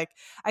vein as like,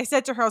 I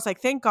said to her, I was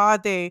like, thank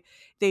God they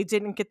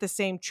didn't get the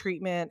same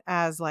treatment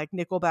as like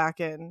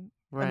Nickelback and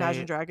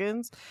Imagine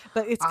Dragons.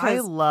 But it's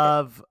because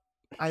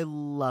I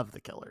love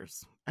the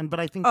Killers. But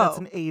I think that's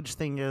an age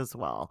thing as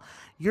well.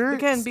 Your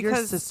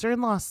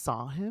sister-in-law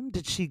saw him?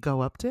 Did she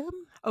go up to him?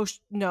 Oh,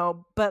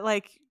 no, but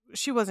like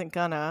she wasn't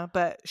gonna,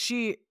 but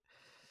she...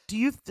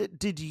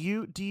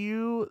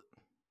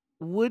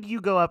 would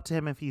you go up to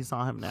him if you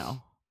saw him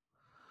now?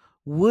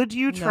 Would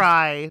you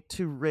try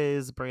to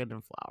riz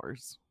Brandon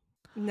Flowers?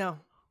 No.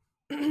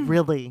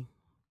 Really?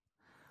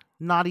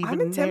 Not even. I'm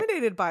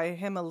intimidated by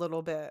him a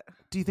little bit.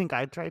 Do you think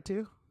I'd try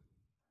to?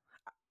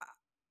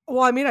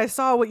 Well, I mean, I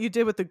saw what you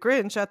did with the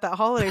Grinch at that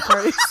holiday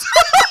party.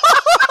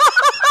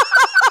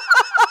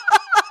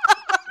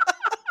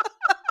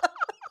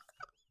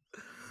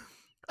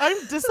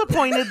 I'm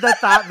disappointed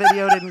that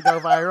video didn't go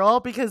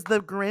viral because the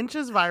Grinch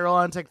is viral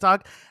on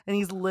TikTok and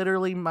he's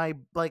literally my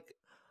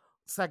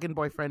second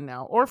boyfriend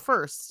now, or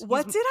first.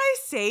 What did I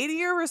say to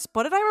your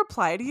what did I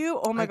reply to you?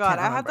 Oh my God,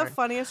 I had the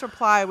funniest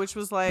reply, which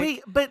was like,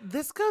 wait, but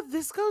this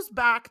goes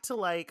back to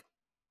like,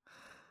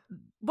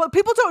 what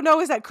people don't know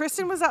is that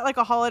Kristen was at like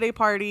a holiday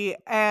party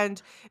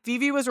and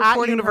Vivi was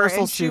recording her,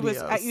 and she was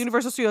at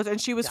Universal Studios and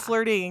she was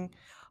flirting,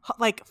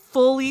 like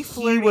fully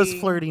flirting. He was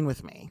flirting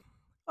with me.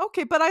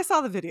 Okay, but I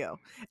saw the video,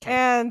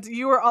 and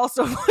you were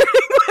also flirting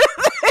with him.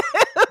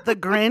 The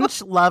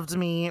Grinch loved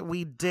me.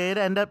 We did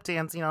end up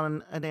dancing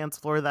on a dance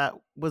floor that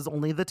was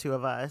only the two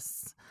of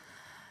us.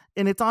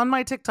 And it's on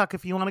my TikTok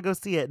if you want to go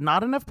see it.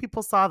 Not enough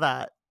people saw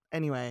that.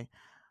 Anyway.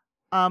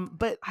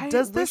 But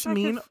does this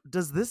mean,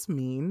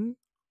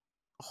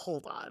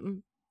 hold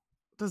on.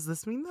 Does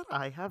this mean that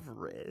I have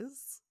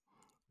Riz?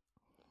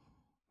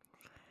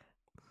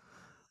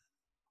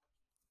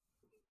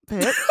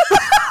 Pitt?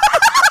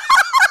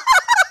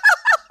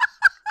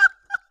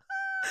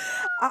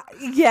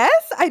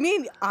 Yes, I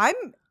mean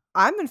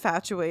I'm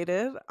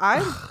infatuated.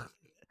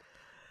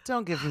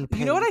 Don't give me.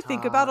 You know what I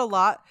think about a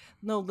lot?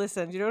 No,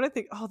 listen. You know what I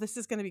think? Oh, this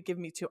is going to be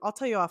giving me too. I'll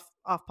tell you off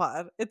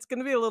pod. It's going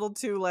to be a little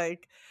too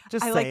like.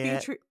 Just say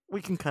it.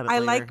 We can cut it. I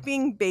later. like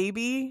being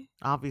baby.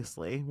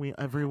 Obviously,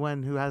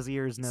 everyone who has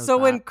ears knows. So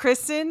that. when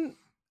Kristen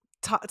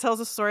tells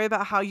a story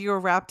about how you were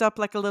wrapped up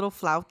like a little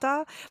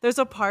flauta. There's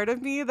a part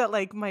of me that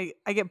like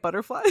I get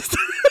butterflies.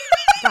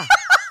 Yeah.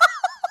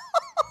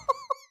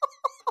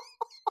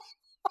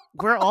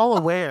 We're all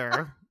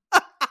aware.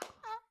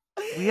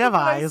 We have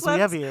eyes. We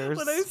have ears.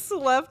 When I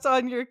slept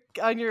on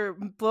your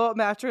blow up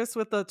mattress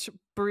with the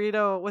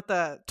burrito with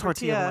the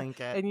tortilla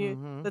blanket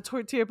and the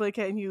tortilla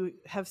blanket, and you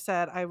have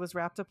said I was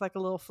wrapped up like a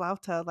little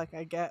flauta, like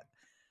I get.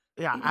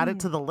 Yeah, add it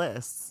to the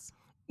list.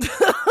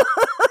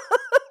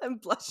 I'm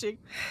blushing.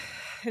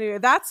 Anyway,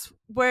 that's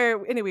where.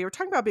 Anyway, we're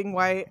talking about being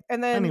white,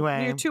 and then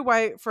you're too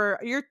white for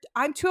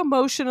I'm too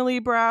emotionally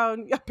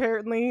brown.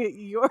 Apparently,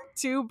 you're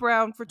too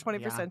brown for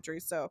 21st century.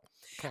 So,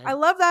 I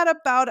love that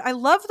about. I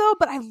love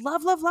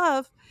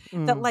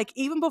that. Like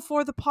even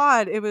before the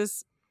pod, it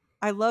was.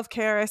 I love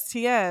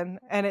KRSTN,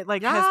 and it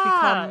like has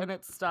become and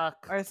it's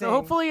stuck. Our so thing.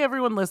 Hopefully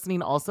everyone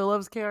listening also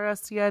loves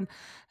KRSTN,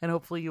 and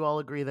hopefully you all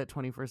agree that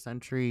 21st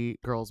Century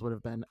Girls would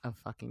have been a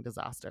fucking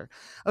disaster.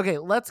 Okay,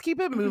 let's keep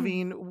it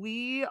moving.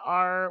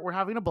 We're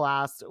having a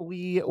blast.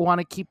 We want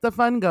to keep the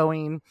fun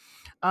going.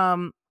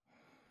 When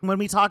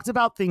we talked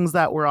about things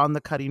that were on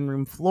the cutting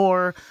room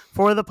floor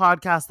for the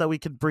podcast that we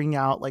could bring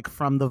out like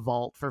from the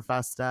vault for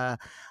Festa,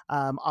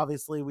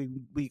 obviously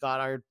we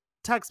got our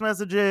text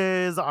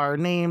messages, our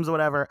names,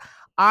 whatever.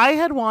 I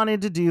had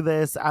wanted to do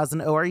this as an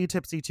Are You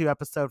Tipsy 2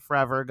 episode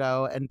forever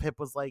ago, and Pip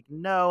was like,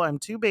 no, I'm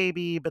too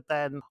baby. But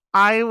then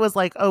I was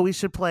like, oh, we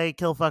should play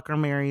Kill, Fuck, or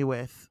Marry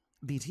with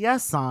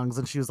BTS songs.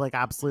 And she was like,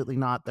 absolutely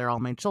not. They're all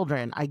my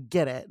children. I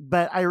get it.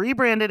 But I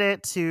rebranded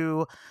it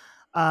to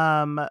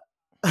Fuck,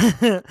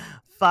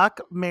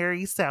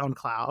 Marry,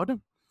 SoundCloud.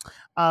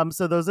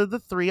 So those are the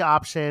three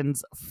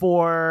options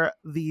for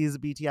these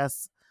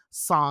BTS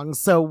songs.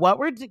 So what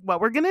we're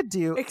gonna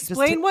do,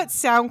 explain what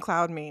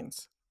SoundCloud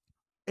means.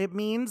 It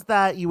means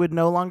that you would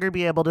no longer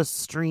be able to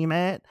stream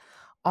it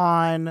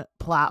on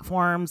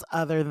platforms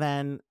other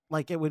than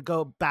like it would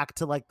go back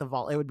to like the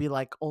vault. It would be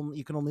like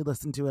you can only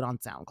listen to it on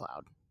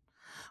SoundCloud,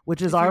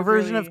 which is our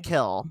version of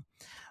Kill,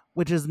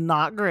 which is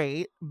not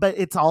great, but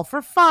it's all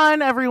for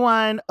fun,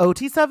 everyone.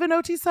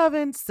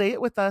 OT7, say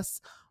it with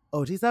us.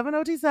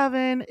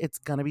 OT7, it's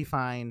gonna be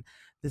fine.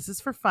 This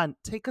is for fun.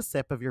 Take a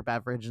sip of your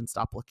beverage and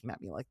stop looking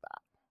at me like that.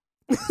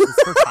 This is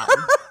for fun.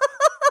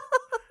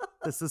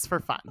 This is for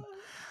fun.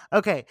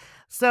 Okay,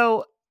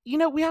 so,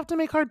 we have to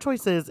make hard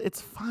choices.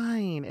 It's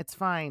fine. It's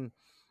fine.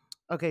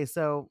 Okay,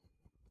 so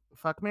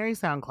Fuck, Marry,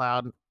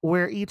 SoundCloud.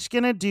 We're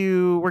going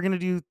to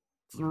do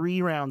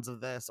 3 rounds of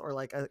this, or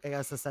like, I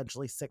guess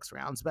essentially 6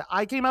 rounds. But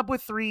I came up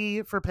with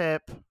 3 for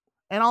Pip,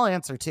 and I'll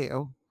answer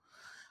 2.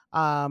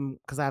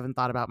 Because I haven't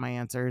thought about my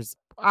answers.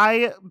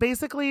 I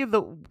basically,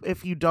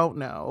 if you don't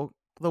know,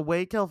 the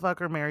way Kill,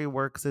 Fuck, or Marry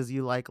works is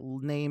you like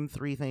name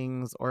 3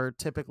 things, or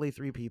typically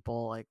 3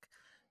 people, like,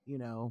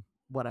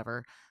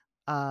 whatever.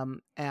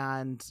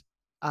 And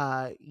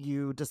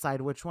you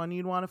decide which one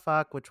you'd want to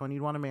fuck, which one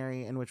you'd want to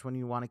marry, and which one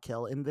you want to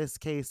kill. In this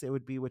case, it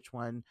would be which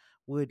one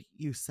would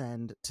you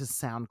send to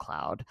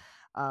SoundCloud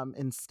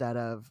instead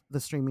of the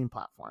streaming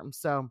platform.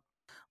 So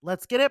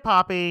let's get it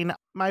popping.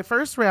 My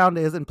first round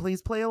is, and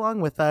please play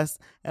along with us.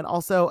 And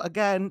also,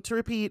 again, to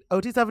repeat,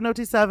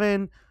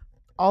 OT7,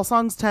 all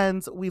songs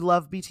 10s. We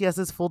love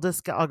BTS's full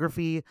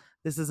discography.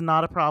 This is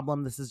not a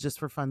problem. This is just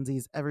for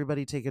funsies.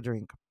 Everybody take a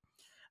drink.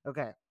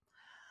 Okay.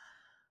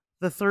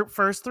 The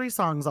first 3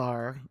 songs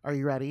are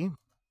you ready?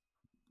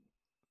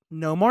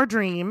 No More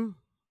Dream,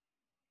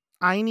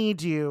 I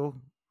Need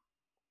You,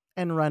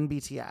 and Run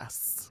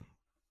BTS.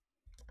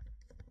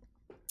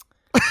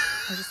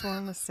 I just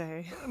wanted to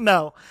say.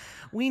 No,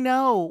 we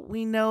know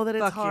that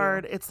it's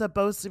hard. You. It's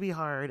supposed to be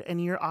hard.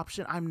 And your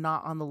option, I'm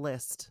not on the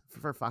list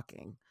for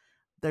fucking.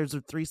 There's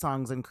 3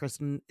 songs and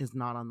Kristen is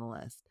not on the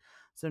list.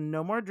 So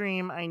No More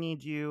Dream, I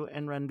Need You,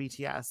 and Run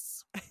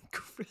BTS.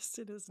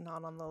 Kristen is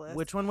not on the list.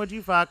 Which one would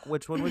you fuck?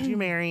 Which one would you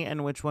marry?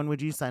 And which one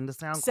would you send to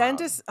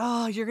SoundCloud?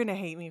 Oh, you're going to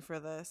hate me for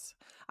this.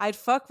 I'd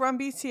fuck Run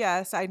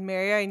BTS, I'd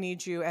marry I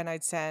Need You, and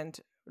I'd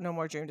send No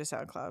More Dream to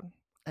SoundCloud.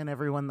 And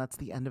everyone, that's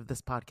the end of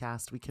this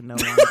podcast. We can no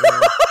longer...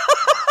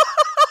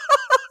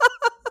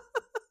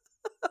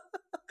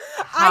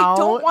 I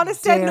don't want to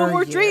send No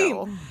More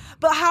Dream.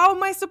 But how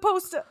am I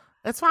supposed to...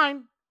 It's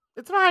fine.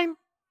 It's fine.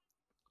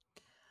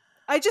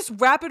 I just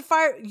rapid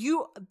fire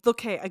you.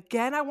 Okay,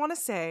 again, I want to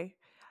say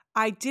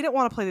I didn't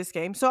want to play this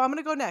game, so I'm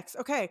gonna go next.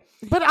 Okay,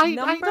 but I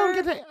don't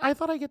get to. I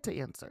thought I get to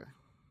answer.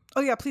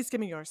 Oh yeah, please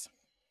give me yours.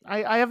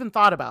 I haven't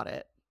thought about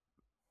it,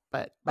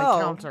 but my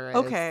counter is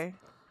okay.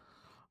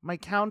 My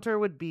counter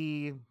would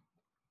be.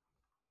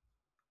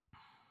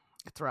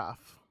 It's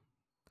rough.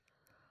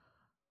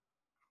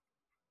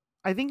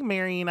 I think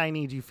marrying I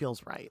Need You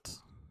feels right.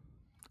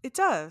 It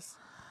does.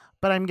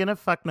 But I'm gonna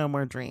fuck No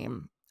More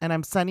Dream. And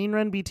I'm sending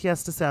Run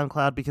BTS to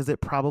SoundCloud because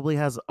it probably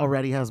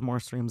already has more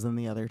streams than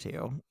the other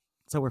 2.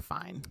 So we're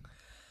fine.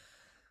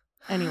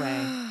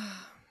 Anyway,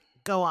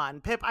 go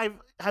on. Pip,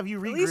 have you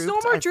regrouped? At least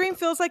No More Dream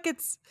feels like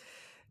it's...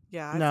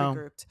 Yeah, I've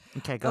regrouped.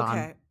 Okay, go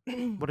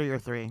on. What are your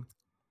 3?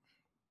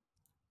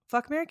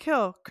 Fuck, marry,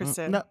 kill,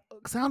 Kristen. No,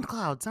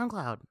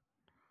 SoundCloud.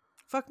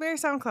 Fuck, marry,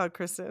 SoundCloud,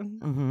 Kristen.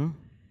 Mm-hmm.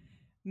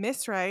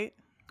 Miss Right.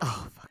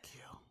 Oh, fuck you.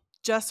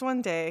 Just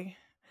One Day.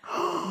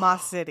 Ma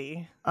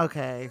City.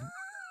 Okay.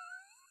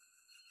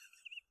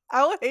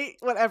 I'll hate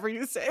whatever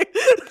you say.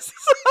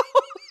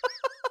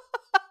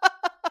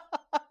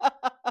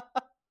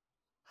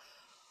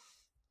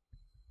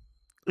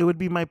 It would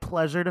be my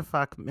pleasure to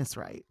fuck Miss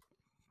Right.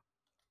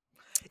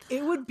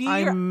 It would be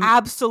your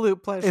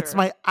absolute pleasure. It's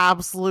my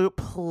absolute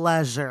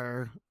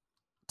pleasure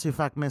to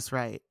fuck Miss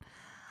Right.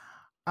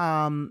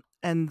 And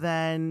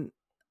then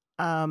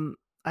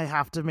I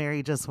have to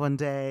marry Just One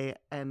Day,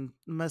 and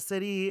Ma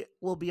City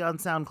will be on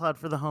SoundCloud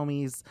for the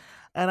homies.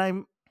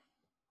 And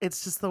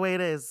it's just the way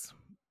it is.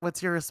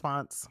 What's your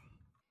response?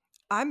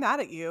 I'm mad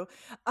at you.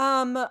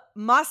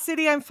 Ma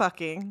City, I'm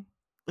fucking.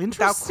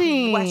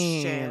 Interesting. Without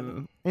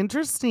question.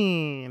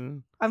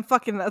 Interesting. I'm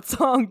fucking that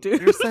song,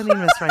 dude. You're sending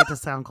Miss Right to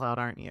SoundCloud,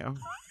 aren't you?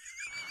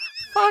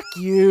 Fuck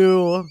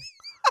you.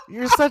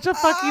 You're such a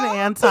fucking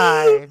anti.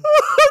 I'm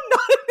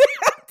not an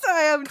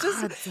anti. I'm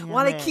just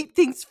want to keep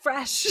things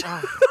fresh. Oh,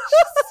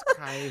 Jesus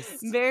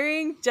Christ.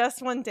 Marrying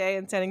Just One Day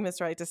and sending Miss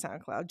Right to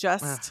SoundCloud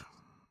just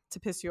to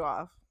piss you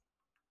off.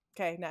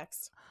 Okay,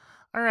 next.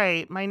 All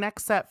right, my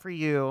next set for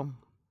you.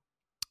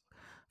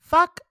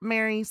 Fuck,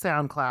 marry,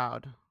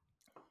 SoundCloud.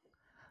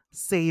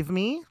 Save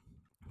Me,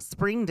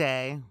 Spring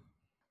Day,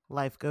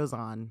 Life Goes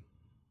On.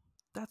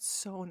 That's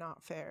so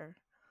not fair.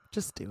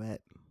 Just do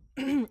it.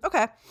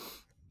 Okay.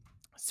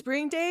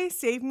 Spring Day,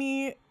 Save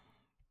Me,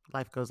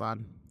 Life Goes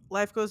On.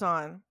 Life Goes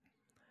On.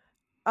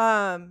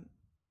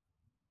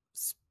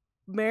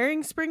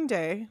 Marrying Spring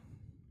Day.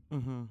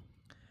 Mm-hmm.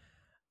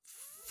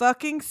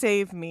 Fucking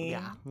Save Me.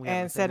 Yeah,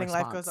 and setting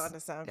Life Goes On to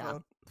SoundCloud. Yeah.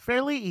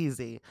 Fairly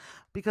easy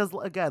because,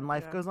 again,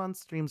 Life Goes On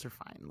streams are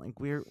fine. Like,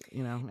 we're,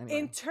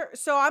 anyway.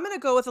 So I'm going to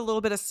go with a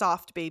little bit of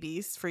soft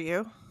babies for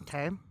you.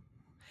 Okay.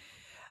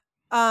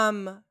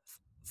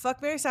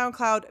 Fuck, marry,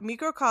 SoundCloud,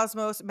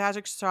 Microcosmos,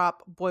 Magic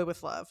Shop, Boy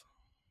with Love.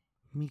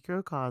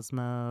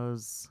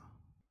 Microcosmos.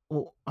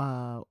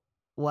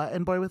 What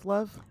and Boy with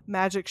Love?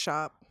 Magic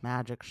Shop.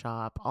 Magic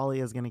Shop.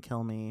 Ollie is going to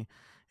kill me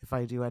if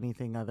I do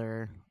anything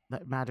other.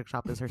 That Magic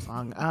Shop is her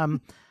song.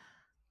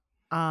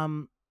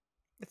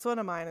 It's one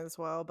of mine as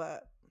well,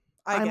 but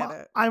I get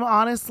it. I'm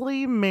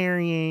honestly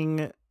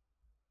marrying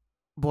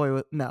Boy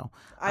with no.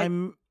 I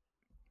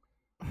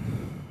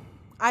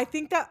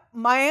think that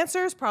my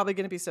answer is probably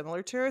going to be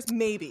similar to yours.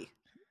 Maybe.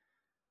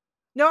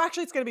 No,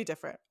 actually, it's going to be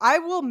different. I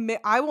will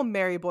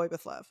marry Boy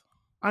with Love.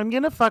 I'm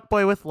going to fuck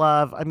Boy with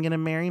Love. I'm going to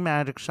marry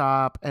Magic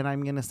Shop, and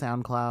I'm going to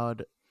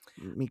SoundCloud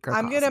Microcosmos.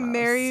 I'm going to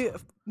marry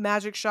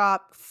Magic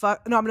Shop. I'm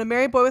going to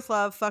marry Boy with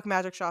Love, fuck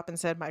Magic Shop, and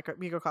send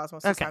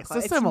Microcosmos. Okay, so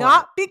it's similar.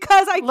 not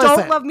because I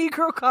don't love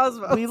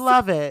Microcosmos. We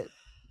love it,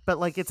 but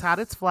like it's had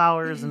its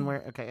flowers, and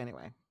we're okay.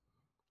 Anyway.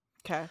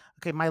 Okay.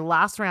 My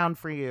last round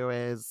for you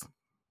is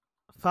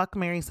fuck,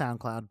 marry,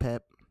 SoundCloud,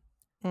 Pip.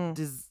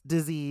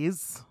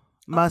 Disease,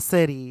 Ma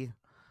City,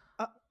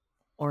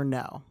 or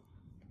no.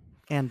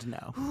 And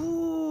no.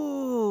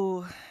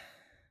 Ooh.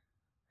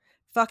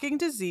 Fucking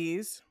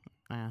Disease.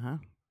 Uh-huh.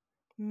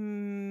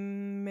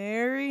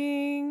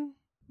 Marrying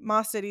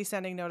Ma City,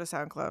 sending no to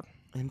SoundCloud.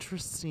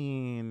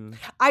 Interesting.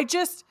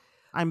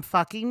 I'm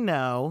fucking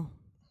no.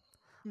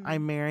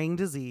 I'm marrying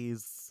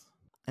Disease.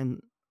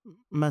 And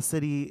Ma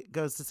City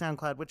goes to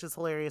SoundCloud, which is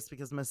hilarious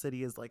because Ma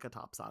City is like a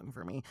top song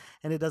for me.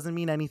 And it doesn't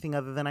mean anything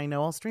other than I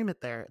know I'll stream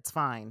it there. It's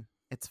fine.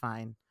 It's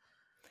fine.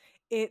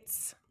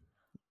 It's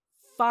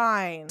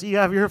fine. Do you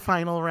have your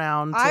final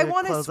round? I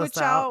want to switch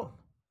out.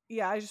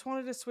 Yeah, I just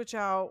wanted to switch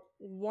out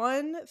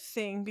one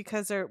thing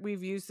because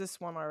we've used this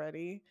one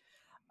already.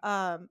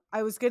 I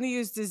was going to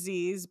use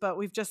Disease, but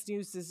we've just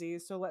used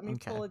Disease. So let me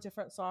pull a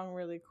different song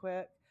really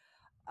quick.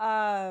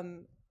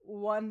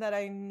 One that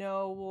I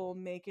know will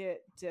make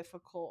it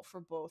difficult for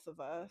both of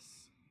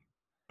us.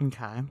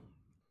 Okay.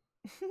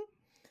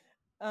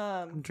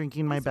 I'm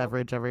drinking my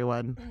beverage,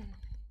 everyone.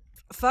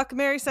 Fuck,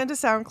 marry, send to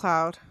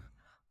SoundCloud.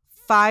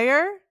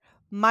 Fire,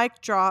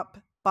 Mic Drop,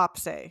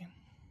 Bopsay.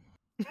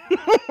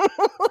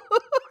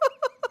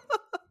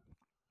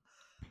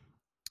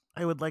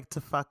 I would like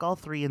to fuck all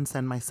three and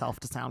send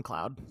myself to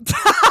SoundCloud.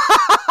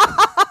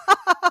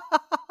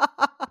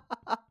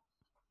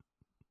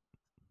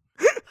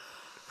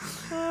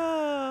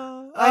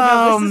 I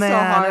know, this is man. so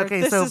hard.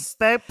 Okay, this so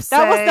Bepsay,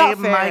 that was not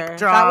fair. Mic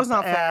Drop, that was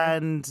not fair.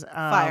 And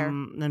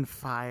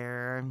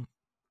Fire.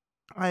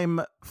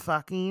 I'm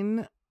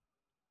fucking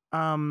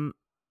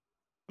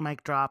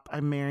Mic Drop.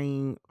 I'm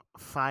marrying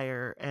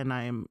Fire, and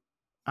I'm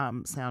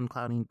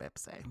SoundClouding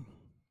Bepsay.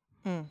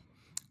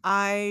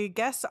 I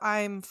guess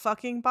I'm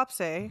fucking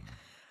Bopsay.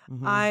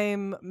 Mm-hmm.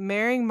 I'm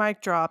marrying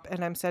Mic Drop,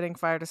 and I'm setting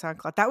Fire to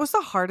SoundCloud. That was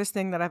the hardest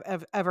thing that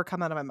I've ever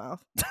come out of my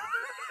mouth.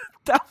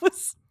 That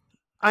was.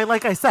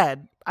 Like I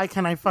said, I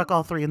fuck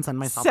all three and send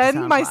myself to SoundCloud.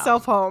 Send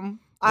myself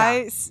home. Yeah.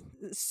 I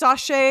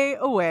sashay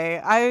away.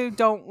 I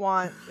don't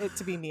want it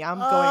to be me. I'm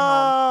going home.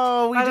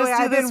 Oh, we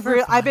just do this for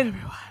fun,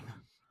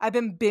 I've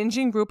been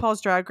binging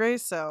RuPaul's Drag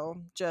Race,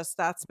 so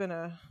that's been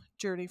a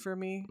journey for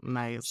me.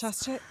 Nice.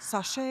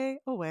 Sashay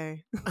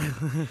away.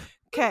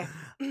 Okay.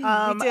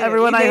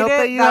 Everyone, I hope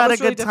that you had a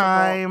good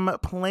time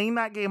playing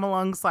that game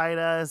alongside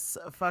us.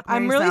 Fuck Mary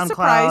I'm really SoundCloud.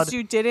 surprised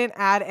you didn't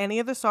add any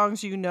of the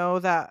songs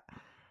that.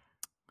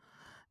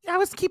 Yeah, I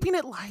was keeping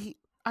it light.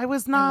 I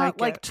was not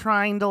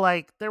trying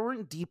to there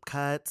weren't deep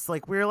cuts.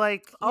 Like we're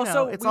it's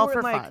all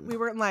for fun. We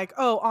weren't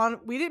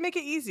we didn't make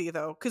it easy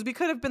though, because we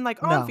could have been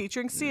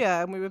featuring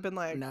Sia, and we would have been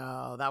like,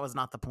 no, that was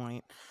not the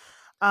point.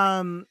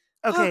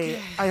 Okay,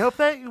 I hope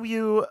that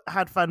you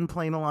had fun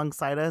playing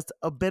alongside us.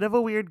 A bit of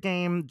a weird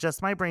game,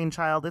 just my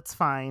brainchild. It's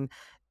fine.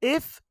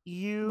 If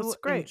you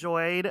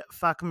enjoyed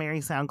Fuck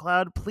Mary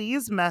SoundCloud,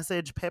 please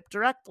message Pip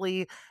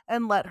directly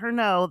and let her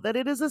know that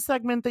it is a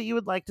segment that you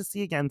would like to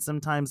see again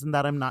sometimes and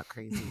that I'm not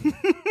crazy.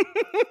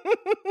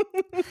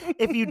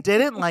 If you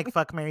didn't like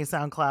Fuck Mary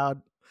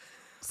SoundCloud,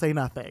 say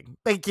nothing.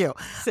 Thank you.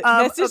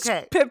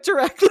 Message Pip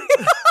directly.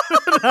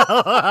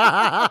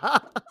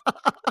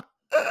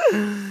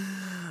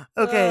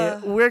 Okay,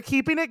 we're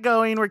keeping it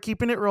going. We're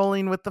keeping it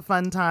rolling with the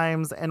fun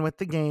times and with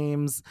the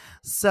games.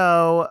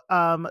 So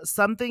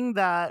something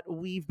that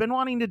we've been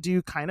wanting to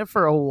do kind of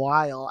for a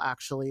while,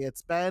 actually.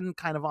 It's been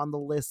kind of on the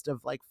list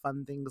of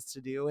fun things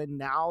to do, and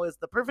now is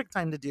the perfect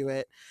time to do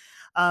it.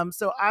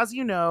 So as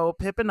you know,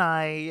 Pip and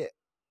I,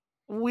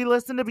 we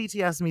listen to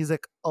BTS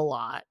music a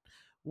lot.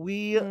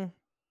 We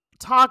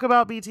talk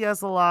about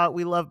BTS a lot.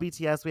 We love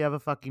BTS. We have a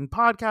fucking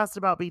podcast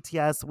about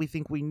BTS. We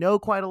think we know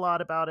quite a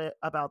lot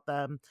about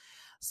them.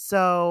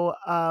 So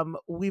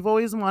we've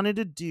always wanted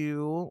to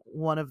do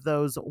one of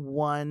those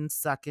 1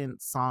 second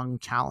song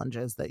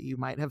challenges that you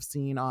might have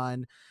seen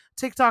on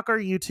TikTok or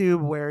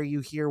YouTube, where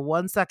you hear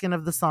 1 second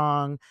of the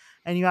song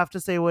and you have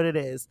to say what it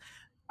is.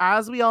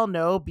 As we all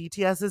know,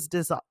 BTS's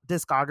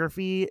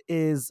discography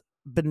is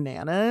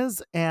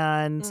bananas,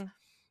 and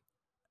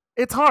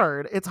it's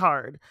hard. It's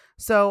hard.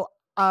 So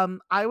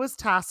I was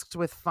tasked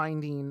with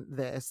finding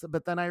this,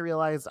 but then I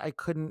realized I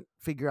couldn't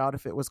figure out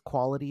if it was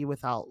quality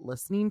without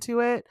listening to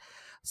it.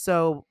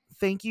 So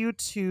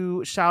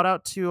shout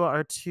out to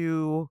our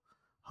two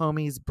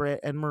homies, Britt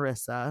and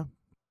Marissa,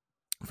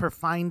 for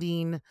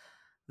finding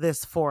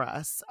this for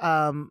us.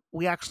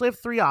 We actually have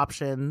 3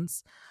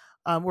 options.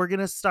 We're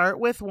going to start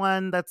with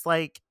one that's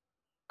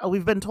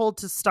we've been told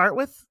to start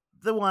with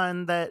the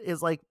one that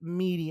is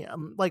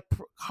medium,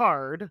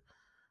 hard.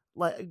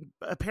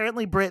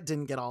 Apparently Britt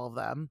didn't get all of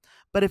them,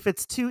 but if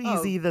it's too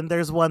easy, then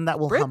there's one that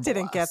will humble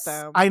didn't us. Get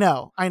them. I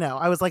know.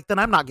 I was like, then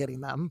I'm not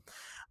getting them.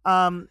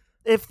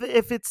 If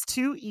it's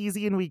too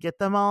easy and we get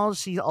them all,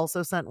 she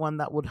also sent one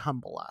that would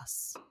humble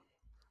us.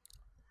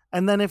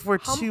 And then if we're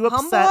too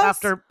upset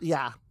after,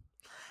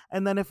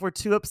 and then if we're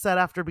too upset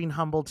after being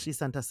humbled, she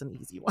sent us an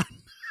easy one.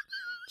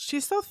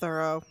 She's so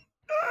thorough.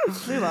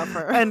 We love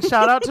her. And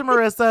shout out to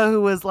Marissa, who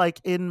was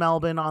in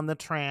Melbourne on the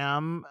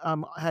tram,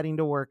 heading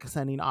to work,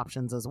 sending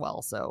options as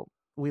well. So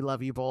we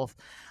love you both.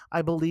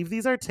 I believe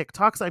these are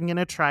TikToks. I'm going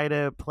to try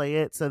to play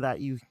it so that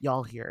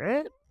y'all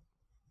hear it.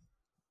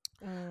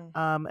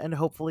 And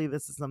hopefully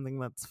this is something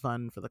that's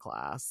fun for the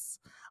class.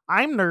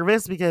 I'm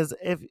nervous because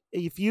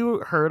if you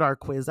heard our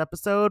quiz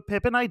episode,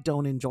 Pip and I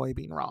don't enjoy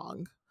being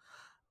wrong.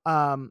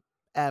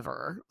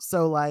 Ever.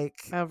 So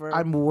ever.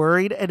 I'm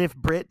worried. And if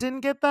Britt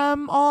didn't get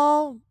them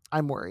all,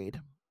 I'm worried.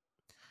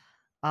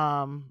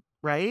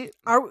 Right?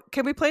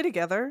 Can we play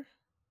together?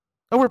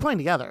 Oh, we're playing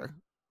together.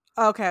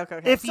 Okay.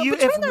 If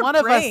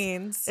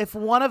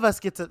one of us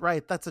gets it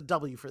right, that's a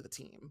W for the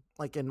team.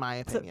 In my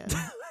opinion.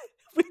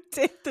 We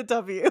take the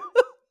W.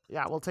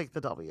 Yeah, we'll take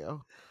the W.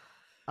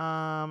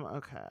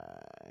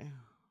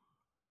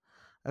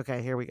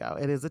 Okay, here we go.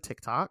 It is a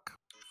TikTok.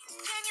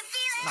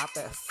 Not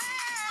this.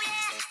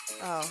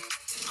 Oh.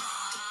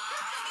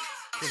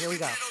 Okay, here we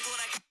go.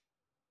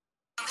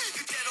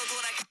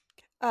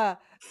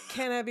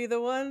 Can I be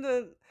the one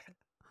to...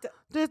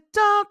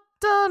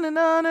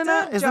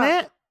 Isn't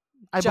it?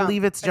 I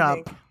believe it's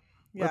Jump.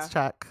 Yeah. Let's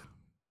check.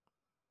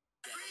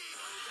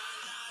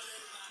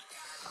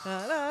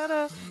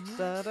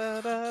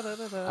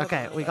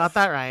 Okay, we got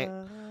that right.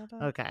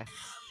 Okay.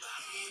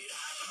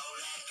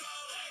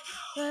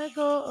 Let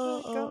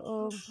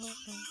go.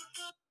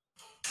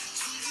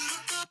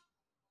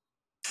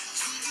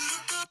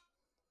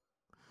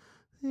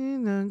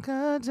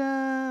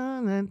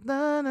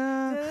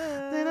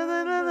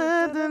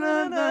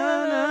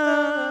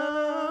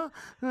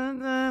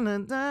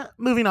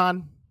 Moving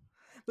on.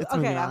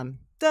 Moving on.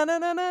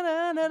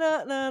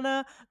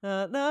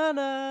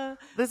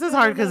 This is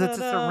hard because it's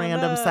just a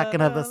random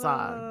second of the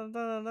song.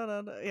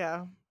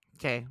 Yeah.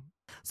 Okay.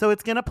 So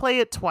it's going to play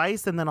it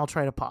twice and then I'll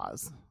try to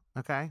pause.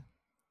 Okay.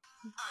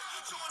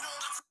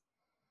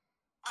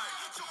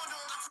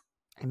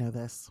 I know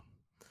this.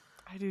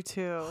 I do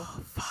too.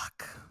 Oh,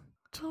 fuck.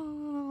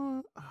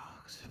 Oh,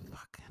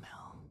 fucking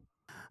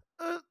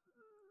hell.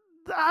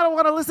 I don't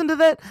want to listen to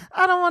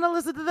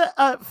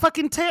that.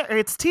 Fucking tear.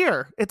 It's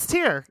tear.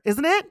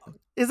 Isn't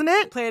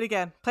it? Play it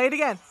again. Kristen,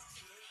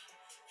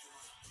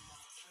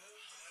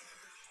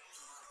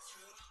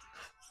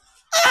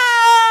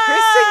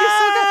 you're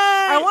so good.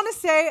 I want to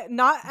say,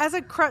 not as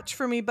a crutch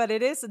for me, but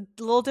it is a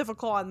little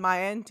difficult on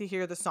my end to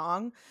hear the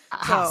song.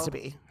 Has to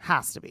be.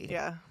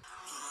 Yeah.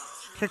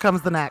 Here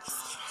comes the next.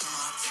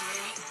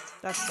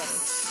 That's better.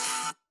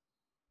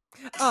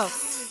 Oh.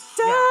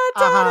 The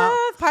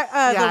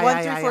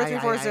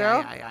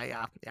 134340.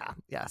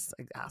 Yes,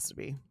 it has to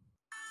be.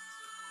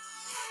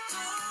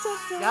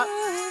 Yep.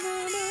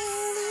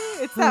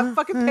 It's that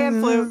fucking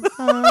pan flute.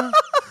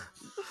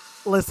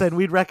 Listen,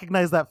 we'd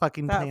recognize that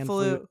fucking That pan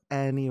flute. flute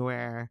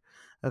anywhere.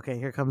 Okay,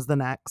 here comes the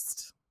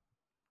next.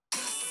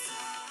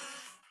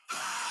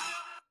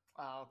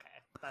 Oh, okay.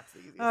 That's the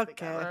easiest thing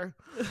ever.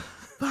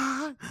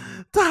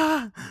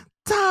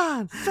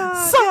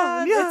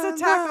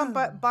 It's Attack on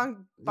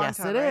Bangtan, Yes,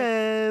 it right?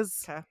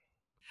 is. Okay.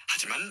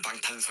 하지만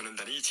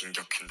방탄소년단이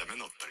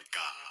진격한다면 어떨까?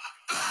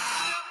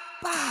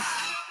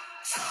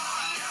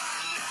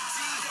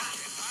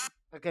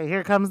 Okay,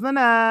 here comes the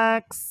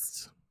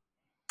next.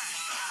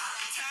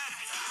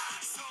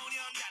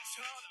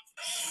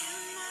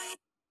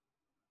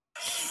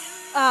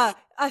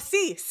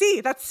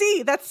 C. That's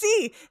C. That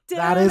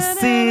is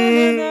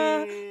C.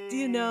 Do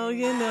you know?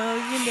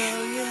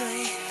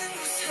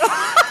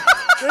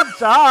 Good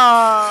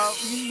job.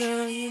 You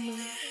know.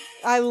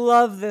 I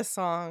love this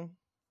song.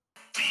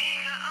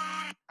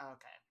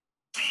 Okay.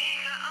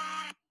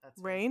 That's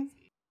Rain?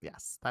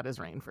 Yes, that is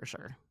Rain for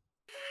sure.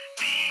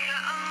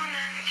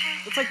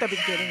 It's like the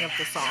beginning of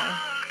the song.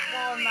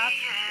 Well, and that's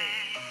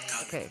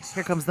the thing. Okay,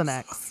 here comes the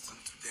next.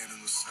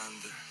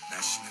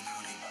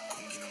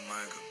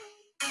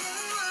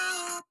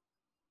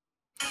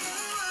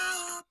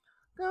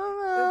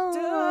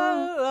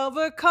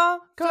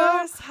 Overcome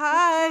first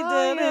high.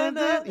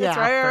 Yeah,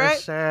 right?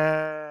 for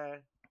sure.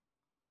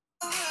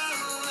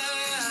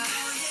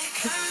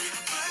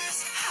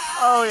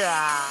 Oh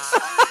yeah.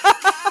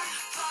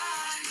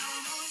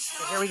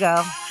 So here we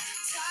go.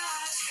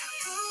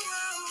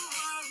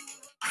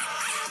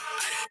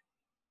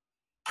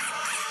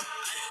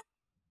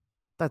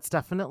 That's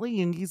definitely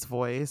Yoongi's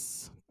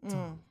voice.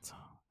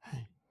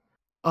 Hey.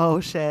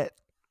 Oh shit.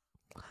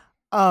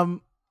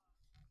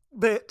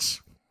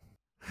 Bitch.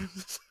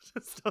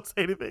 Just don't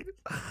say anything.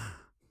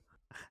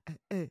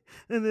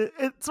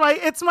 It's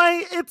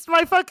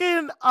my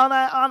fucking all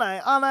night.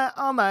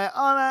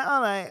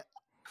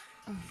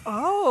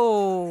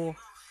 Oh.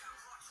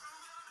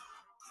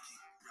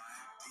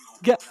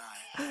 Yeah.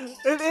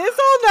 It is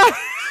all night.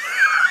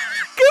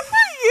 Good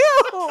for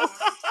you.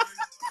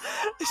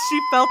 She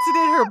felt it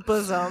in her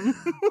bosom.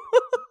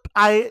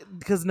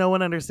 Because no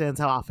one understands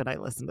how often I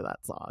listen to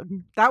that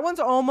song. That one's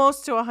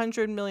almost to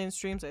 100 million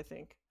streams, I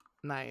think.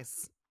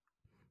 Nice.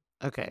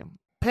 Okay.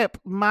 Pip,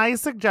 my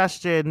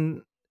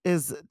suggestion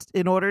is,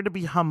 in order to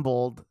be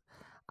humbled,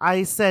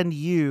 I send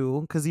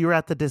you, because you were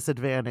at the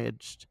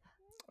disadvantaged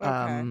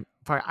Okay.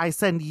 part, I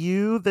send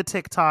you the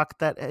TikTok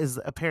that is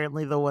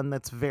apparently the one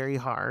that's very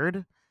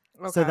hard.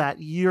 Okay. So that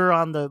you're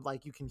on the,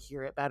 like, you can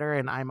hear it better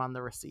and I'm on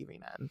the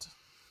receiving end.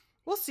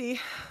 We'll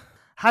see.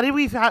 How do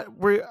you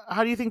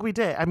think we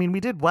did? I mean, we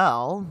did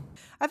well.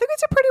 I think we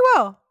did pretty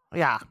well.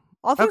 Yeah.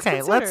 All things Okay,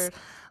 considered.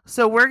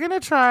 So we're going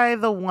to try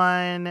the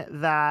one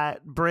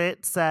that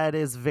Britt said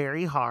is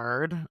very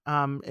hard.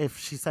 If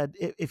she said,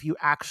 if you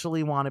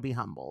actually want to be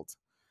humbled.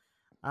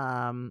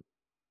 And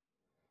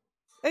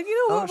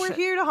you know what? We're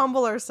here to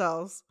humble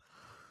ourselves.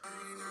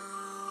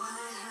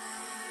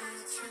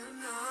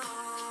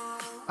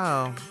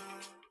 Oh.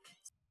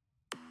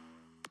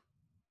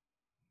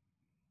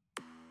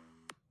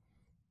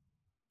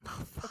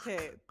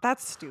 Okay,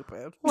 that's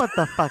stupid. What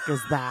the fuck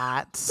is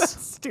that?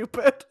 That's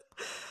stupid.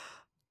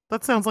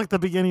 That sounds like the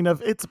beginning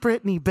of It's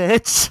Britney,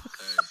 bitch.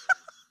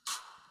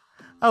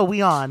 Oh,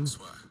 we on.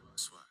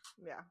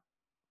 Yeah.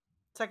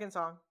 Second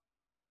song.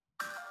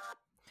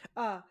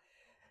 No.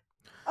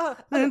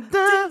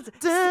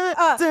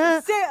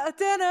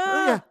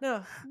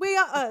 Wake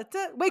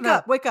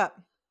up.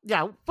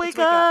 Yeah, wake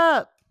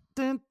up.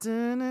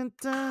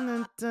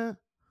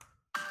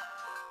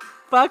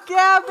 Fuck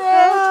yeah,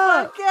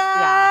 bitch. Fuck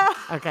yeah.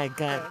 Okay,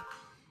 good. Okay.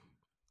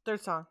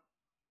 Third song.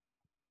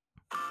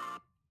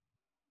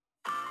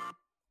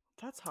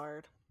 That's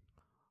hard.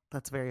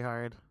 That's very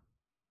hard.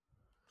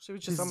 Should we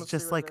just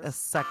Just like a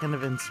second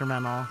of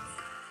instrumental.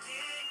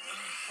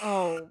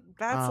 Oh,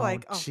 that's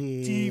like a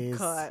geez. deep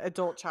cut.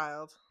 Adult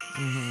child.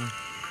 Mm-hmm.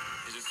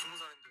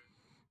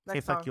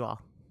 Okay, fuck song. you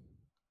all.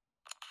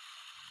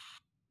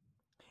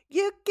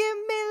 You give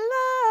me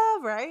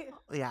love, right?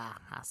 Yeah,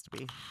 has to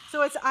be.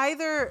 So it's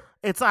either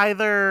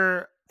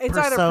Persona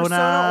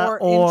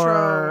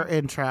or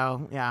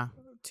intro. Yeah.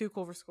 Too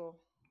Cool for School.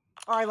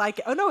 Or I Like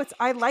It. Oh no,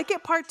 I Like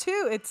It Part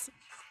 2. It's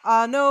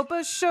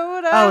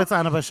Anobashoda. Oh, it's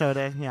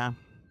Anobashoda. Yeah.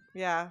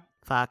 Yeah.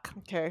 Fuck.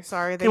 Okay,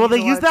 sorry. They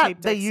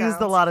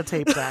used a lot of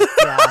tape decks.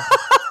 Yeah.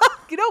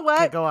 You know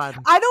what? Okay, go on.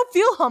 I don't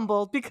feel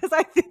humbled because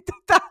I think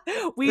that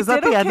we Is did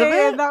that the okay end of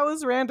it? and that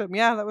was random.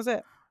 Yeah, that was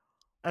it.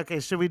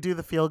 Okay, should we do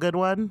the feel good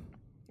one?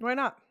 Why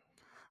not?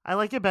 I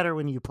like it better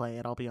when you play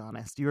it, I'll be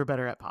honest. You were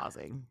better at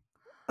pausing.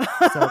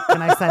 So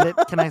can I send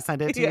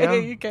it to you? Yeah,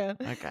 you can.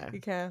 Okay. You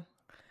can.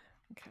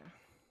 Okay.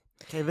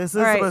 Okay, this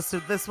All right.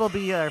 this will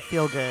be our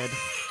feel good.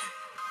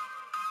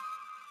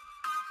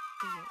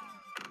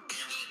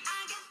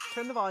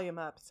 Turn the volume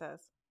up, it says.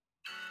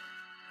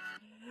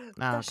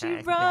 Does she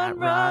Okay. run,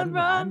 run,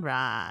 run?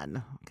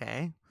 run.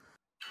 Okay.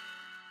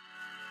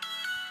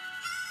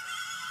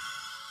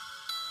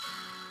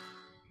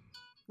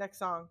 Next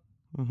song.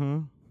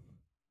 Mm-hmm.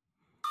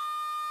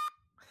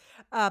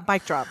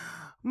 Mic drop.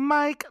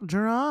 Mic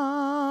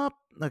drop.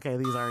 Okay,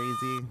 these are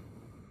easy.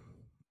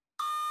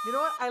 You know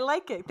what? I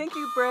like it. Thank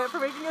you, Britt, for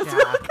making us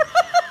Yeah.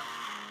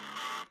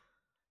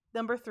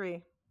 Number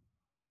 3.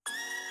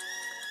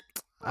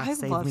 I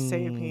Save love Me.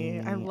 Save Me.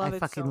 I love it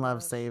fucking so love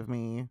much. Save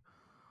Me.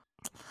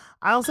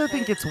 I also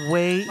think it's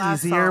way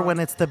Last easier song. when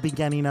it's the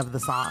beginning of the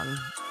song.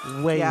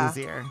 Way Yeah.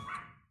 easier.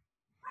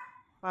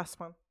 Last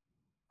one.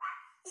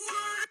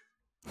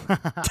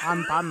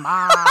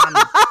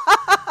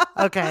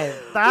 Okay,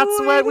 that's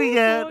what we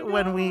get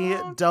when we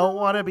don't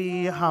want to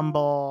be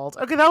humbled.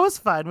 Okay, that was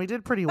fun. We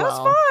did pretty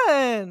well. That was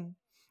fun.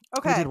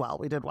 Okay.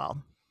 We did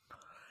well.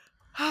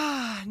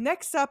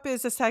 Next up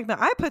is a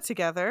segment I put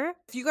together.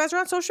 If you guys are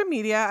on social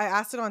media, I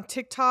asked it on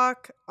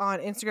TikTok, on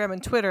Instagram,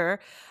 and Twitter.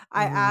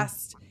 I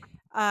asked,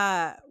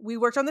 we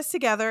worked on this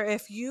together.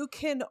 If you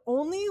can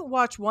only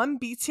watch one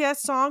BTS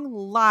song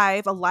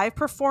live, a live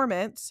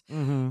performance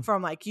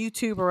from like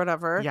YouTube or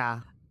whatever,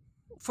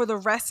 for the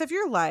rest of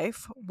your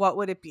life, what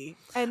would it be?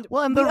 And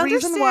the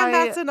reason why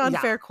that's an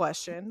unfair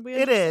question.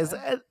 It is.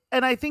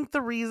 And I think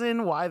the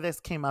reason why this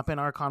came up in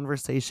our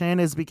conversation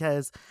is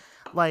because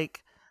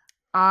like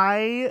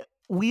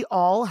we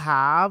all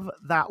have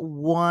that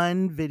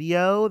one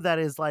video that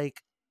is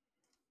like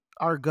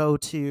our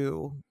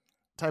go-to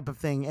type of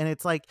thing. And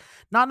it's like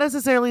not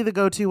necessarily the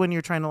go-to when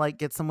you're trying to like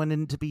get someone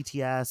into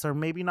BTS, or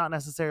maybe not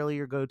necessarily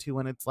your go-to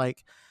when it's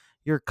like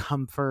your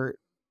comfort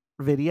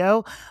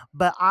video.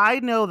 But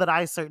I know that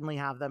I certainly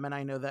have them, and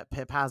I know that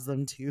Pip has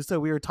them too. So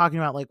we were talking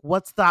about like,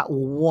 what's that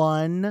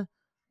one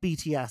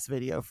BTS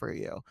video for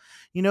you?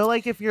 You know,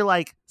 like if you're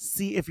like,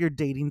 if you're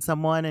dating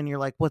someone and you're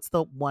like, what's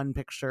the one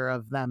picture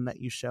of them that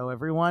you show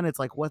everyone? It's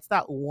like, what's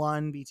that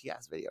one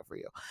BTS video for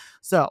you?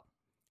 So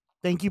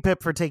thank you,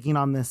 Pip, for taking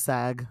on this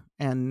seg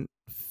and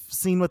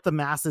seeing what the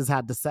masses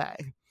had to say.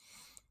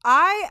 How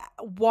I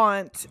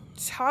want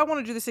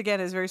to do this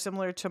again is very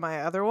similar to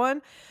my other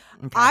one.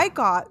 Okay. I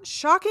got,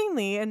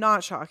 shockingly and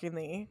not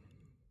shockingly,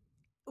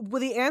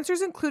 with the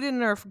answers included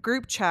in our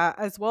group chat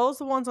as well as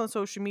the ones on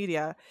social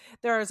media,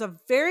 there is a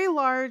very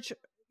large,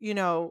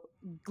 list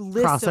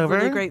crossover? Of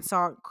really great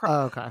songs.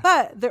 Okay.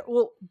 But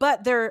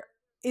there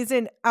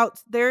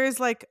is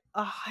like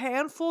a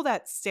handful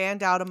that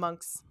stand out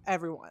amongst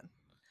everyone.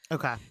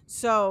 Okay.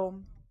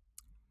 So,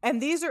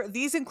 and these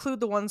include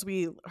the ones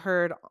we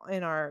heard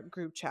in our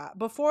group chat.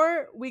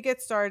 Before we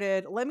get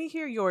started, let me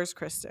hear yours,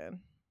 Kristen.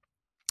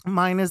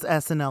 Mine is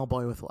SNL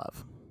Boy with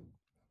Love.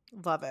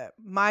 Love it.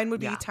 Mine would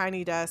be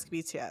Tiny Desk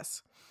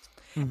BTS.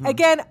 Mm-hmm.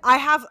 Again, I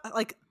have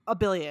like a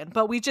billion,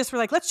 but we just were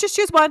like, let's just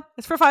choose one.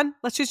 It's for fun.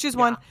 Let's just choose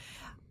one.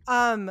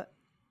 That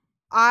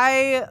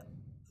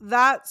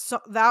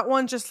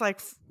one just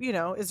like,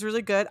 is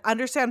really good.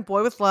 Understand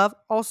Boy with Love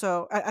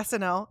also at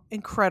SNL.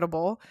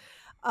 Incredible.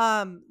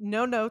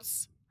 No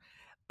notes.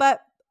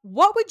 But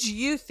what would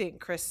you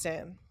think,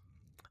 Kristen?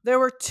 There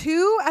were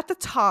 2 at the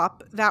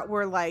top that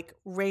were like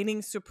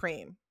reigning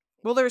supreme.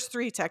 Well, there's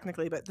 3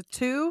 technically, but the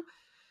 2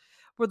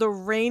 were the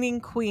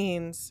reigning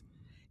queens.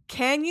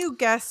 Can you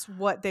guess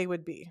what they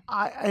would be?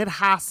 It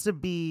has to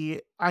be.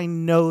 I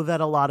know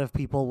that a lot of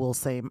people will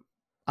say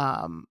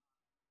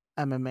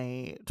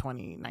MMA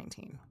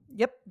 2019.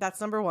 Yep, that's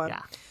number 1.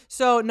 Yeah.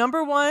 So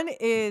number 1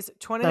 is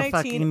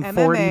 2019 the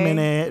MMA.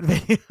 40-minute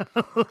video.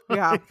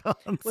 Yeah,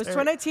 was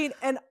 2019,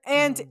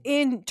 and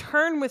in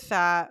turn with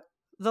that,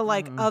 the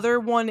like other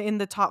one in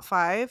the top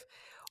 5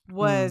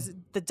 was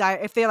if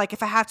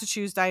I have to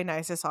choose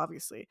Dionysus,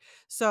 obviously.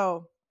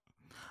 So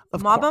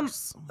of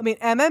course.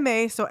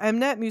 MMA, so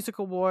Mnet Music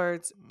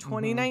Awards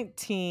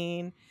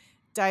 2019,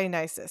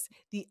 Dionysus.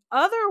 The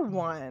other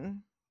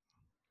one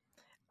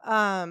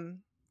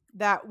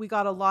that we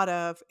got a lot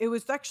of, it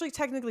was actually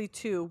technically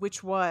 2,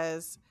 which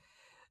was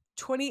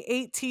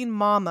 2018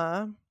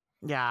 Mama.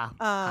 Yeah,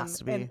 has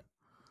to be. And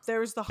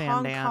there's the Fan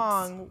Hong dance.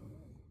 Kong.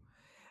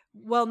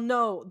 Well,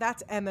 no,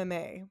 that's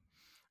MMA.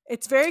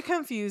 It's very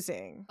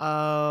confusing.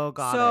 Oh,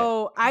 got it.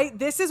 So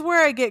this is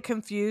where I get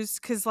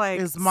confused because like,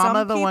 is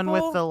Mama the one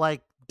with the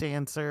like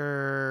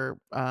dancer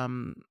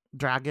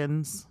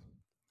dragons?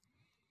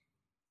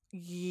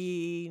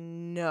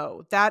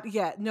 No, that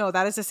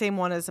is the same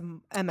one as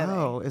MMA.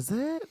 Oh, is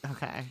it?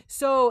 Okay.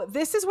 So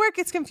this is where it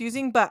gets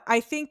confusing, but I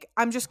think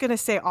I'm just gonna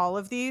say all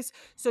of these.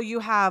 So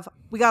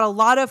we got a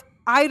lot of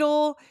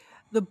Idol.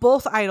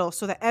 Both Idol,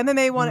 so the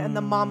MMA one and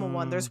the Mama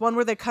one. There's one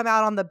where they come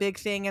out on the big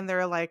thing and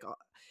they're like,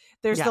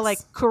 there's the like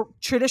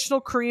traditional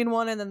Korean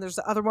one, and then there's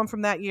the other one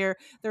from that year.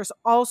 There's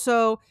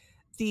also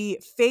the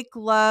Fake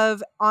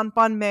Love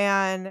Anpan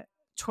Man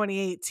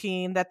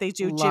 2018 that they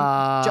do.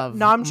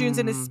 Namjoon's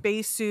in his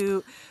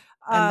spacesuit,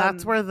 and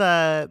that's where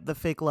the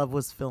Fake Love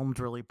was filmed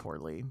really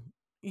poorly.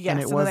 Yes,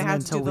 and it wasn't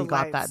until we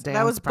got that dance.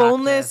 That was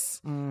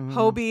practice. Boneless,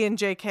 Hobie, and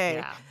JK.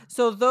 Yeah.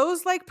 So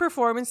those like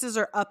performances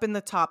are up in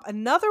the top.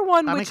 Another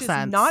one which is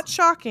not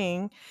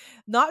shocking,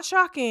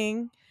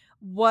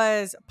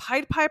 was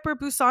Pied Piper,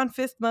 Busan,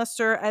 Fifth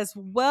Muster, as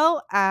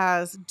well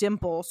as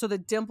Dimple. So the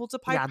Dimple to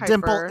Pied Piper.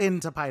 Dimple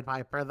into Pied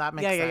Piper. That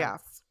makes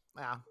sense.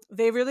 Yeah.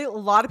 A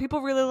lot of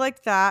people really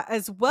liked that,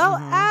 as well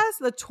as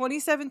the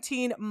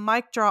 2017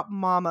 Mic Drop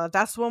Mama.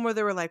 That's one where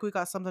they were like, we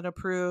got something to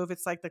prove.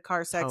 It's like the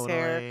car sex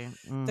hair.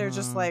 They're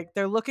just like,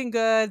 they're looking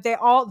good. They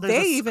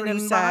even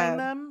have said,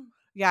 them?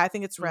 Yeah, I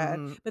think it's red.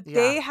 But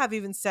they have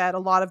even said, a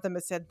lot of them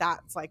have said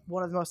that's like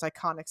one of the most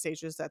iconic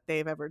stages that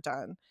they've ever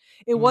done.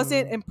 It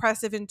wasn't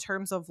impressive in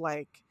terms of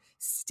like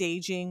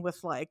staging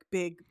with like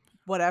big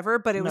whatever,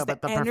 but it was the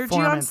energy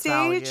on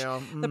stage.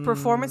 The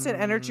performance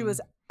and energy was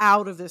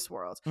out of this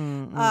world.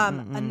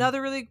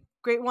 Another really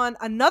great one.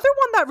 Another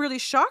one that really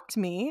shocked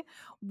me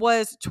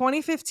was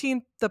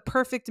 2015, The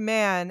Perfect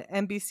Man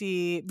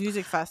NBC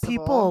Music Festival.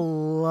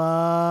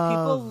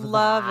 People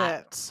love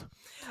it.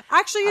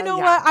 Actually, you know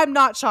what? I'm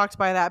not shocked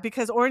by that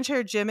because Orange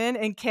Hair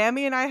Jimin and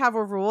Cammie and I have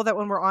a rule that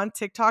when we're on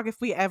TikTok, if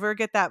we ever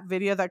get that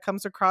video that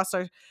comes across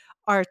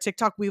our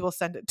TikTok, we will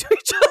send it to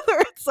each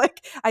other. It's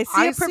like, I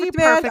see a perfect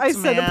man. I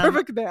send a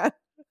perfect man.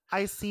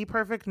 I see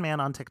Perfect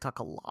Man on TikTok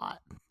a lot,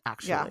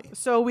 actually. Yeah,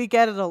 so we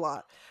get it a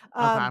lot.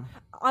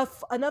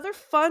 Another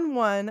fun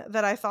one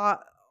that I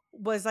thought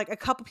was like a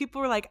couple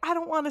people were like, I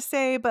don't want to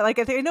say, but like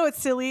I know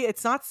it's silly.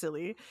 It's not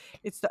silly.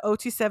 It's the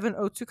OT7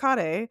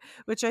 Otukare,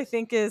 which I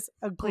think is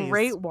a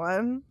great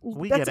one.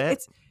 We get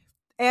it.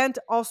 And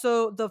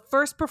also the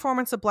first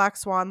performance of Black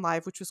Swan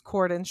live, which was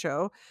Corden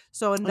show.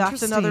 So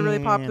that's another really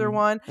popular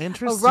one.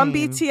 Interesting. Run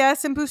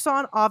BTS in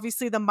Busan.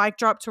 Obviously the mic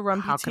drop to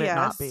Run BTS. How could it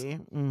not be?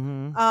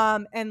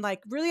 And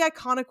like really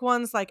iconic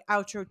ones like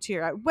Outro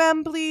Tear at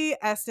Wembley,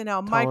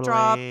 SNL mic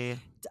drop,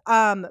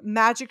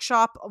 Magic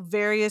Shop,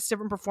 various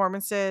different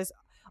performances.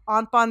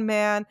 Anpan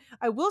Man.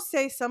 I will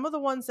say some of the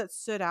ones that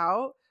stood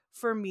out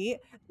for me.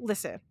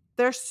 Listen,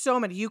 there's so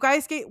many.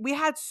 We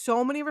had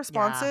so many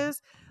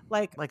responses. Yeah.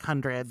 Like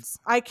hundreds.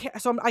 I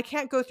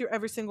can't go through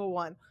every single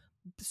one.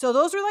 So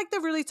those are like the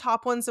really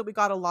top ones that we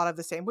got a lot of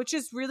the same, which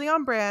is really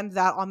on brand.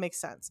 That all makes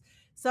sense.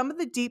 Some of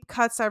the deep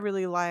cuts I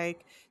really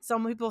like.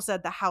 Some people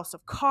said the House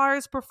of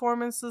Cards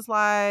performances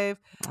live.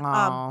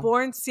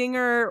 Born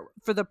Singer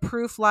for the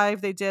Proof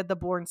live. They did the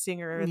Born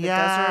Singer in the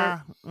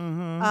desert.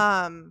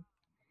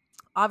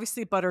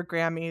 Obviously Butter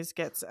Grammys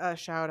gets a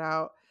shout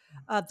out.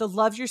 The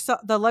Love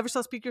Yourself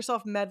Speak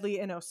Yourself medley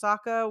in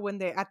Osaka when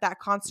they at that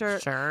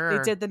concert they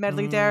did the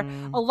medley there.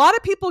 A lot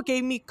of people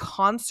gave me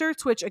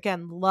concerts, which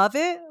again love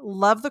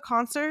the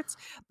concerts,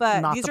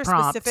 but Not these the are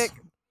prompt. specific.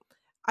 Not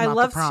I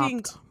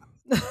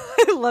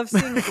love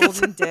seeing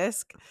Golden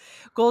Disc.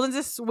 Golden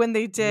Disc when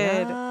they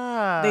did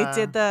the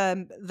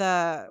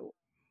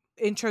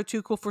intro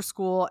Too Cool for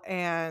School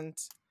and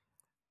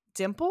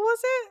Dimple,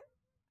 was it?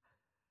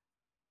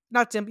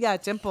 Not Dimple. Yeah,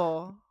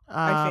 Dimple.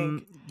 I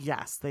think.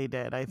 Yes, they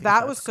did. I think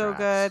that was so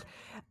good.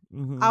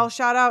 I'll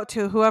shout out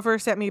to whoever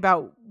sent me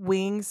about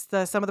Wings.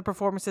 Some of the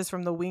performances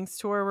from the Wings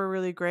tour were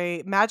really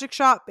great. Magic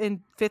Shop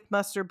in Fifth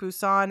Muster,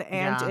 Busan,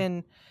 and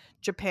in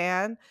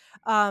Japan.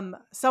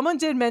 Someone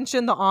did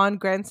mention the On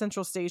Grand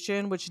Central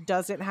Station, which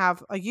doesn't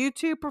have a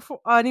YouTube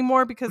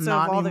anymore because of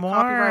all the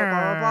copyright,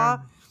 blah, blah, blah.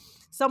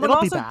 Someone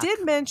also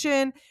did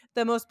mention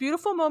the Most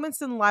Beautiful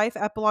Moments in Life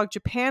Epilogue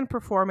Japan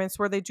performance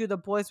where they do the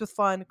Boys with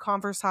Fun,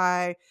 Converse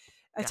High,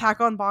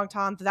 Attack on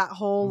Bangtan, that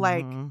whole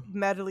like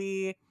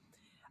medley.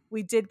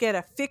 We did get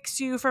a Fix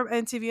You from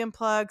MTV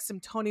Unplugged, some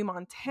Tony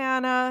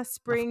Montana,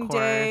 Spring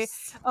Day.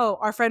 Oh,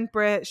 our friend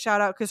Britt,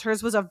 shout out, because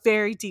hers was a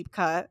very deep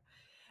cut.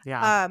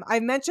 Yeah. I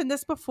mentioned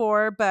this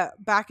before,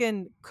 but back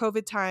in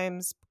COVID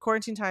times,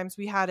 quarantine times,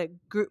 we had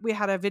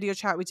a video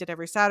chat we did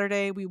every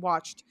Saturday. We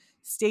watched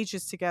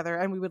stages together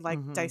and we would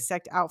like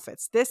dissect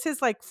outfits. This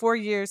is like 4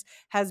 years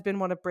has been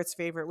one of Britt's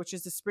favorite, which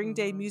is the Spring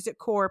Day Music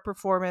Core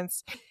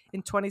performance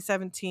in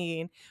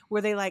 2017,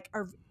 where they like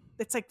are.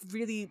 It's like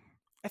really.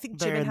 I think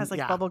Jimin has like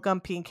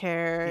bubblegum pink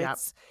hair. Yep.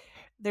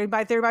 There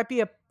might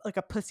be a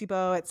pussy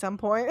bow at some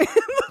point.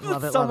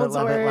 Love it.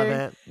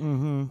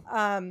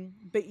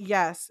 But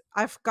yes,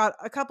 I've got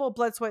a couple of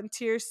Blood, Sweat, and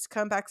Tears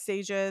comeback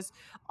stages.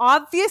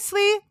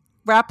 Obviously,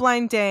 Rap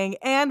Line Dang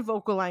and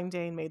Vocal Line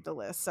Dang made the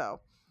list. So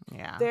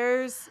yeah,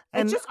 it's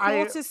just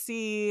cool to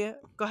see.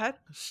 Go ahead.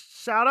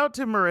 Shout out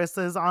to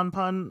Marissa's On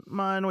Pun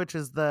Mun, which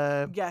is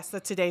the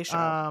Today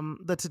Show.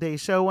 The Today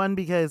Show one,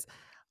 because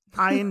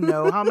I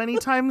know how many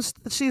times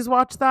she's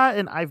watched that,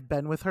 and I've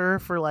been with her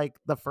for like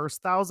the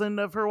first 1,000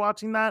 of her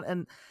watching that,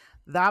 and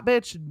that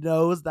bitch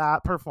knows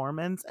that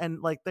performance,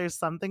 and like there's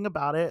something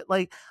about it.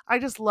 Like I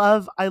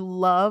love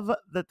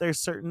that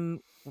there's certain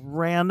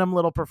random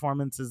little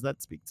performances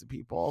that speak to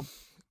people.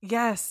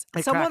 Yes.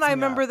 I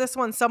remember this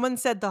one. Someone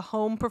said the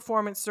home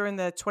performance during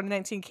the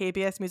 2019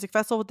 KBS Music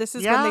Festival. This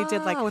is when they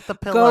did like with the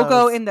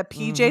Go-Go in the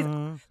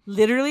PJs.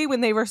 Literally,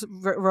 when they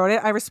wrote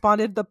it, I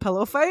responded the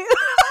pillow fight.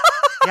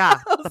 Yeah,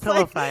 the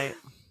pillow fight.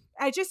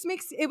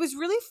 It was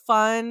really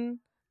fun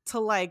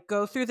to like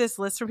go through this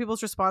list from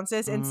people's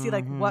responses and see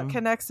like what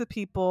connects with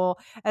people,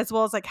 as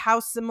well as like how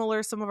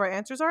similar some of our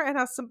answers are and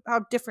how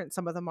different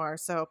some of them are.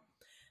 So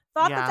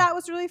thought that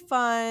was really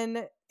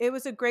fun. It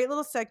was a great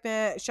little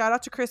segment. Shout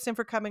out to Kristen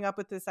for coming up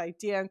with this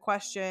idea and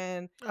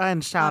question.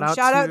 And shout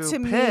out to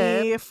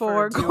Pip me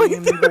for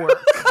doing the work.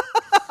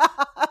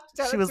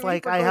 She was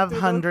like, I have through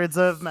hundreds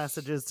of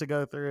messages to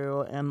go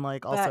through, and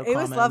like also it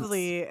was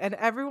lovely, and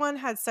everyone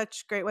had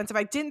such great ones. If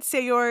I didn't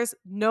say yours,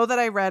 know that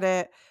I read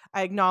it.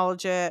 I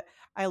acknowledge it.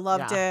 I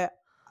loved it.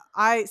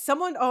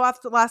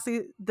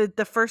 Lastly,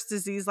 the first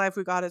disease life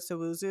we got at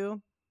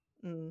Sowuzu.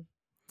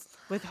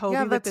 With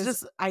Hobie with this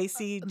just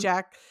icy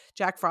Jack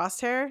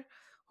Frost hair.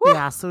 Woo!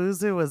 Yeah,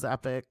 Sowuzu was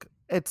epic.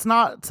 It's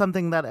not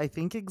something that I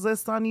think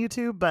exists on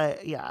YouTube,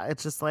 but yeah,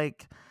 it's just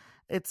like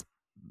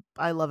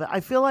I love it.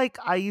 I feel like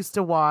I used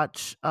to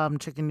watch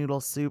Chicken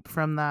Noodle Soup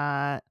from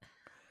that.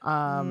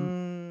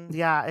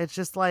 Yeah, it's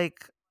just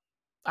like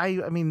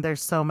I mean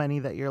there's so many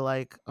that you're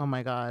like, oh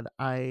my god,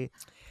 and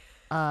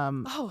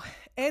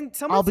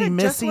someone I'll be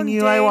missing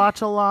you. I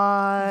watch a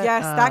lot.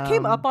 Yes, that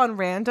came up on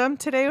random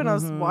today when I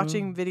was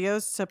watching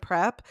videos to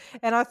prep,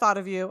 and I thought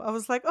of you. I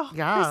was like, oh,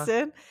 yeah.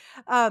 Kristen.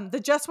 The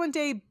Just One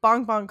Day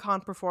Bong Bong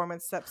Con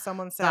performance that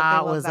someone said that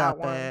they loved was that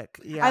epic.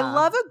 One. Yeah, I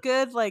love a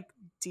good like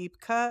deep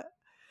cut.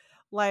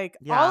 Like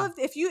all of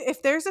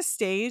if there's a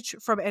stage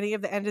from any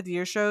of the end of the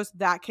year shows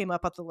that came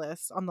up on the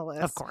list.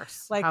 Of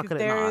course. Like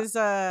there's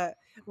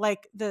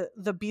like the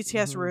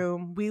BTS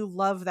room. We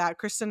love that.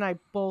 Kristen and I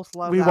both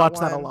love that. We watch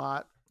that a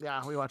lot.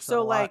 Yeah, we watch that a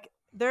lot. So like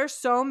there's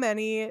so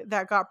many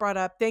that got brought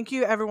up. Thank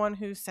you everyone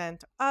who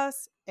sent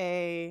us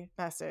a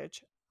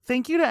message.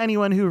 Thank you to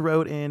anyone who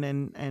wrote in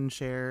and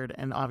shared.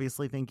 And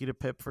obviously thank you to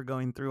Pip for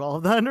going through all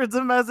of the hundreds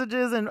of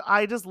messages. And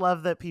I just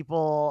love that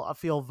people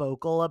feel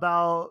vocal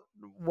about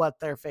what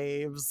their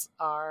faves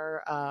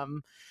are.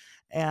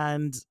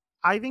 And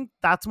I think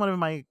that's one of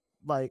my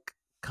like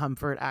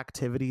comfort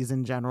activities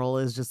in general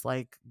is just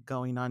like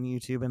going on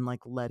YouTube and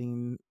like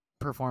letting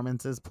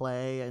performances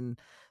play. And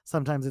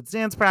sometimes it's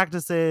dance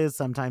practices.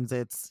 Sometimes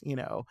it's,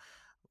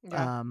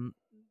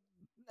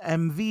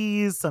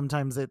 MVs,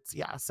 sometimes it's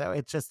so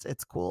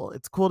it's cool.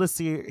 It's cool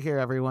to hear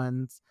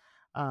everyone's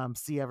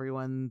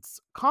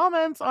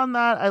comments on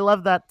that. I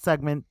love that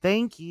segment.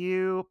 Thank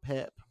you,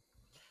 Pip.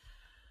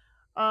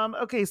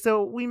 Okay,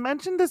 so we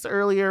mentioned this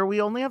earlier.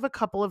 We only have a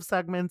couple of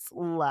segments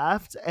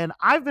left, and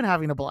I've been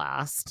having a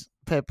blast.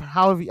 Pip,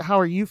 how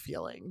are you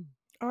feeling?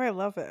 Oh, I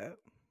love it.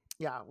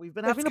 Yeah, we've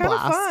been having a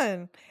blast. It's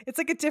kind of fun. It's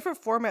like a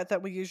different format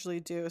that we usually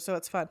do, so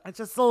it's fun. It's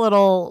just a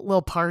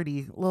little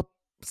party, little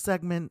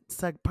party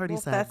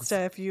segs.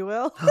 Festa, if you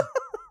will.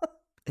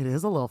 It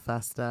is a little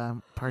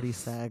festa. Party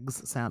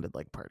segs sounded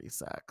like party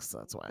sex.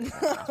 That's why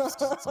I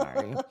asked.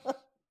 Sorry.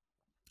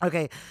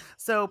 Okay,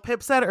 so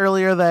Pip said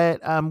earlier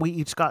that we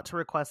each got to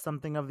request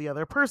something of the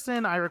other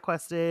person. I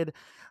requested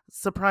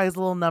surprise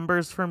little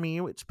numbers for me,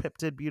 which Pip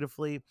did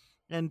beautifully.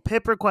 And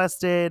Pip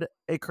requested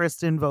a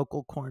Kristen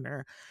vocal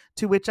corner,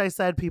 to which I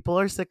said, people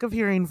are sick of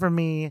hearing from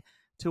me,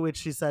 to which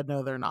she said,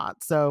 no, they're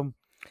not. So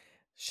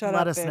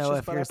let us know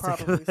if you're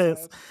sick of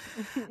this.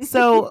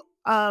 So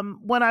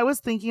when I was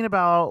thinking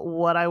about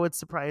what I would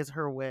surprise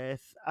her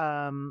with,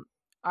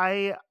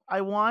 I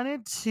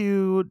wanted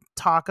to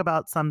talk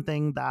about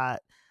something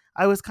that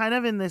I was kind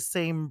of in this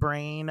same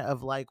brain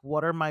of like,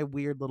 what are my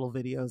weird little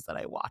videos that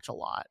I watch a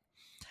lot?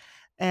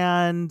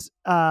 And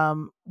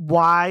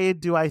why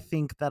do I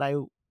think that I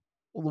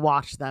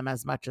watch them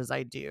as much as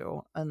I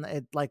do? And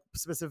it like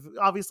specific,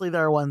 obviously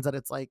there are ones that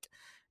it's like,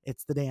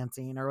 it's the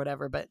dancing or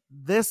whatever. But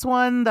this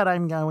one that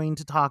I'm going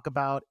to talk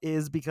about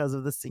is because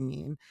of the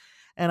singing.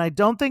 And I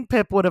don't think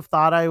Pip would have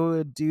thought I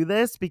would do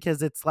this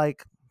because it's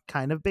like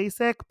kind of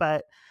basic,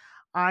 but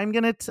I'm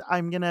going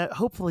to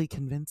hopefully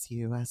convince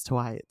you as to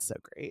why it's so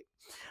great.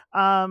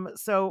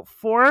 So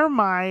for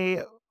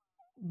my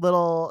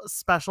little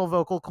special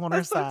vocal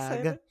corner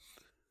sag,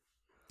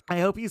 I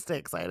hope you stay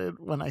excited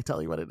when I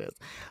tell you what it is.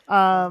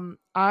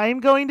 I'm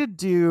going to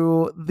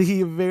do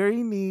the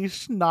very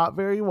niche, not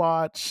very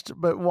watched,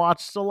 but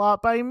watched a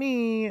lot by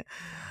me,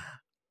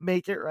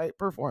 Make It Right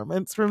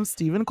performance from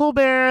Stephen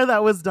Colbert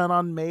that was done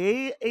on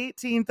May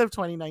 18th of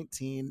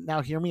 2019.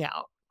 Now hear me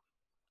out.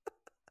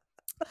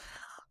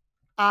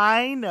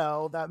 I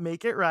know that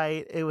Make It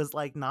Right, it was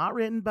like not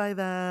written by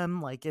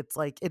them. Like it's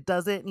like it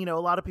doesn't, a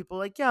lot of people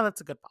are like, yeah,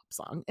 that's a good pop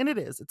song. And it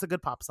is. It's a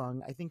good pop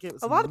song. I think it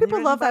was a lot of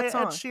people love that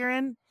song. Ed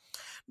Sheeran.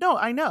 No,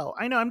 I know.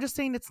 I'm just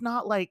saying it's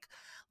not like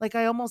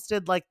I almost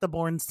did like the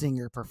Born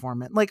Singer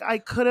performance. Like I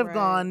could have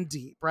gone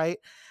deep, right?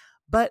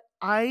 But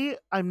I'm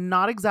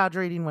not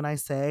exaggerating when I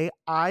say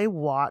I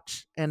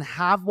watch and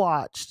have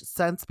watched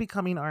since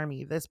becoming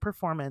ARMY this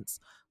performance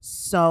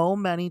so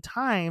many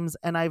times,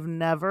 and I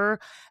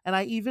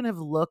even have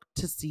looked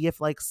to see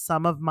if like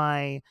some of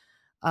my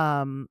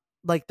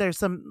like there's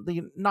some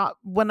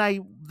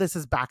this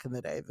is back in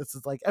the day. This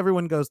is like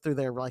everyone goes through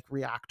their like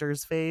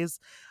reactors phase.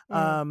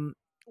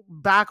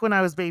 Back when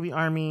I was baby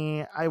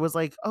ARMY, I was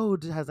like, oh,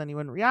 has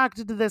anyone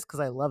reacted to this?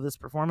 Because I love this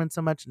performance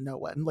so much. No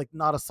one, like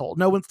not a soul.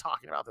 No one's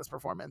talking about this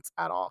performance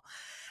at all.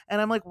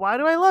 And I'm like, why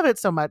do I love it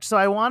so much? So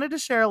I wanted to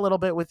share a little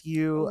bit with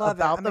you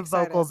about the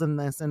vocals in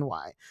this and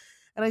why.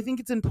 And I think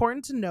it's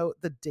important to note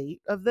the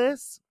date of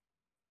this.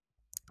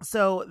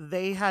 So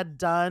they had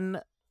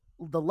done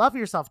the Love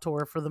Yourself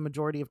tour for the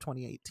majority of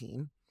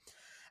 2018.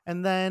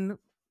 And then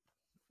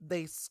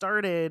they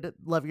started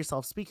Love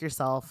Yourself, Speak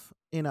Yourself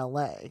in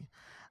LA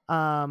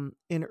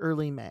in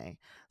early May.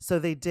 So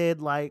they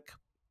did like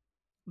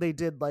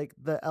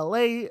the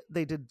LA,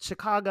 they did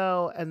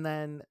Chicago, and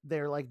then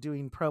they're like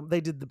doing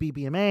they did the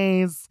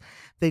BBMAs,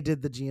 they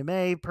did the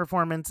GMA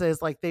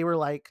performances. Like they were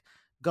like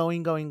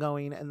going,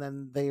 and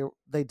then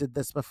they did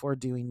this before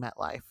doing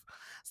MetLife.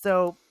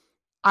 So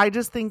I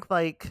just think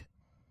like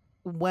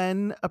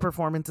when a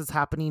performance is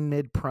happening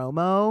mid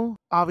promo,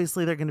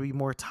 obviously they're going to be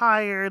more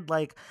tired.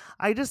 Like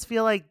I just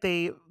feel like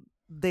they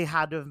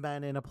had to have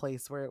been in a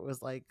place where it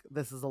was like,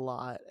 this is a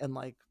lot, and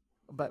like,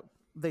 but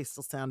they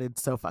still sounded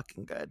so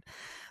fucking good.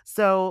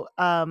 So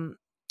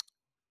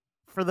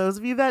for those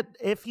of you that,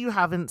 if you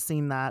haven't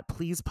seen that,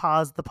 please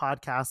pause the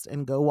podcast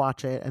and go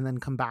watch it and then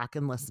come back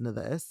and listen to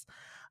this.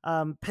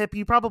 Pip,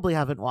 you probably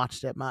haven't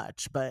watched it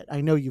much, but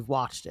I know you've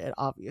watched it,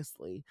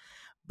 obviously.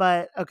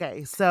 But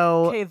okay,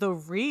 so okay, the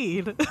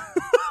read.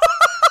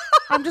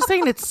 I'm just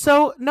saying it's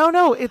so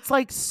no, it's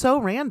like so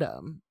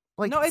random.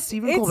 Like no,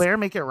 Stephen Colbert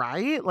Make It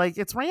Right, like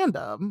it's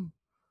random.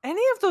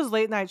 Any of those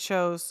late night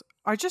shows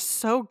are just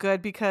so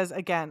good because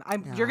again,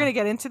 you're gonna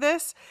get into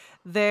this.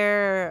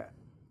 Their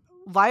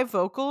live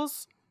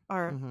vocals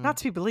are not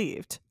to be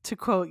believed, to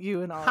quote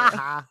you and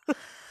all.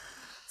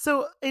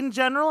 So in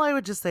general, I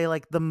would just say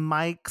like the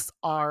mics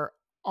are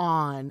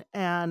on,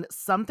 and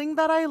something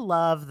that I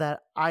love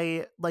that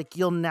I like,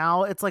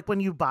 it's like when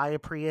you buy a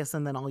Prius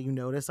and then all you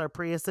notice are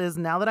Priuses.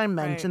 Now that I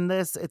mentioned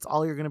this, it's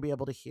all you're going to be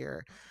able to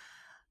hear.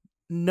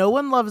 No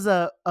one loves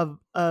a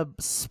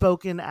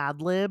spoken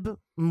ad lib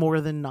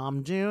more than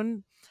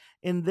Namjoon.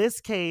 In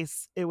this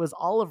case, it was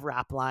all of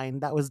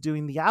Rapline that was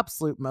doing the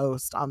absolute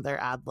most on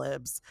their ad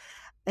libs.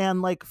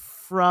 And like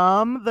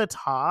from the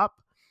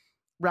top,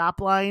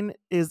 Rapline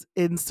is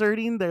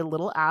inserting their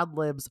little ad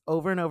libs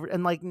over and over.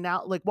 And like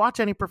now, like watch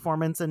any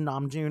performance and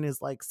Namjoon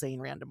is like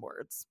saying random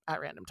words at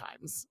random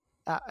times.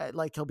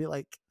 Like he'll be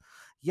like,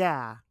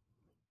 yeah,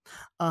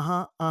 you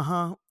know,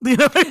 like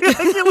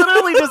he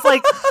literally just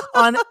like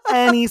on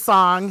any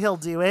song he'll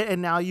do it,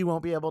 and now you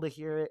won't be able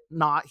to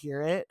not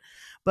hear it.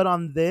 But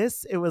on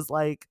this, it was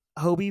like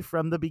Hobie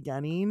from the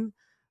beginning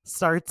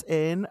starts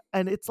in,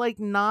 and it's like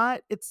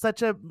it's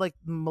such a like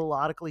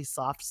melodically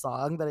soft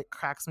song that it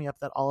cracks me up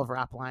that all of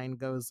Rapline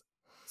goes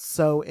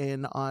so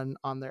in on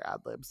their ad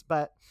libs.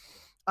 But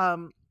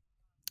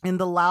in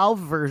the Lao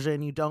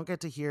version, you don't get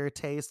to hear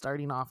Tay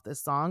starting off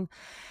this song,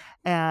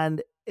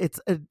 and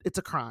it's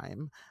a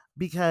crime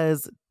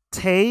because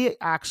Tay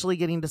actually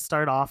getting to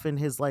start off in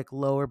his like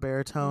lower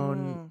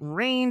baritone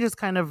range is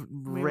kind of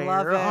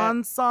rare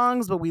on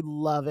songs, but we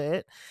love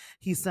it.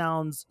 He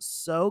sounds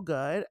so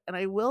good. And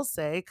I will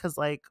say, because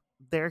like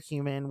they're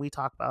human, we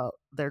talk about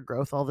their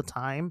growth all the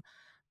time.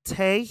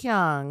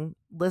 Taehyung,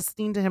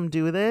 listening to him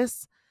do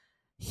this,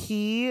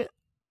 he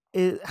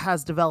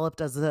has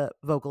developed as a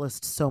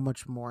vocalist so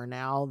much more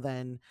now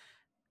than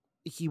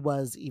he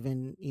was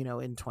even, you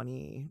know, in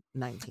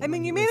 2019. I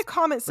mean, you made a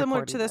comment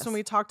similar to this when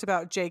we talked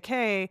about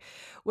JK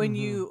when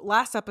you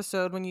last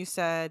episode, when you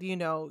said, you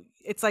know,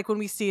 it's like when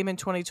we see him in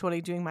 2020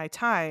 doing My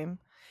Time,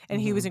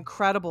 and he was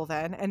incredible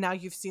then, and now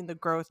you've seen the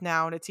growth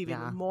now, and it's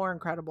even more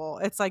incredible.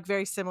 It's like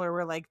very similar.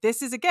 We're like,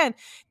 this is again,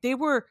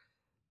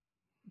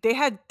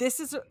 this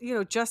is, you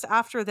know, just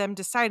after them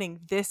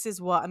deciding this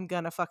is what I'm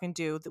gonna fucking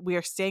do. We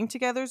are staying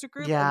together as a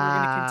group and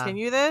we're gonna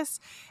continue this.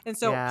 And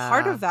so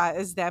part of that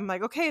is them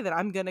like, okay, then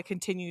I'm gonna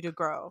continue to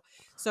grow.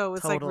 So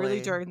it's like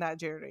really during that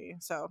journey.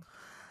 So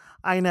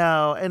I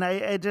know. And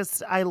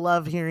I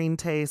love hearing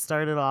Tay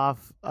started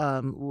off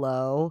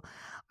low.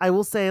 I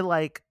will say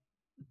like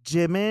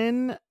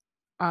Jimin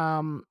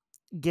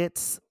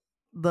gets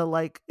the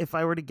like, if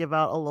I were to give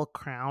out a little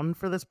crown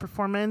for this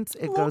performance,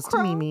 it goes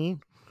to Mimi.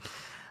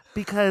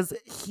 Because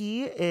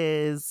he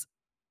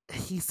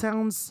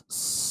sounds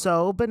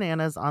so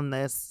bananas on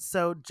this.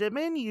 So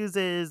Jimin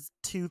uses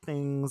two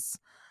things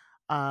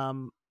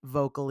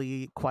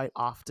vocally quite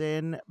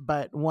often,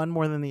 but one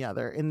more than the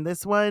other. In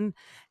this one,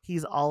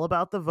 he's all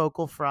about the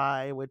vocal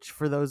fry, which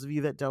for those of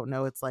you that don't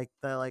know, it's like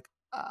the like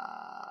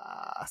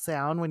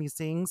sound when you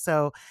sing.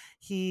 So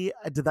he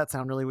did that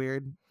sound really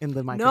weird in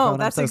the microphone. No,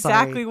 that's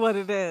exactly what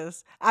it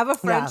is. I have a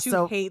friend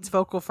who hates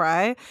vocal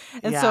fry,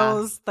 and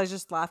so I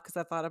just laughed because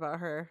I thought about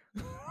her.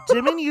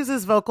 Jimin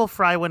uses vocal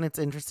fry when it's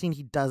interesting.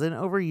 He doesn't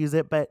overuse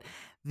it, but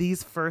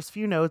these first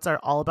few notes are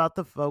all about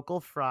the vocal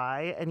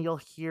fry, and you'll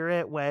hear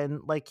it when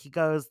like he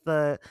goes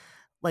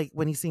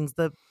when he sings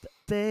the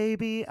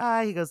baby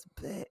he goes,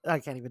 I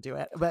can't even do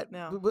it, but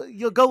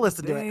you'll go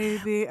listen to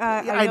it.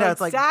 I know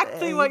it's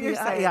exactly like what you're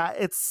saying. Yeah,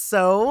 it's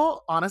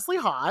so honestly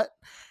hot.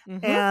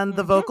 And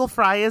the vocal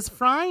fry is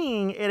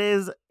frying.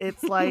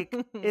 It's like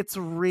it's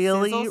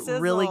really sizzle.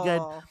 Really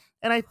good.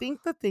 And I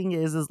think the thing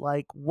is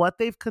like what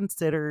they've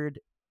considered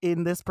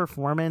in this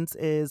performance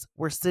is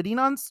we're sitting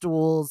on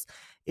stools,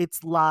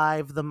 it's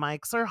live, the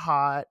mics are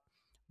hot,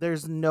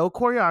 there's no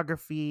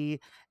choreography.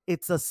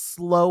 it's a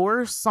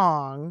slower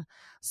song.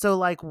 So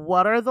like,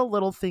 what are the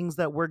little things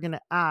that we're going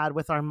to add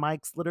with our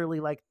mics literally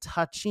like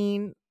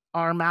touching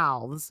our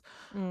mouths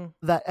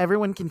that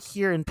everyone can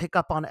hear and pick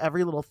up on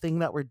every little thing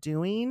that we're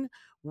doing?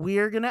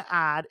 We're going to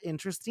add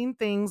interesting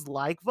things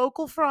like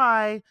vocal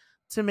fry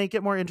to make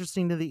it more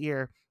interesting to the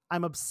ear.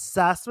 I'm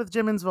obsessed with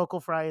Jimin's vocal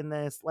fry in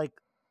this, like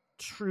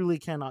truly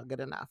cannot get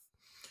enough.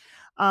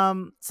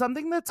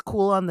 Something that's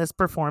cool on this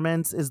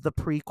performance is the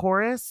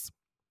pre-chorus.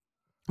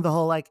 The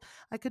whole like,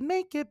 I could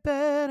make it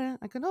better,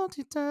 I could hold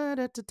you da,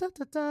 da, da, da,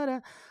 da, da, da.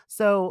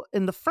 So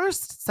in the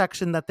first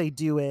section that they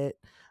do it,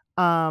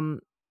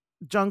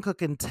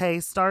 Jungkook and Tae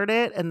start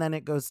it, and then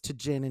it goes to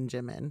Jin and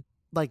Jimin.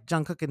 Like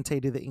Jungkook and Tae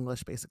do the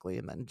English basically,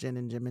 and then Jin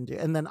and Jimin do.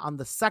 And then on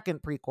the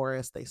second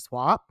pre-chorus, they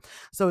swap.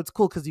 So it's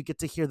cool because you get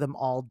to hear them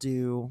all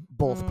do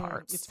both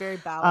parts. It's very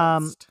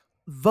balanced.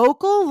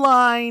 Vocal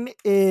line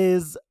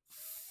is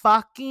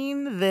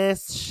fucking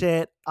this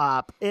shit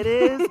up. It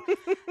is.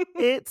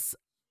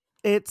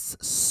 It's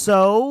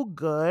so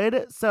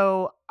good.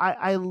 So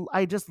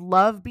I just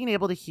love being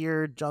able to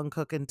hear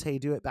Jungkook and Tae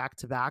do it back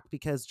to back,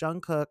 because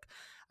Jungkook,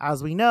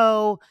 as we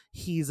know,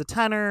 he's a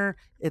tenor.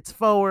 It's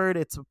forward.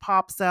 It's a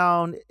pop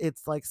sound.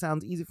 It's like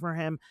sounds easy for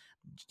him.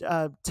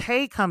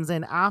 Tae comes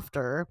in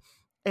after,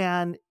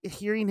 and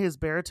hearing his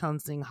baritone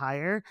sing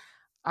higher,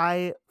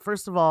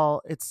 first of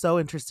all, it's so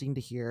interesting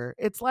to hear.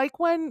 It's like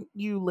when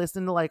you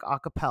listen to like a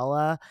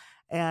cappella,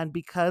 and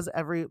because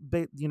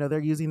they're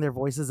using their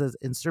voices as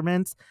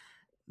instruments,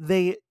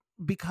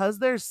 because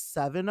there's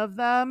 7 of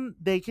them,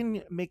 they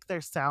can make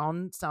their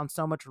sound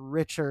so much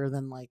richer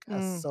than like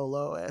a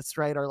soloist,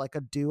 right? Or like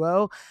a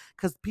duo,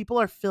 because people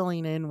are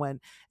filling in.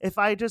 If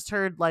I just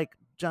heard like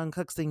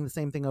Jungkook sing the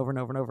same thing over and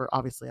over and over,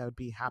 obviously I would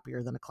be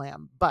happier than a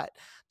clam. But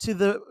to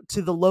the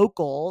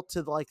local,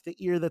 to like the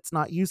ear that's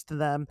not used to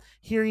them,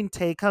 hearing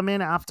Tae come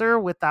in after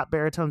with that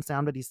baritone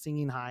sound, but he's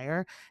singing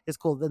higher, is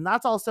cool. Then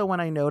that's also when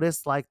I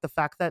noticed like the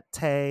fact that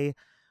Tae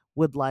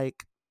would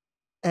like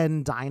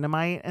and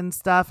Dynamite and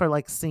stuff, or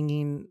like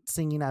singing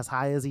as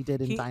high as he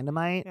did in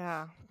Dynamite.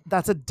 Yeah,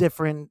 that's a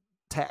different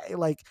Tae.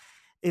 Like,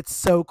 it's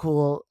so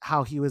cool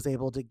how he was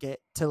able to get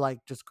to like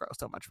just grow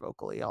so much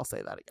vocally. I'll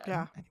say that again.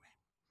 Yeah. Anyway,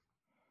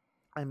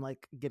 I'm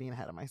like getting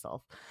ahead of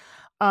myself.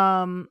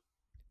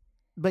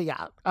 But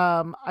yeah,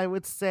 I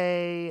would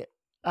say,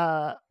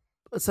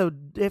 so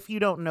if you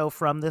don't know,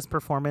 from this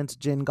performance,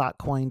 Jin got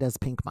coined as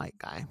Pink Mic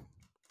Guy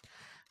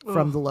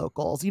from the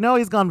locals. You know,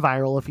 he's gone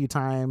viral a few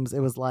times.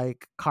 It was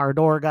like car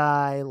door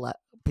guy,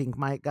 Pink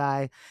Mic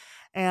Guy,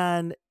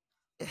 and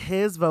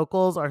his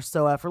vocals are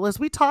so effortless.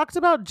 We talked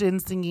about Jin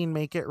singing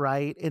Make It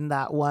Right in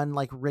that one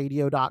like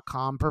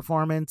radio.com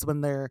performance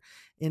when they're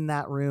in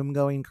that room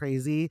going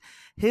crazy.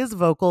 His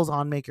vocals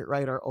on Make It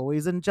Right are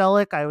always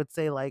angelic. I would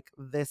say like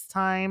this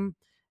time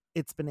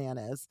it's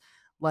bananas.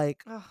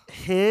 Like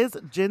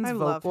Jin's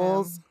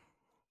vocals,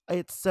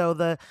 it's so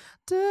the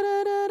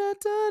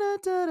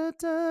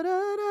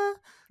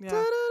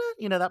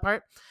you know that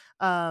part.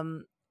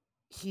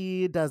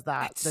 He does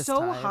that. It's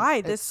so time.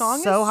 high. This song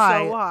is so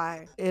high. So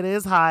high. It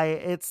is high.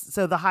 It's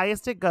so the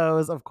highest it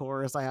goes. Of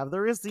course, I have the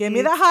receipt. Give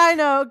me the high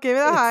note. Give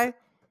me the high.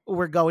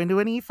 We're going to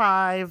an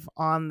E5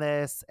 on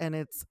this,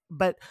 and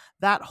but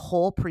that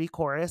whole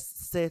pre-chorus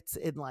sits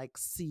in like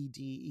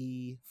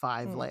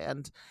CDE5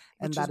 land,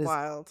 and which that is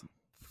wild,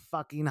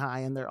 fucking high,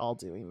 and they're all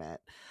doing it.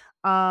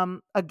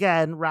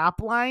 Again, rap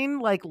line,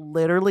 like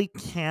literally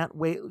can't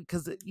wait,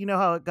 because you know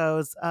how it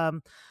goes.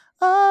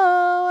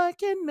 Oh, I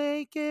can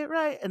make it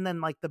right, and then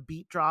like the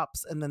beat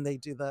drops, and then they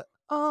do the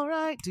all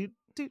right, do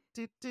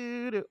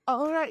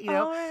all right, you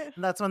know, right.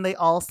 And that's when they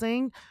all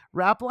sing.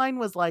 Rapline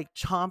was like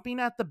chomping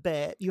at the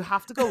bit. You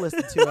have to go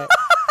listen to it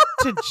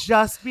to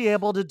just be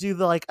able to do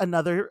the like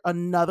another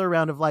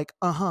round of like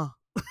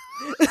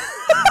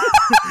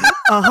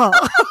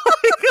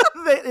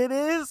It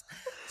is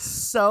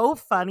so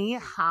funny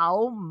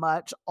how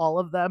much all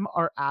of them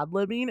are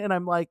ad-libbing, and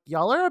I'm like,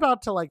 y'all are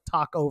about to like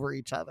talk over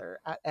each other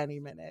at any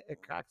minute.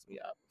 It cracks me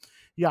up.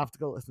 You have to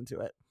go listen to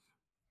it.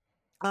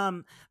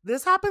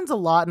 This happens a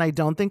lot, and I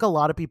don't think a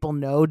lot of people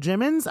know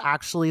Jimin's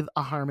actually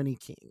a harmony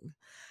king,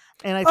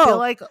 and I feel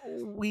like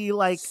we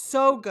like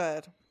so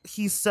good.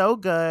 He's so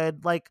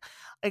good. Like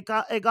it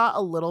got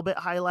a little bit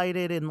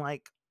highlighted in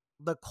like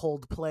the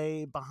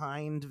Coldplay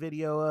behind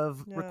video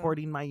of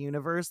Recording My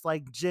Universe.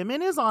 Like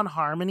Jimin is on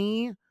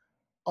harmony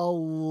a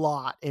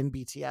lot in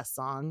BTS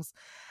songs,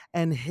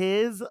 and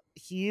he's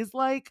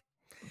like,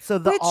 so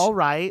the all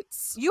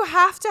rights. You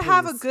have to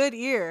have a good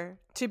ear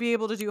to be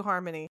able to do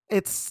harmony.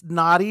 It's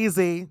not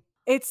easy.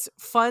 It's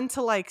fun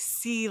to like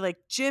see like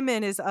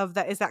Jimin is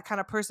that kind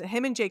of person.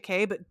 Him and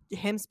JK, but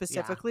him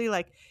specifically,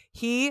 like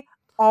he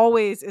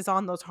always is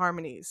on those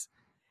harmonies.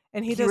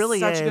 And he does really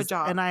such a good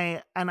job. And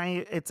I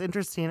it's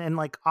interesting, and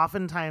like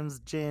oftentimes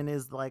Jin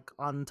is like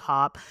on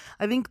top.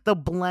 I think the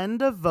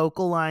blend of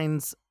vocal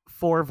lines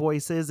for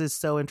voices is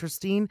so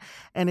interesting,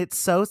 and it's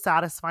so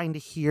satisfying to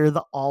hear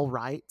the all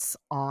rights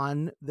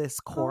on this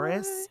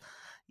chorus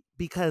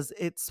because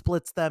it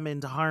splits them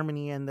into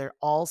harmony and they're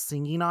all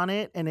singing on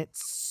it, and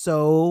it's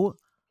so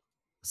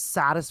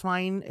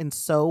satisfying and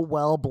so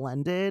well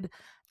blended,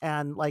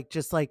 and like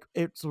just like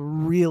it's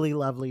really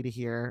lovely to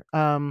hear.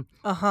 So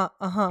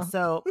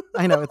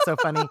I know it's so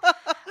funny.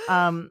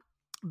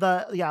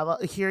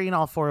 Hearing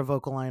all four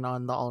vocal line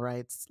on the All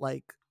Rights,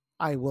 like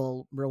I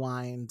will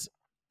rewind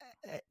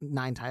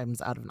 9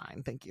 times out of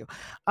 9. Thank you.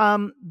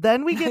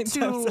 Then we get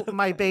to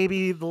my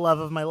baby, the love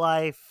of my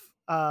life,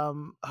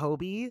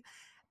 Hobie.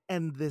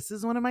 And this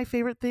is one of my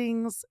favorite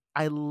things.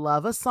 I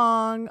love a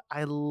song.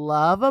 I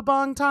love a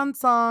Bangtan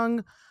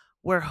song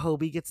where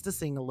Hobie gets to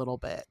sing a little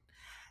bit.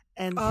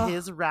 And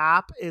his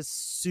rap is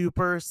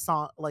super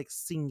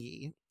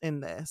singy in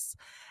this.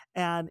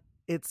 And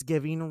it's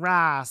giving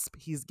rasp.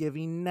 He's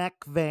giving neck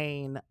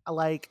vein.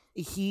 Like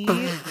he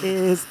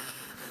is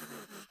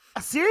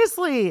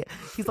seriously.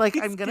 He's like,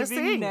 I'm gonna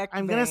sing.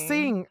 I'm gonna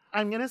sing.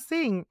 I'm gonna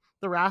sing.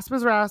 The rasp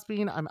is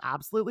rasping. I'm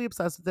absolutely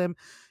obsessed with him.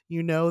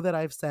 You know that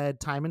I've said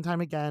time and time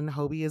again,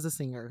 Hobie is a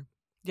singer.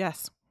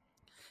 Yes.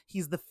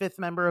 He's the 5th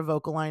member of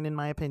Vocal Line, in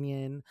my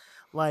opinion.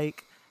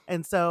 Like,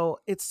 and so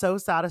it's so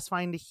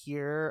satisfying to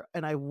hear.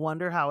 And I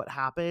wonder how it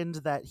happened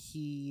that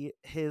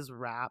his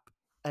rap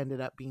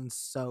ended up being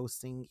so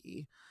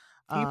singy.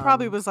 He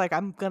probably was like,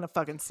 I'm gonna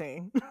fucking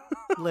sing.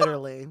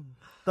 Literally.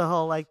 The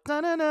whole like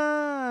da da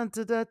da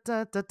da da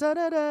da da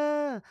da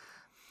da.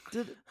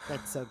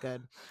 That's so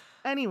good.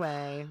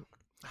 Anyway,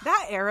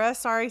 that era,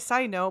 sorry,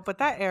 side note, but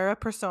that era,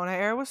 Persona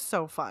era, was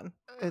so fun.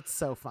 It's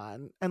so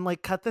fun. And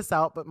like, cut this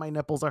out, but my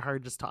nipples are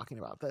hard just talking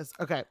about this.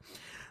 Okay.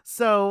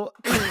 So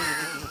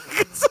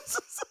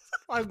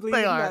I'm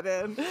leaving that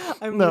in.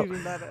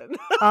 Leaving that in.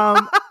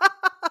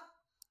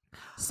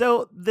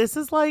 So this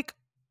is like,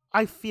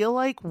 I feel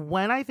like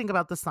when I think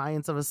about the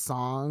science of a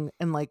song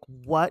and like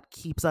what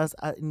keeps us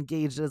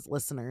engaged as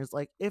listeners,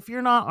 like if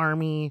you're not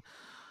ARMY,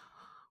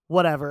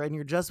 whatever, and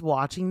you're just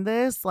watching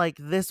this, like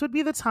this would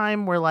be the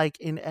time where like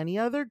in any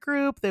other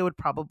group, they would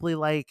probably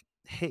like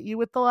hit you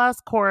with the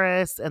last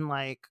chorus and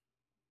like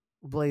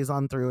blaze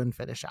on through and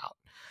finish out.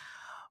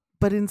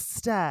 But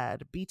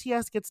instead,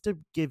 BTS gets to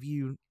give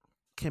you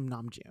Kim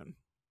Namjoon.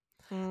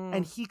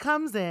 And he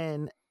comes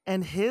in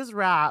and his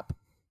rap,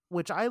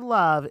 which I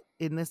love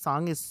in this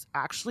song, is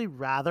actually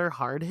rather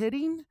hard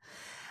hitting.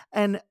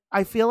 And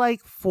I feel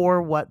like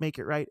for what Make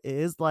It Right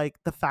is, like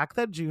the fact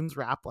that June's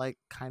rap like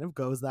kind of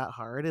goes that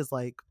hard is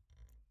like,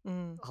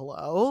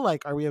 hello,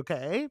 like, are we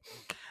okay?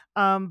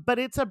 But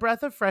it's a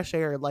breath of fresh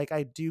air. Like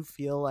I do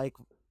feel like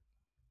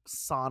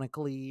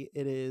sonically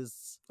it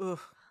is.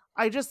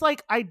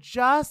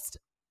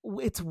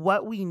 It's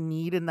what we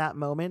need in that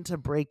moment to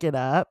break it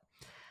up.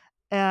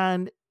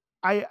 And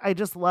I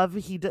just love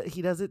he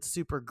does it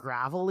super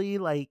gravelly.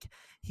 Like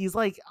he's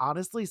like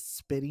honestly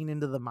spitting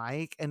into the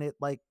mic, and it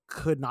like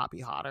could not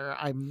be hotter.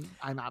 I'm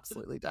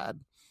absolutely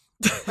dead.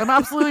 I'm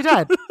absolutely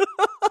dead.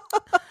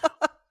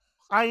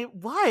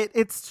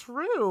 It's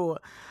true.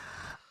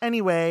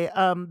 Anyway,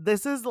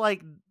 this is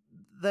like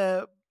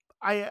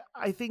I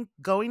think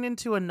going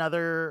into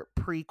another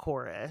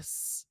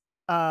pre-chorus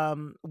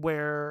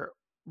where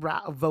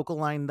Vocal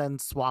Line then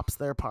swaps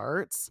their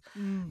parts.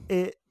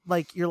 It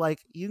like you're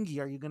like, Yoongi,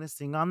 are you gonna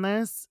sing on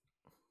this?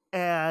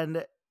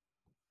 And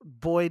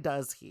boy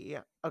does he.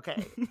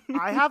 Okay.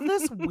 I have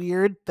this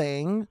weird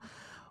thing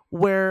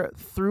where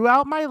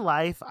throughout my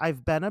life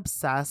I've been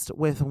obsessed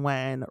with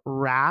when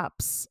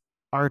raps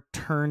are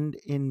turned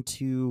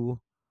into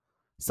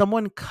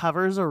someone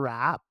covers a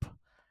rap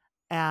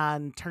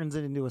and turns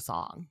it into a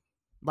song,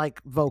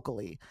 like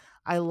vocally.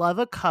 I love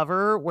a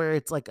cover where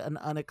it's like an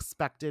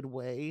unexpected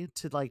way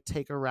to like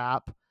take a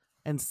rap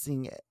and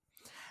sing it.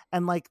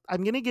 And like,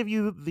 I'm going to give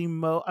you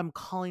I'm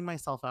calling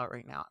myself out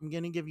right now. I'm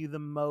going to give you the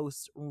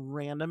most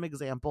random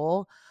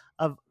example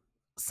of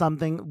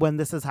something when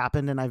this has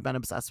happened and I've been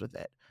obsessed with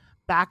it.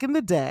 Back in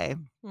the day,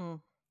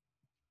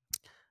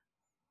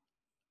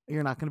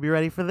 you're not going to be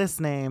ready for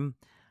this name,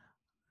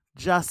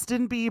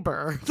 Justin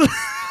Bieber.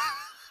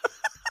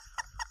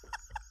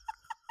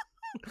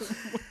 Oh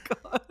my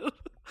God.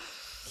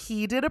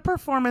 He did a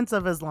performance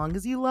of As Long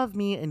As You Love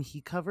Me, and he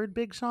covered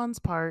Big Sean's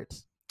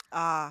part.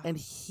 And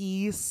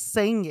he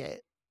sang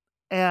it.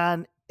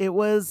 And it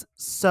was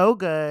so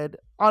good.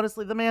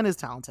 Honestly, the man is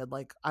talented.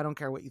 Like, I don't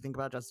care what you think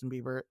about Justin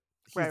Bieber.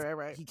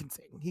 Right. He can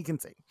sing. He can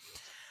sing.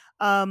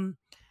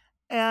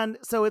 And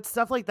so it's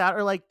stuff like that.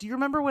 Or like, do you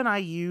remember when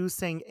IU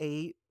sang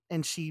 8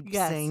 and she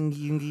sang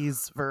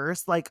Yoongi's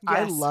verse? Like,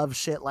 I love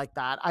shit like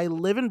that. I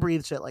live and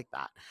breathe shit like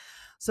that.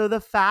 So the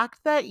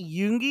fact that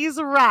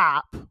Yoongi's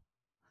rap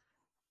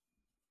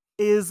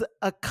is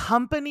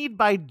accompanied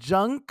by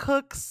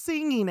Jungkook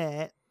singing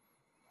it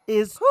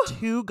is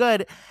too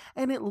good.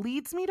 And it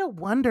leads me to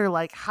wonder,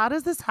 like, how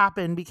does this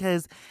happen?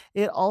 Because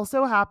it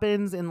also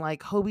happens in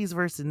like Hobie's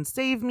verse in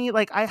Save Me.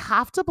 Like, I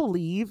have to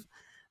believe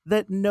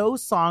that no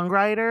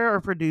songwriter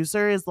or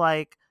producer is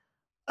like,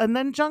 and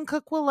then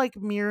Jungkook will like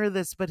mirror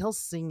this, but he'll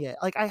sing it.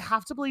 Like, I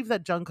have to believe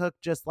that Jungkook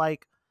just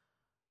like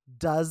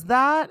does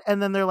that,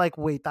 and then they're like,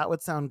 wait, that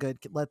would sound good,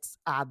 let's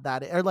add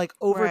that. Or like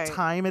over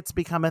time it's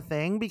become a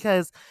thing,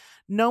 because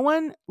no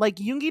one, like,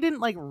 Yoongi didn't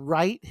like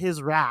write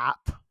his rap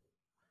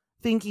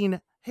thinking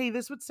hey,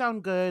 this would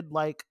sound good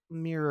like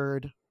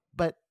mirrored,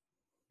 but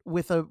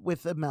with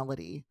a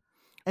melody,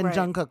 and Right.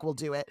 Jungkook will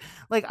do it.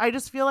 Like, I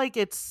just feel like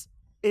it's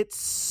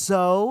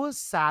so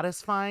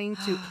satisfying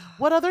to.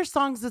 What other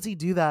songs does he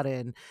do that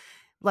in?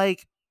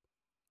 Like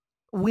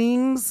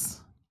Wings,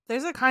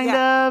 There's a kind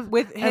of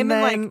with him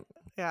and like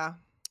yeah.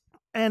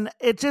 And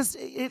it just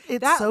it's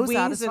that so Wings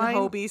satisfying.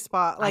 and Hobie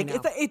spot, like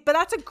but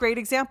that's a great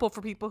example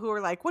for people who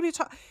are like, "What are you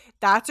talking?"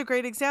 That's a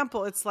great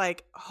example. It's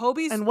like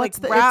Hobie's and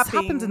what's like it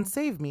rapping. happens in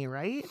Save Me,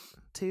 right?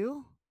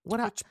 Too.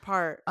 Which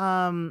part?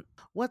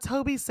 What's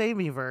Hobie's Save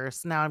Me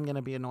verse? Now I'm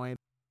gonna be annoyed.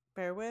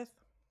 Bear with.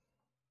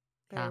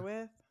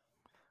 We're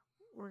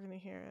gonna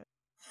hear it.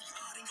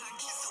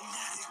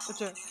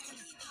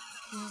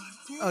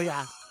 Oh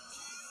yeah.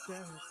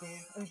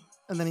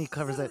 And then he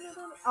covers it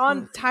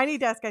on Tiny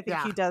Desk. I think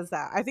he does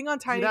that. I think on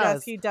Tiny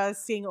Desk he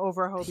does sing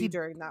over Hobie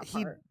during that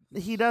part.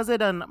 He does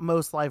it on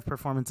most live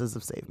performances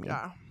of Save Me.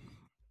 Yeah,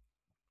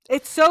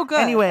 it's so good.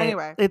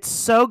 Anyway, it's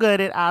so good.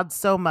 It adds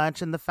so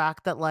much, and the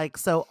fact that like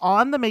so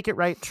on the Make It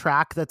Right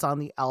track that's on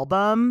the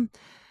album,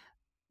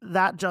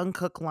 that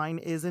Jungkook line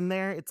is in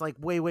there. It's like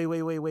way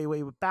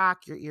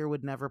back. Your ear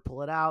would never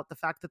pull it out. The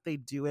fact that they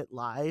do it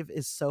live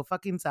is so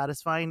fucking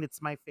satisfying.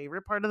 It's my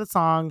favorite part of the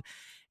song.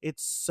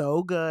 It's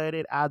so good.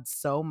 It adds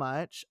so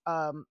much.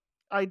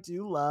 I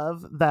do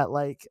love that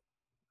like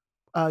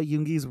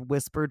Yoongi's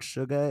whispered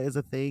sugar is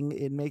a thing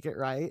in Make It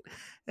Right.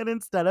 And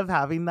instead of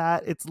having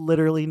that, it's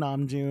literally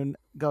Namjoon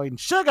going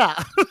sugar.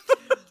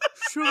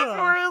 Sugar.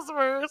 For his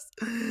verse.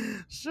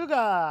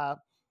 Sugar.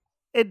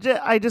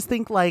 I just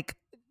think like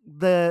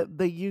the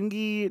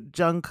Yoongi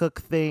Jungkook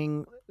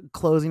thing,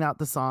 closing out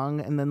the song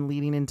and then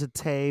leading into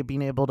Tae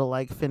being able to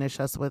like hit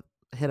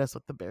us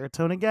with the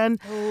baritone again.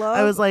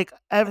 I was like,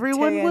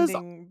 everyone was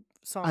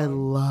song. I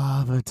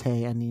love a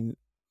Tae ending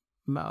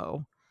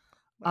Mo.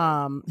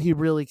 He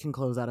really can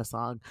close out a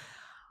song.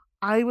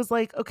 I was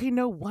like, okay,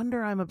 no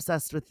wonder I'm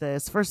obsessed with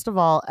this. First of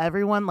all,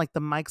 everyone, like, the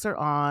mics are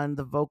on,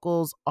 the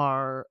vocals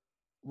are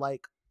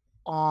like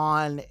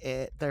on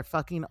it. They're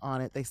fucking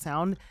on it. They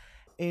sound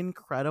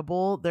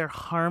incredible. Their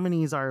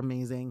harmonies are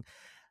amazing.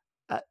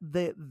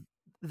 They're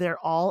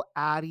all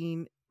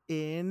adding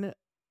in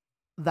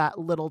that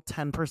little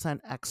 10%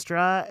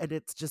 extra, and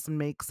it just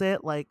makes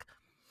it like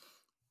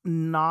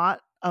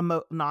not a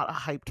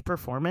hyped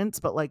performance,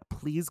 but like,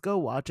 please go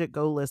watch it,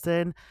 go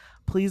listen.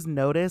 Please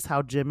notice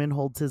how Jimin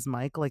holds his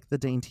mic like the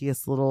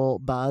daintiest little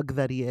bug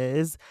that he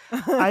is.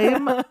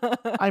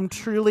 I'm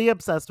truly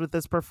obsessed with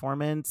this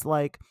performance.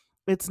 Like,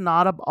 it's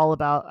not all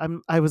about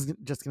I was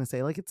just gonna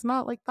say, like, it's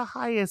not like the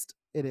highest.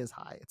 It is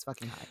high. It's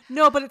fucking high.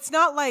 No, but it's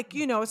not like,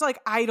 it's not like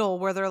Idol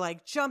where they're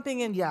like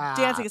jumping and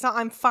dancing. It's not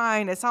I'm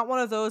fine. It's not one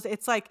of those.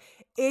 It's like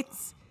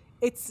it's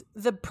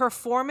the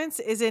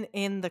performance isn't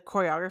in the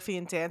choreography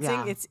and dancing.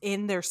 Yeah. It's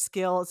in their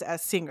skills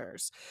as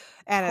singers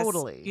and as,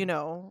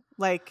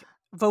 like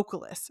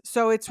vocalists.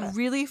 So it's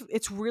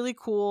really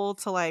cool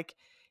to like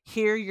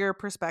hear your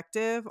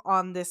perspective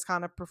on this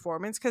kind of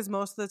performance, because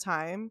most of the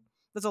time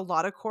there's a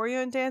lot of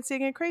choreo and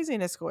dancing and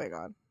craziness going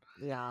on.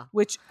 Yeah,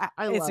 which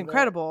is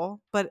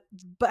incredible, but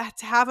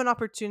to have an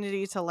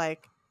opportunity to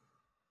like,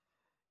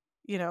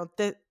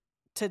 to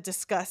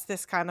discuss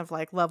this kind of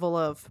like level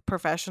of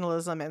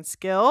professionalism and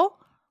skill.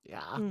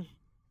 Yeah.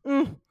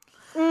 I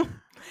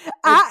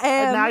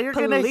am now you're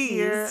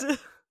pleased.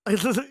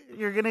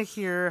 You're gonna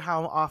hear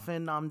how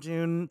often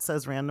Namjoon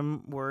says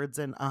random words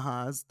and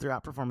uh-huhs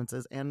throughout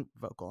performances and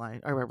vocal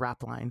line or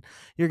rap line.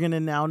 You're gonna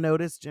now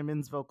notice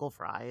Jimin's vocal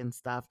fry and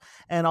stuff,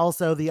 and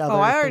also the other.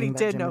 I already thing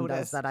did Jimin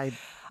notice that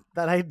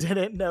I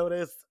didn't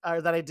notice,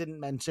 or that I didn't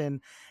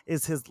mention,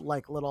 is his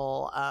like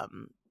little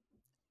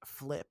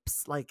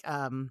flips, like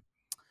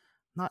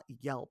not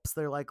yelps.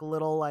 They're like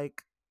little,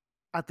 like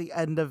at the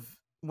end of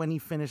when he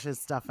finishes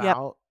stuff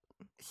out.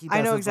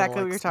 I know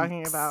exactly what you're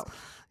talking about.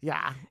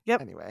 Yeah.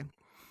 Yep. Anyway.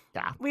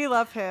 Yeah. We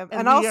love him.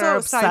 And also are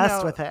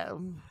obsessed with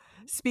him.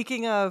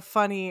 Speaking of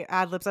funny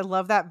ad-libs, I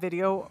love that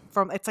video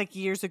it's like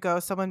years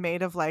ago someone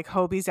made of like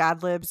Hobie's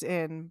ad-libs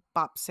in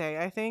Bop Say,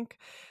 I think.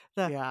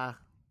 Like,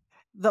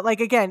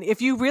 again,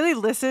 if you really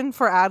listen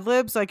for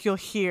ad-libs, like, you'll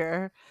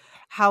hear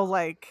how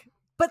like,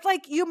 but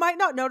like you might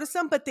not notice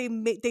them, but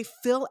they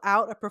fill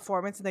out a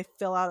performance and they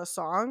fill out a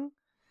song.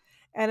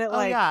 And it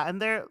we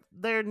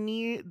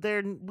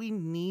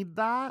need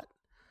that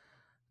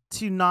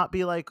to not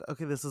be like,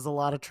 okay, this is a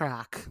lot of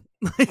track.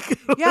 Like,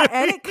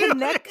 and it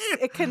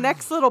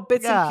connects little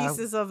bits and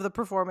pieces of the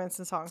performance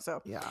and song.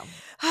 So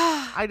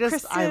I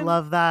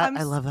love that.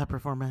 I love that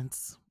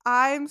performance.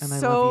 I'm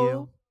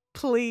so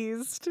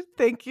pleased.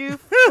 Thank you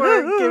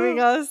for giving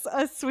us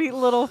a sweet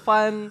little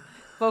fun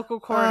vocal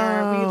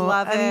corner. We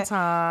love it.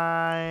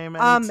 Anytime.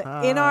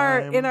 In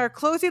our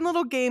closing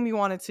little game you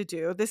wanted to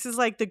do, this is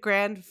like the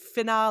grand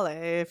finale,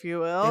 if you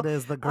will. It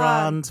is the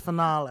grand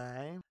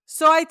finale.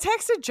 So I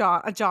texted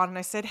John and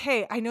I said,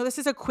 hey, I know this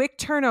is a quick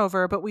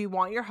turnover, but we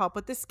want your help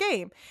with this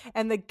game.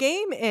 And the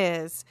game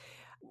is,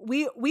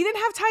 we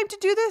didn't have time to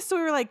do this, so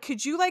we were like,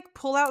 could you like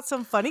pull out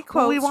some funny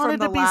quotes? We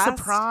wanted from the to be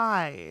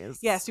surprised.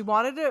 Yes, we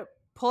wanted to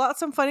pull out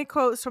some funny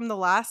quotes from the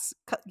last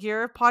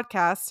year of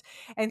podcasts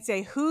and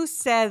say who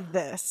said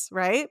this,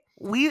 right?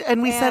 We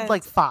said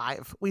like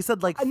 5. We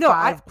said like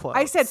 5 quotes.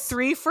 I said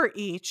 3 for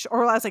each,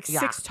 or I was like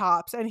 6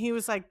 tops, and he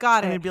was like,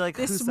 "Got it." And he'd be like,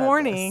 this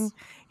morning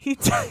he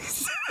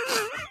texts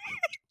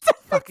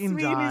fucking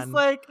me, John.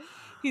 and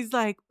he's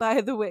like,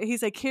 by the way,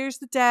 he's like, here's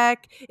the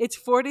deck. It's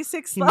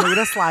 46 He slides. made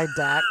a slide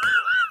deck,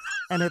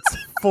 and it's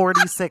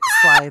 46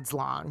 slides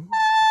long.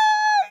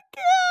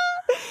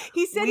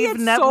 He said he had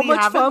so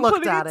much fun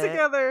putting it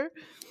together.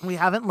 We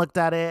haven't looked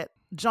at it.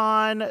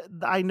 John,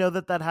 I know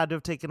that had to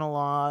have taken a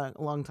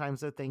long time,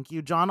 so thank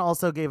you. John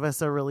also gave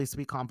us a really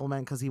sweet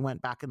compliment because he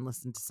went back and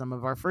listened to some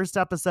of our first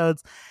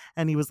episodes,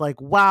 and he was like,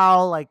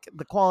 wow, like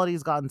the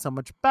quality's gotten so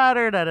much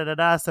better,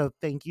 So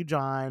thank you,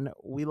 John.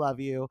 We love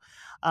you.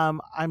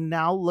 I'm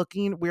now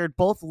we're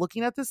both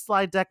looking at this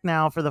slide deck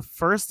now for the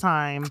first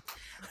time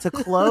to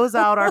close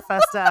out our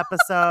Festa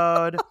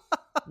episode.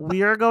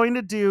 We are going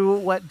to do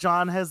what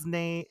John has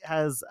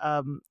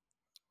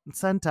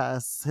sent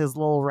us, his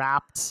little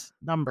wrapped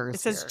numbers.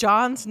 It says here.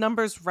 John's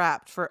numbers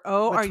wrapped for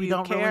Are you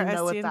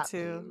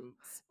KRSTN2?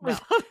 No.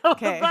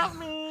 Okay. What that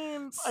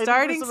means.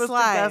 Starting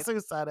slide. Guess who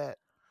said it?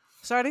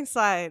 Starting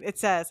slide. It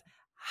says,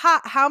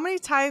 how many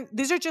times,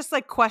 these are just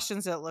like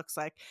questions it looks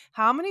like.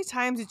 How many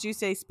times did you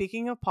say,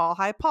 speaking of Paul,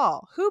 hi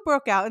Paul? Who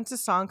broke out into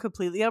song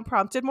completely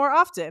unprompted more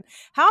often?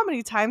 How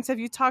many times have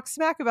you talked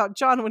smack about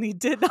John when he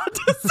did not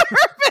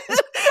deserve it?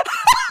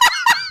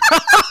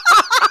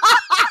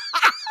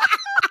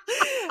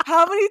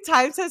 How many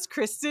times has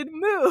Kristen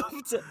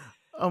moved?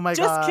 Oh my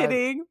God. Just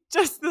kidding.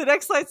 Just the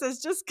next slide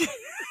says, just kidding.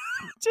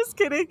 Just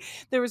kidding.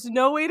 There was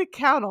no way to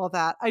count all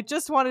that. I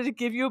just wanted to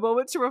give you a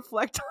moment to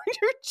reflect on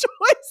your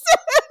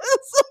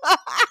choices.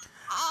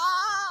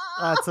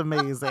 That's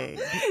amazing.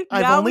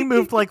 I've only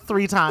moved like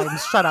 3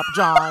 times. Shut up,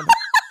 John.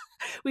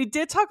 We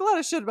did talk a lot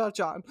of shit about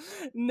John.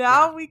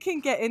 Now we can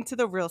get into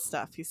the real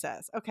stuff, he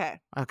says. Okay.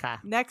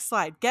 Next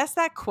slide. Guess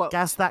that quote.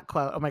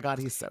 Oh my God,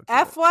 he's so cute.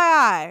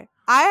 FYI,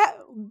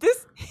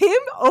 him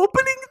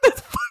opening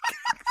the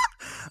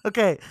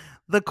Okay.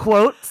 The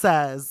quote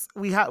says,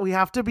 we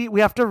have to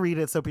read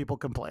it so people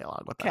can play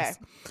along with us.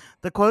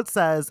 The quote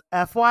says,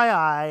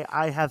 FYI,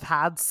 I have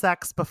had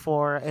sex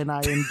before and I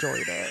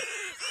enjoyed it.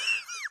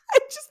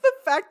 Just the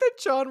fact that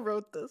John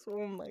wrote this.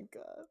 Oh my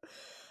God.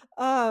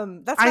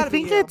 That's gotta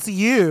be you. It's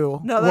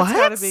you. No, that's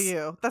gotta be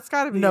you. That's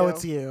gotta be you. No,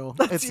 it's you.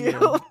 It's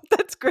you.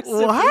 That's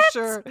Kristen for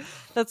sure.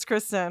 That's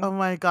Kristen. Oh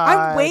my God.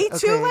 I'm way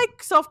too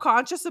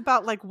self-conscious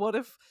about what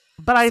if.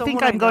 But I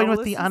think I'm going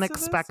with the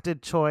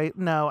unexpected choice.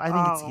 No, I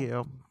think it's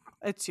you.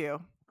 It's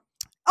you.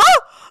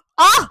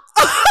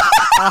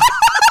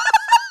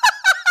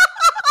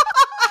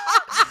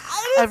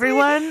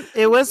 Everyone,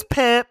 it was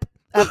Pip,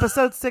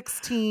 episode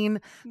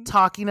 16,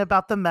 talking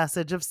about the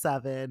message of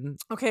 7.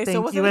 Okay, Thank so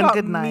it wasn't you and about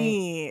good night.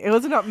 me. It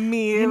wasn't about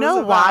me. You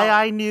know why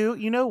I knew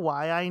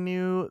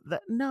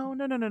that?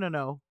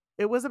 No.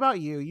 It was about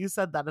you. You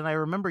said that, and I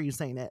remember you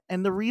saying it.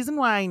 And the reason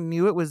why I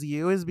knew it was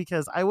you is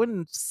because I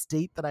wouldn't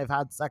state that I've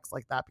had sex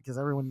like that because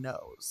everyone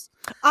knows.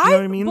 You know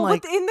what I mean?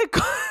 But in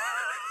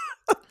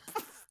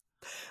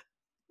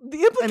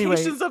the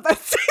implications of that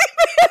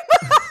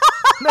statement.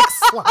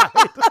 Next slide.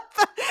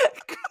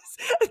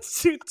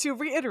 To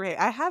reiterate,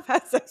 I have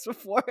had sex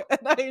before and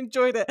I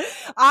enjoyed it.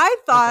 I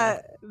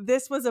thought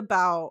that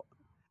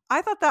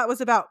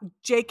was about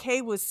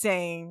JK was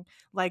saying,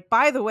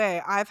 by the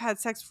way, I've had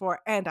sex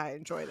before and I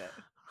enjoyed it.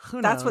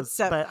 That's what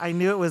said. But I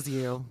knew it was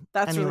you.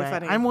 That's really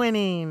funny. I'm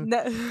winning.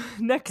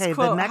 Next quote.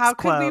 The next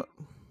quote.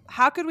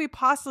 How could we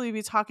possibly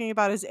be talking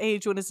about his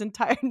age when his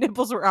entire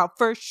nipples were out?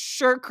 For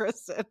sure,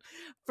 Kristen.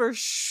 For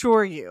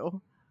sure,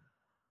 you.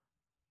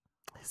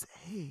 His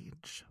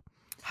age.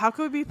 How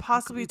could we be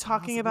possibly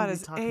talking about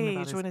his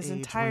age when his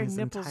entire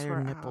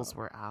nipples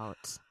were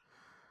out?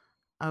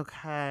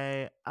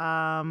 Okay.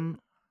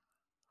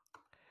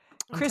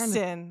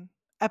 Kristen,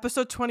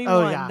 episode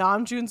 21,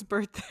 Namjoon's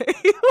birthday.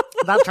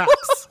 That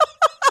tracks.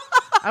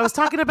 I was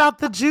talking about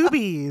the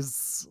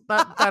Jubies.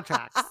 That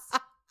tracks.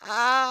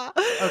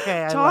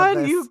 Okay,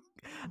 John,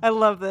 I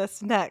love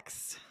this.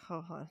 Next.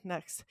 Hold on.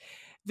 Next.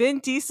 Vin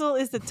Diesel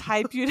is the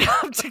type you'd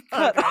have to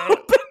cut open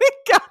and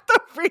count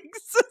the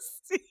rings to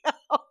see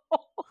how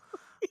old.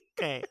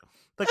 Okay.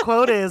 The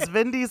quote is,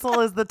 Vin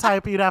Diesel is the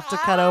type you'd have to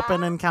cut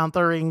open and count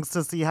the rings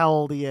to see how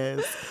old he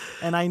is.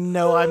 And I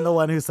know I'm the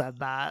one who said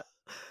that.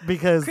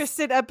 Because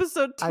Kristen,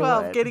 episode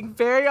 12, getting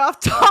very off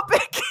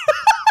topic.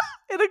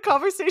 In a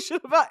conversation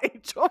about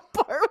Angel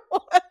Part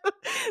 1.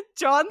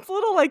 John's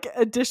little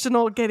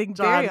additional getting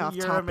very off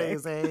you're topic.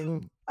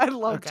 Amazing. I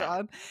love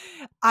John.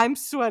 I'm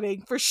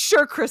sweating. For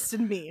sure,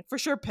 Kristen, me. For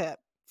sure, Pip.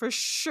 For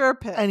sure,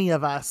 Pip. Any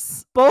of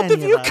us. Both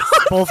of you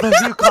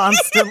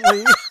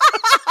constantly.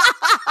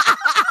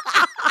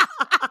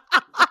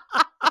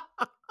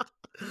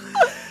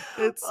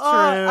 It's true.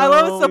 I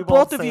love it's the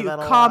both of you,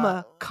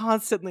 comma,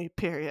 constantly,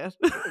 period.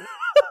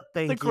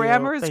 The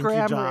grammar is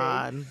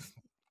grammar.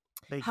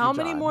 How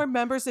many more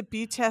members of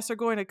BTS are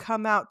going to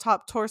come out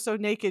top torso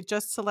naked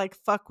just to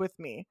fuck with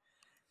me?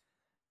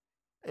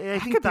 I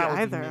think that could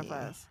be either me. of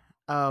us.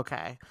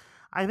 Okay.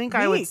 I think Me,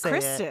 I would say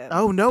Kristen. it.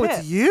 Oh, no, Pip.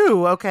 it's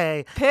you.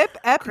 Okay. Pip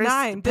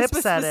Ep9. This Pip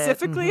was said it.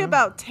 specifically Mhm.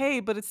 about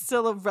Tay, but it's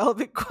still a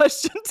relevant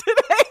question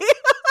today.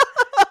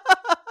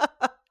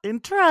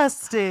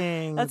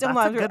 Interesting. That's a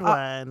good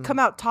one. Come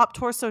out top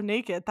torso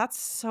naked. That's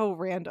so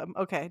random.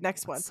 Okay,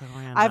 next one. So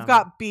random. I've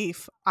got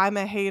beef. I'm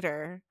a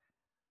hater.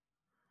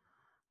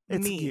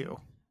 It's Me. you.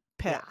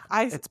 Pip.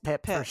 Yeah, it's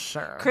Pip for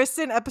sure.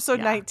 Kristen, episode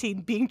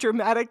 19, being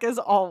dramatic as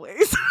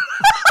always.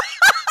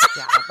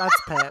 Yeah,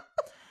 that's Pip.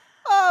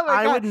 Oh my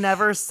God. I would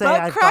never say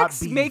Butt I've got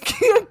cracks beef.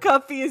 make you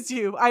comfy as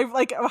you. I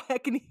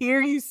can hear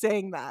you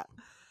saying that.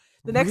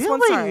 The next one,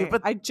 Really? sorry,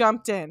 But I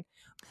jumped in.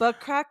 Butt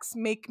cracks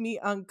make me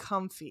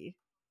uncomfy.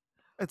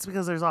 it's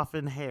because there's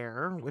often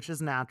hair, which is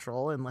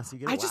natural unless you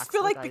get I just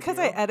feel like because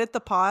I edit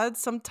the pod,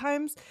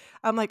 sometimes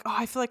I'm like, oh,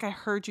 I feel like I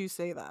heard you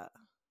say that.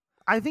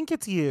 I think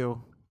it's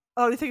you.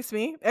 Oh, you think it's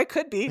me? It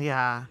could be.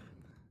 Yeah.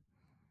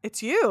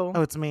 It's you.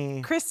 Oh, it's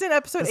me. Kristen,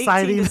 episode 18,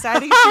 Deciding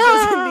deciding she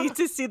doesn't need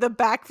to see the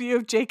back view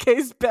of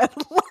JK's bed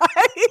live.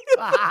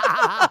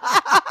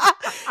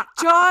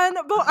 John,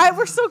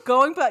 we're still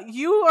going, but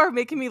you are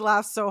making me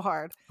laugh so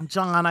hard.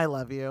 John, I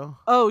love you.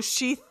 Oh,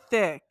 she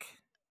thick.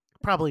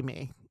 Probably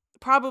me.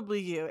 Probably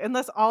you,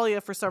 unless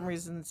Alia for some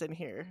reason is in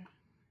here.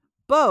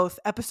 Both,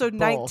 episode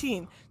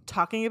 19,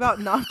 talking about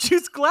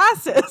Namju's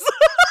glasses.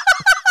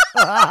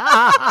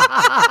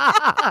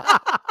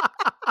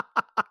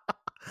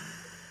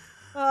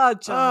 Oh,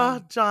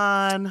 John.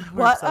 John.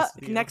 What?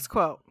 Next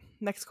quote.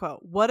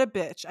 What a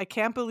bitch. I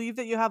can't believe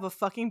that you have a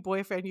fucking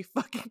boyfriend, you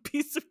fucking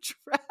piece of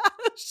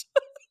trash.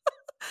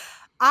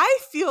 I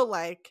feel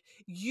like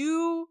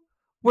you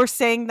were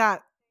saying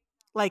that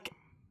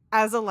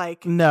as a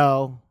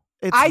No.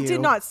 I did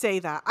not say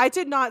that. I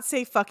did not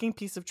say fucking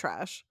piece of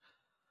trash.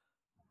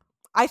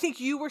 I think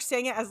you were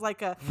saying it as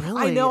like a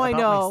really? I know.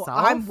 Myself?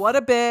 I'm what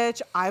a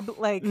bitch. I'm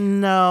like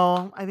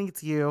no, I think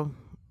it's you.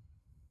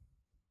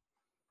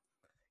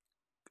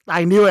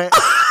 I knew it.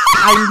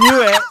 I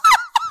knew it.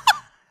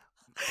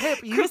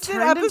 Pip, you Kristen,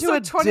 turned into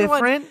a 21.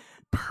 different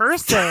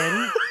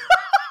person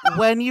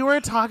when you were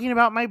talking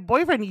about my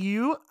boyfriend.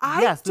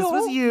 This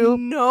was you.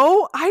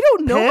 No, I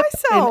don't know Pip,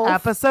 myself. in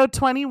episode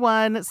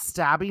 21,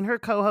 stabbing her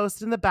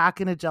co-host in the back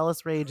in a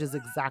jealous rage is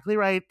exactly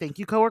right. Thank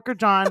you, coworker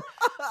John.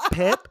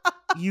 Pip,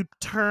 you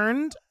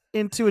turned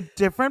into a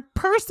different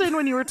person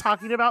when you were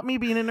talking about me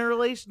being in a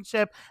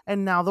relationship,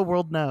 and now the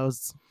world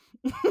knows.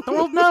 The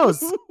world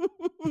knows.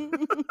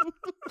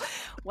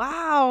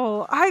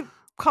 Wow. I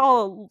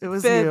call it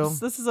was fibs. you.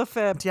 This is a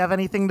fib. Do you have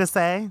anything to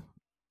say?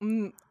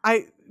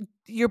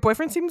 Your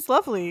boyfriend seems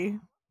lovely.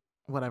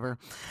 Whatever.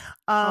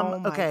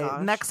 Okay,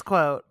 gosh. Next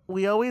quote.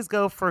 We always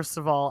go first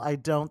of all. I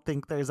don't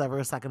think there's ever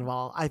a second of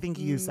all. I think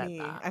you said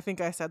that. I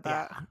think I said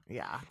that.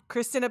 Yeah.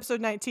 Kristen,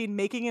 episode 19,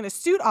 making an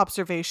astute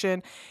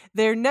observation.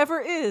 There never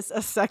is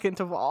a second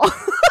of all.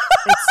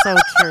 It's so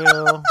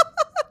true.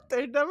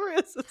 There never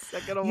is a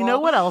second of all. You know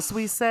what else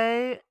we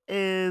say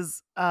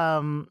is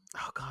oh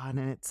God,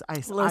 and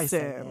I say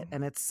it,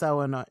 and it's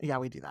so annoying. Yeah,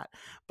 we do that.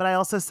 But I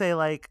also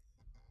say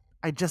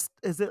it's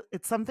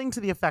something to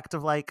the effect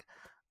of I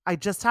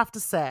just have to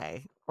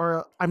say,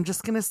 or I'm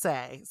just gonna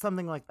say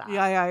something like that.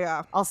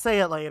 Yeah. I'll say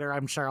it later.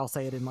 I'm sure I'll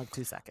say it in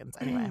 2 seconds.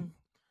 Anyway.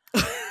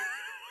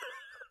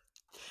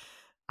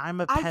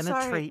 I'm a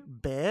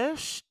penetrate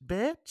bitch.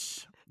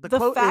 The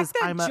quote fact is,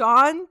 that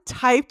John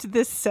typed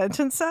this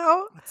sentence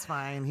out. It's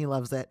fine. He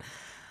loves it.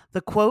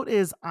 The quote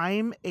is,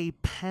 I'm a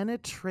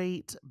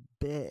penetrate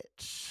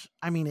bitch.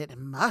 I mean, it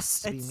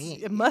must be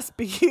me. It must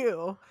be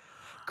you.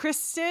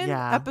 Kristen,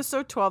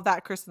 episode 12,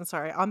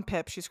 on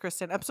Pip, she's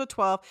Kristen, episode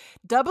 12,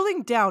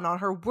 doubling down on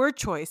her word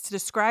choice to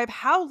describe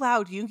how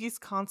loud Yoongi's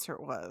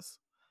concert was.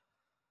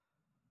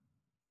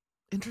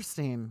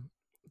 Interesting.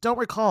 Don't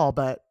recall,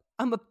 but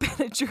I'm a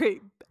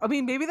penetrate. I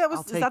mean, maybe that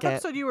was, is that the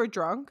episode you were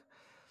drunk?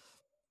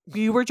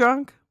 You were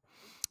drunk?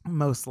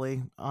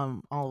 Mostly.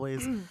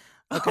 Always.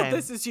 Okay. Oh,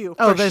 this is you.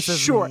 Oh, this is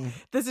sure. me.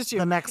 This is you.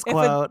 The next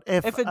quote.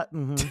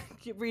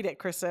 Read it,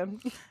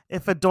 Kristen.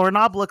 If a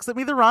doorknob looks at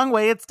me the wrong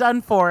way, it's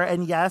done for.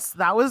 And yes,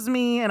 that was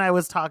me. And I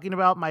was talking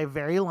about my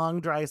very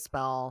long dry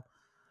spell.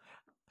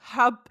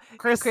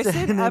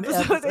 Kristen,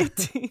 episode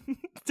 18,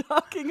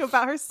 talking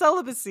about her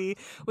celibacy,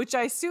 which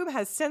I assume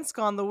has since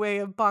gone the way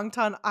of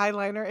Bangtan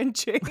eyeliner and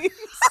James.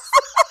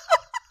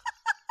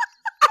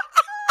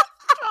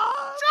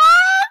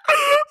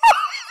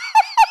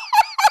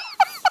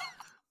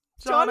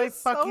 John, I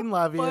fucking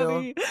love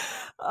you.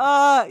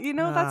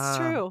 That's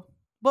true.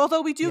 Well,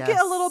 although we do get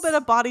a little bit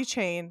of body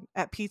chain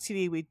at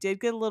PTD, we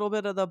did get a little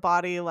bit of the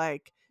body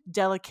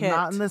delicate.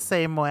 Not in the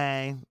same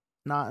way.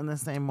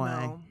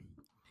 No.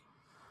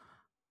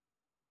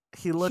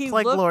 He looked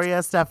like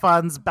Gloria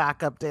Stefan's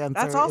backup dancer.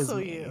 That's also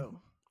you.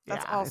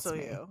 That's also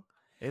you.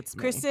 It's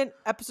me. Kristen,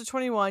 episode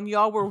 21,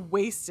 y'all were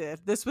wasted.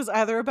 This was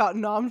either about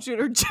Namjoon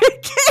or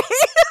JK.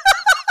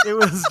 It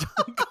was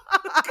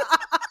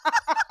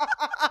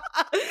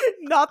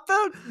not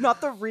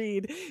the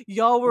read.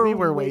 Y'all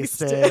were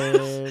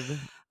wasted.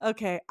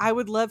 Okay, I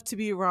would love to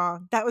be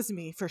wrong. That was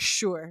me for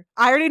sure.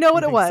 I already know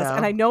what You it think was, so?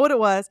 and I know what it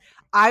was.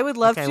 I would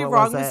love Okay, to be what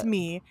wrong was was it?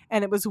 me,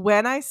 and it was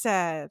when I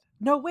said,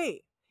 no,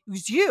 wait, it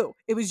was you.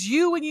 It was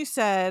you when you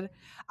said,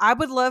 I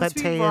would love That to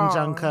be Tay wrong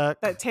and Jungkook.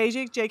 that Tay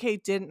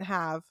JK didn't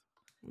have.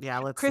 Yeah,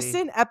 let's see.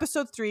 Kristen,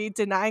 episode 3,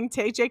 denying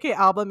Tay JK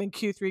album in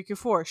Q3,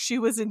 Q4. She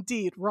was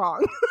indeed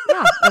wrong.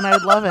 Yeah, and I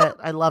love it.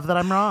 I love that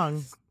I'm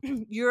wrong.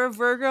 You're a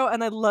Virgo,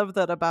 and I love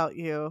that about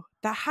you.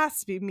 That has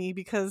to be me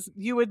because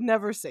you would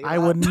never say that. I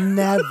would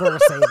never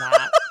say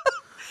that.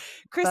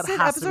 Kristen,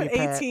 has to episode be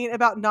Pitt. 18,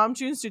 about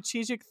Namjoon's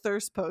strategic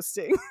thirst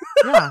posting.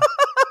 Yeah.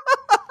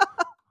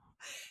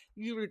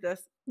 You read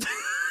this.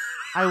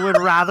 I would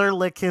rather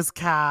lick his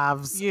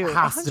calves. You.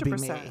 Has to be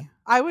 100%. me.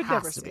 I would Has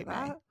never to say be me.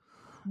 that.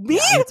 Me?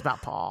 Yeah, it's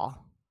about Paul.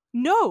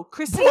 No,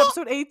 Kristen,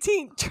 episode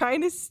 18,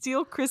 trying to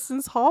steal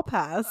Kristen's hall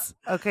pass.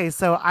 Okay,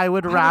 so I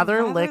would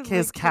rather lick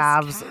his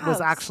calves was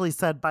calves. actually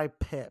said by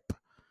Pip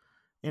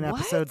in What?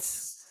 episode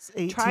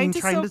 18, Trying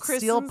trying to to steal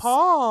steal Kristen's-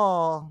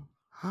 Paul.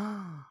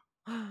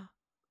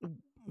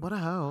 What a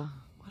hoe.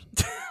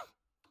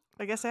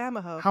 I guess I am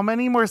a hoe. How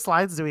many more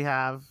slides do we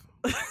have?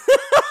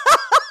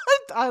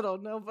 I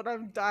don't know, but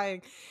I'm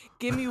dying.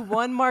 Give me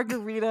one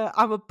margarita.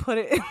 I'm going to put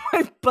it in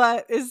my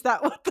butt. Is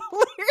that what the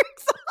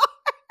lyrics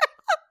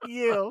are?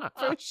 You,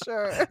 for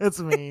sure. It's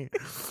me.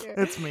 Yeah.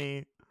 It's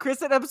me.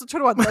 Kristen, episode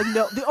 21.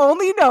 The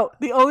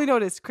only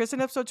note is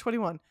Kristen, episode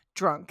 21,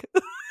 drunk.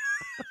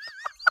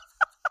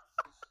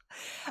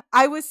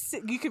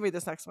 You can read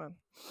this next one.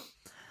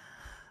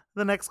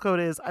 The next quote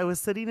is, I was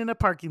sitting in a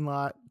parking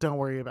lot. Don't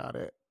worry about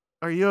it.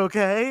 Are you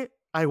okay?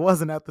 I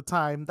wasn't at the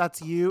time.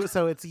 That's you.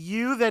 So it's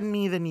you, then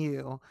me, then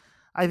you.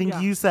 I think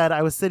you said,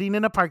 I was sitting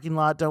in a parking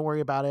lot. Don't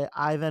worry about it.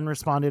 I then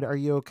responded, are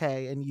you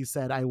okay? And you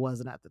said, I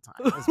wasn't at the time.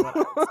 Is what I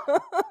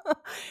would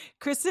say.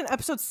 Kristen,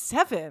 episode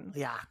 7.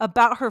 Yeah.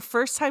 About her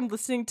first time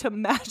listening to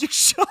Magic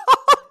Shop.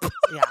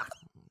 Yeah.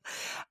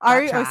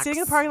 I was sitting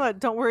in the parking lot.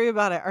 Don't worry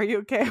about it. Are you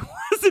okay? I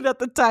wasn't at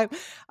the time.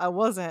 I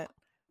wasn't.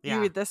 Yeah.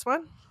 You read this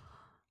one?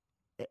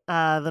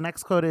 The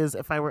next quote is,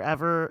 if I were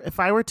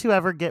to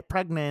ever get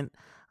pregnant,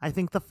 I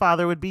think the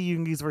father would be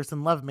Yoongi's verse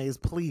in Love Maze.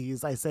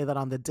 Please. I say that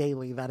on the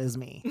daily. That is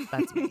me.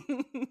 That's me.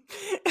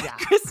 Yeah.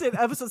 Kristen,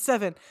 episode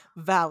 7.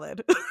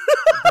 Valid.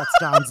 That's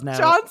John's note.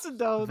 Johnson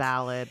notes.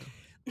 Valid.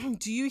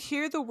 Do you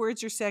hear the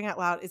words you're saying out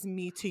loud is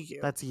me to you?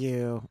 That's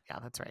you. Yeah,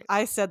 that's right.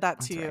 I said that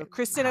to That's you. right.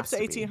 Kristen, Has episode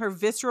to 18, be. her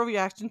visceral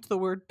reaction to the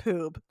word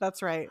poob.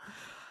 That's right.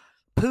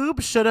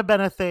 Poob should have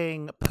been a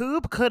thing.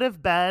 Poob could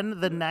have been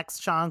the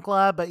next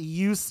chancla, but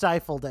you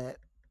stifled it.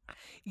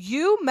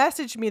 You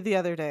messaged me the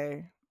other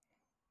day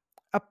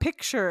a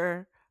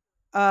picture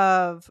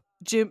of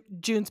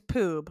June's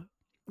poob.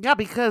 Yeah,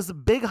 because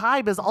Big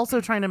Hype is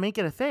also trying to make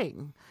it a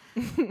thing.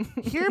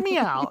 Hear me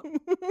out.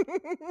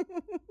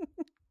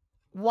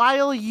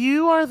 While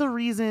you are the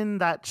reason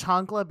that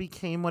chancla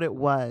became what it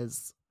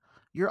was,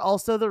 you're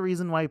also the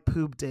reason why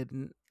Poob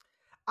didn't.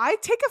 I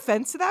take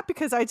offense to that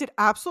because I did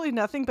absolutely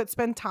nothing but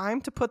spend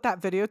time to put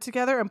that video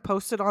together and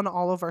post it on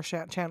all of our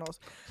channels.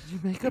 Did you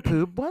make a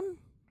Poob one?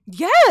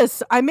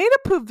 Yes, I made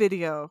a poop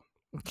video.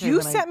 Okay,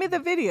 You then sent me the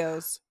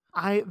videos.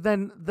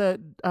 Then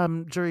the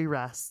jury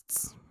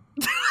rests.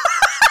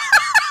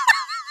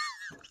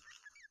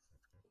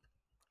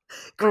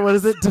 Or what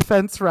is it?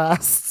 Defense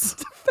rests.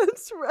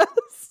 Defense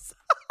rests.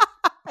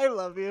 I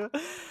love you.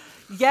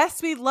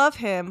 Yes, we love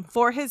him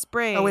for his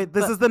brain. Oh wait,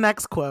 this is the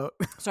next quote.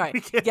 Sorry.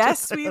 We can't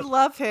Yes, just- we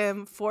love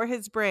him for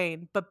his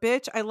brain, but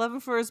bitch, I love him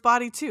for his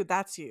body too.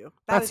 That's you.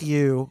 That's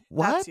you.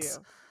 What? That's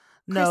you.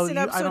 No, Kristen,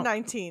 I episode don't.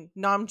 19.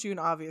 Namjoon,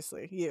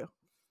 obviously. You.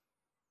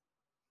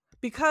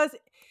 Because,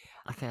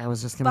 Okay, I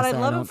was just gonna but say I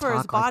love him don't for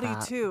his talk like body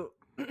that.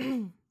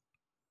 too.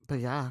 But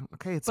yeah,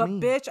 okay, it's But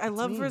me. bitch, I It's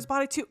love him for me. his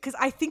body too. Because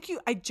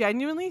I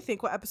genuinely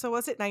think, what episode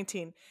was it?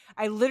 19.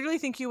 I literally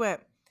think you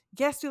went,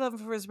 yes, we love him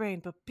for his brain,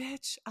 but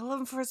bitch, I love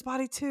him for his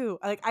body too.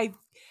 Like I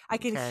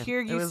can Okay,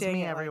 hear you it was saying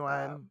me, it like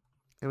everyone.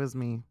 It was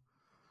me.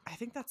 that. I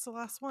think that's the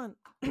last one.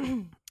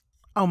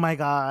 Oh my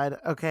god.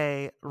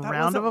 Okay, That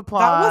round of wasn't-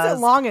 applause. That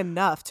wasn't long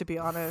enough, to be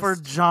honest. for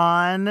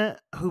John,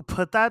 who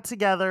put that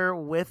together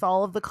with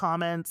all of the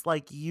comments.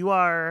 Like, you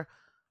are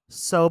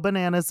so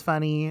bananas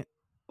funny.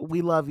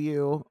 We love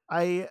you.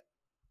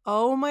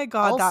 Oh my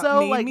god, that Also,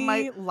 made like,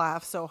 me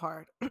laugh so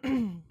hard.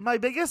 My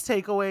biggest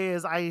takeaway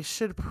is I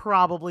should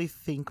probably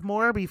think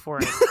more before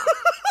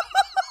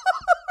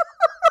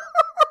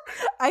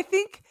I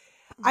think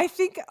and I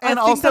think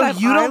also, that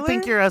I'm you don't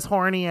think Isler. you're as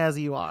horny as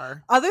you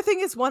are. Other thing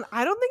is, one,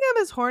 I don't think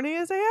I'm as horny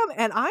as I am,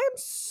 and I am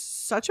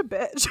such a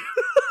bitch.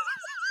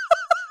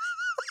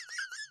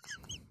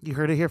 You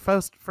heard it here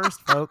first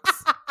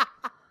folks.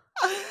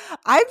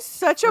 I'm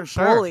such a For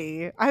sure.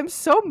 bully. I'm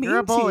so mean You're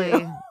a bully. to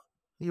you.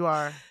 You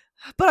are.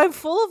 But I'm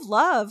full of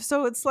love,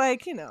 so it's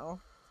like, you know.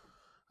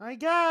 I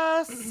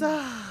guess.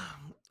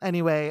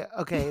 Anyway,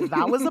 okay,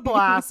 that was a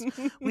blast.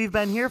 We've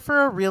been here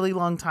for a really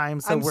long time,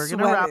 so I'm we're going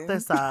to wrap sweating.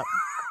 this up.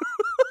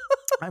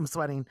 I'm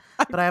sweating,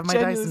 but I have my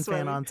genuinely Dyson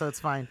sweating. fan on, so it's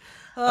fine.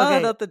 Oh,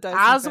 Okay, not the Dyson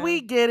as fan.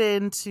 we get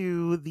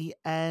into the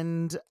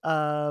end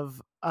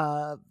of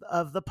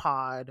the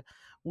pod,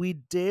 we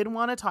did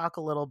want to talk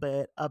a little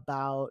bit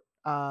about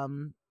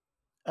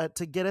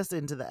to get us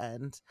into the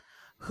end,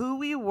 who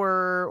we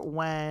were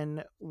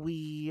when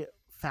we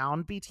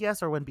found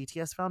BTS or when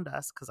BTS found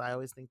us, because I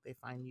always think they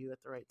find you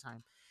at the right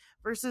time,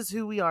 versus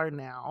who we are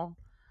now.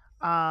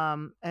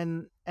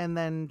 And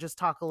then just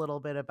talk a little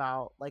bit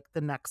about like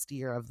the next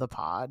year of the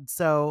pod.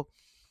 So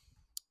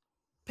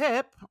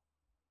Pip,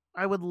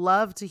 I would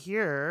love to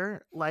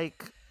hear,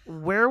 like,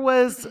 where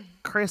was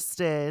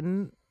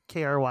Kristen,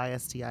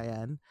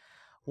 KRYSTIN,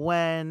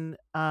 when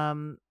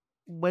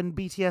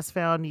BTS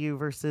found you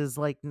versus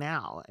like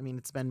now? I mean,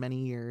 it's been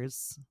many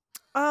years.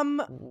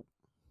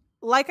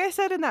 Like I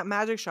said in that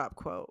Magic Shop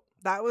quote,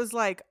 that was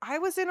like, I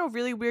was in a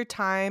really weird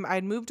time.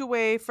 I'd moved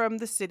away from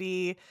the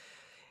city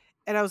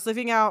and I was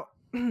living out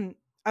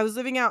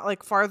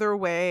like farther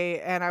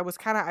away, and I was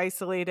kind of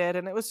isolated,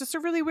 and it was just a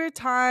really weird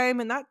time.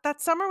 And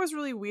that summer was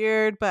really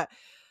weird, but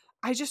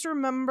I just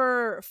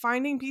remember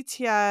finding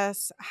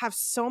BTS, have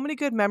so many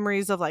good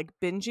memories of like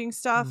binging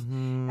stuff.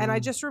 And I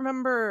just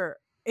remember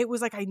it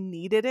was like I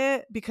needed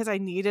it because I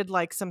needed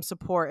like some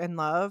support and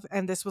love.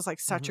 And this was like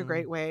such a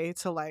great way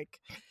to like,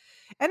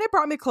 and it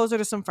brought me closer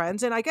to some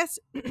friends. And I guess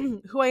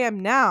who I am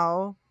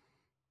now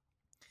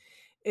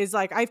is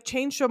like, I've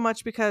changed so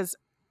much because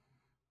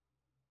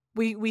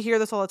we hear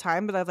this all the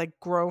time, but I've like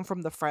grown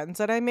from the friends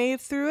that I made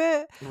through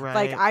it.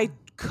 Right. Like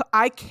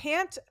I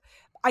can't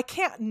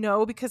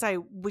know because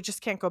we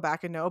just can't go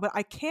back and know, but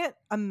I can't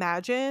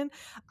imagine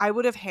I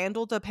would have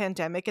handled the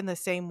pandemic in the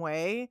same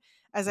way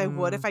as I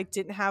would if I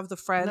didn't have the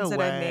friends I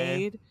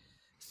made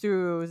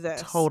through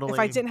this. Totally. If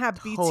I didn't have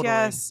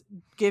BTS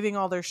giving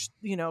all their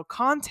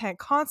content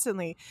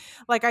constantly,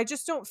 like I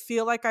just don't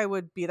feel like I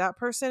would be that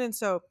person. And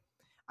so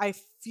I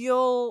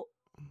feel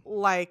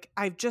like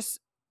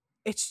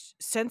it's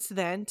since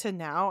then to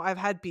now, I've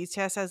had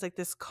BTS as like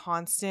this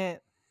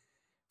constant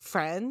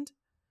friend.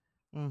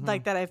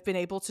 Like that I've been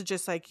able to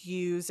just like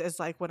use as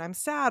like when I'm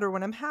sad or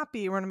when I'm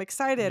happy or when I'm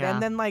excited.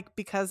 And then like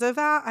because of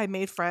that, I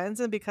made friends.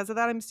 And because of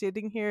that, I'm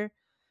sitting here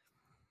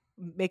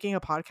making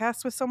a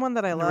podcast with someone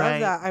that I love,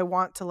 that I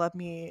want to love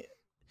me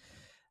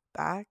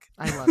back.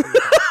 I love you.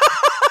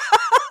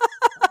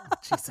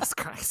 Jesus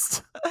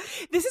Christ.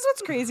 This is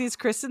what's crazy is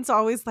Kristen's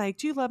always like,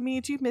 do you love me?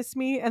 Do you miss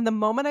me? And the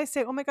moment I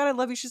say, oh my God, I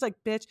love you, she's like,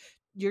 bitch,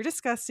 you're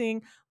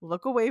disgusting.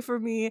 Look away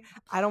from me.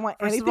 I don't want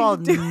anything to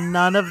do.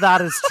 None of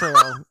that is true.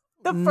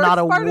 The first Not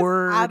a part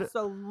word. Is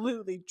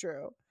absolutely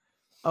true.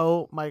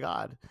 Oh my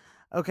God.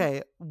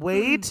 Okay.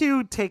 Way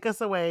to take us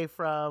away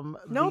from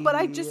but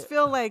I just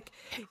feel like,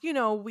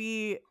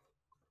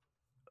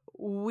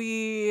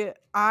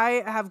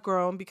 I have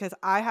grown because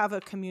I have a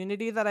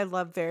community that I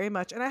love very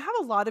much. And I have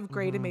a lot of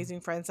great,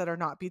 amazing friends that are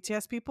not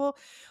BTS people,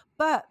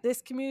 but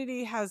this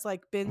community has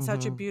like been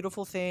such a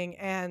beautiful thing.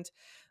 And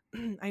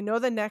I know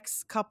the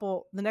next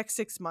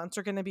 6 months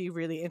are going to be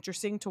really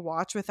interesting to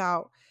watch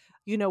without,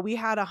 we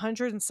had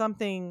 100 and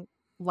something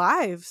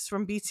lives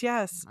from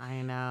BTS.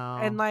 I know.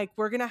 And like,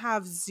 we're going to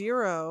have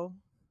 0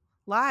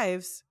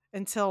 lives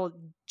until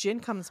Jin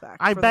comes back.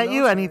 I bet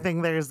you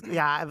anything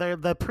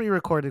the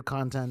pre-recorded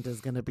content is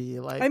going to be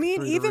like, I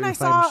mean, even I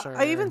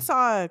even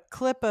saw a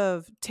clip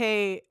of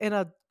Tae in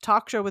a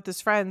talk show with his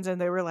friends, and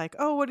they were like,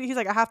 oh, he's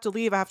like, I have to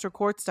leave, I have to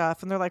record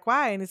stuff. And they're like,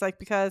 why? And he's like,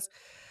 because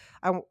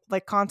I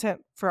like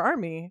content for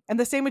ARMY. And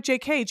the same with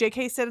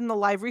JK said in the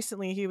live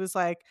recently, he was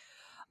like,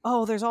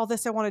 oh, there's all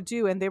this I want to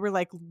do. And they were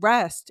like,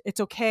 rest,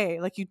 it's okay,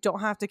 like you don't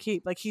have to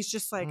keep, like he's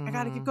just like, I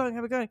gotta keep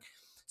going.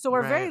 So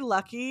we're very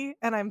lucky,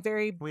 and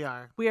we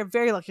are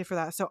very lucky for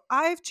that. So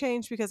I've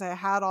changed because I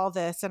had all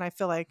this, and I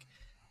feel like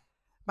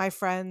my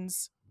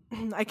friends,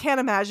 I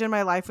can't imagine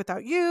my life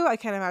without you. I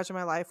can't imagine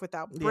my life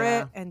without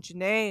Britt and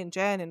Janae and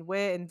Jen and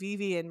Wit and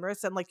Vivi and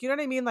Marissa. And like, you know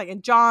what I mean? Like,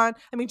 and John.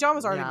 I mean, John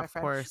was already my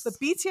friend, course. but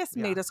BTS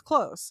made us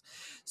close.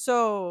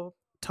 So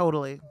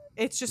totally,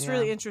 it's just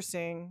really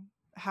interesting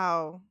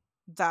how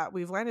that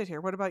we've landed here.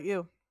 What about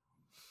you?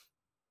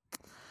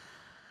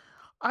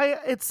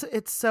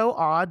 It's so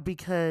odd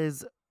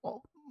because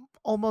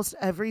almost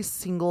every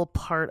single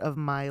part of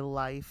my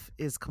life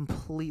is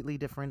completely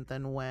different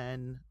than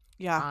when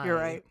you're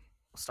right.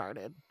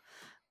 started.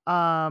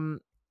 I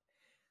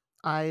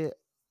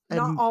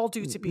not all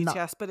due to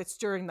BTS, but it's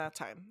during that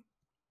time.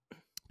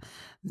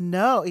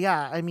 No,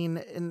 yeah, I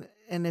mean,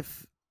 and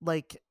if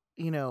like,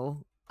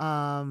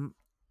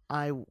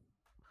 I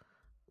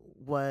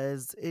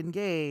was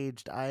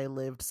engaged, I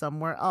lived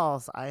somewhere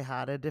else, I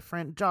had a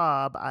different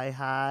job, I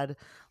had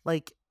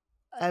like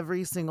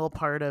every single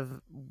part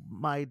of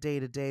my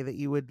day-to-day that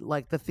you would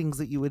like, the things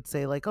that you would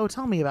say like, oh,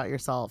 tell me about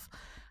yourself,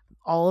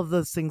 all of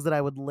those things that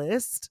I would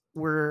list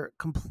were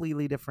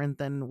completely different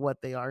than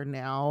what they are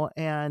now.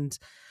 And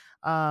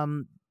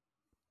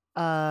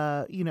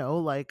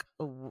like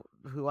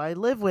who I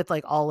live with,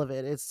 like all of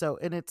it is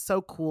it's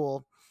so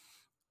cool.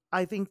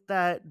 I think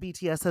that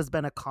BTS has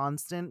been a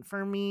constant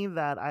for me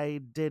that I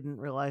didn't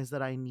realize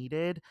that I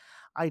needed.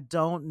 I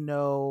don't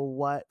know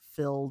what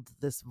filled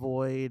this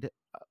void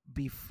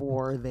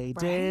before they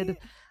did.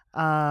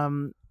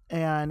 And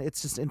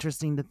it's just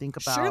interesting to think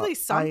about. Surely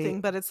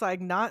something, but it's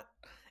like not,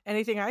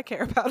 anything I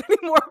care about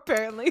anymore,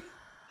 apparently.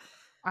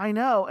 I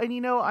know.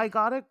 And I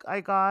got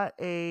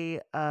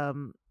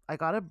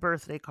a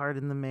birthday card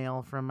in the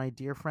mail from my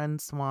dear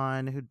friend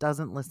Swan, who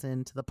doesn't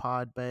listen to the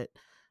pod, but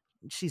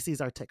she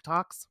sees our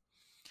TikToks.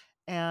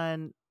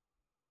 And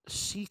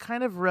she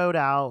kind of wrote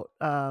out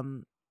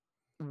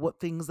what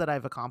things that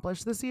I've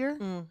accomplished this year.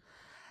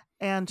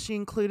 And she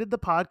included the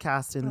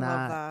podcast in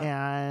that.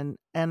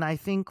 And I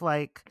think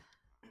like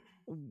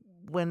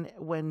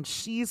when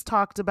she's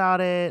talked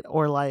about it,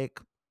 or like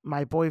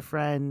my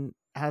boyfriend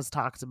has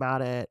talked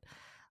about it,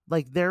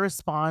 like their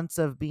response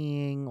of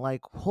being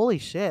like, holy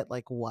shit,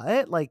 like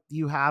what? Like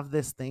you have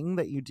this thing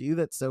that you do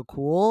that's so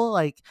cool.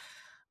 Like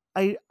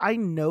I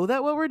know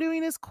that what we're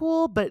doing is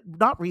cool, but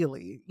not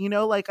really,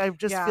 like I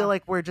just feel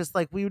like we're just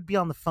like, we would be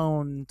on the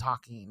phone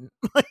talking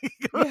like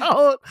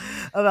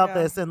about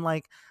this. And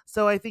like,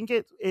 so I think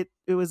it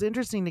was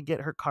interesting to get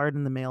her card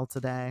in the mail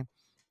today.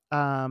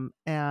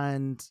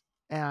 And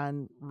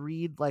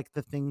read like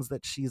the things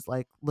that she's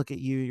like, look at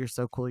you, you're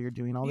so cool, you're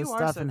doing all this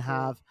stuff, so and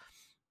cool.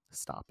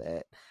 Stop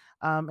it.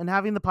 And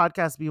having the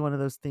podcast be one of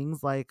those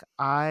things, like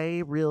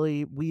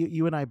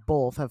you and I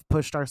both have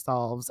pushed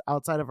ourselves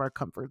outside of our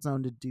comfort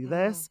zone to do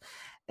this.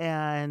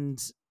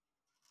 And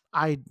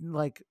I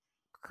like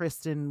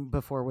Kristen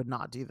before would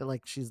not do that.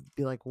 Like she'd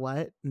be like,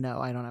 what? No,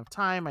 I don't have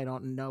time. I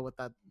don't know what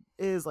that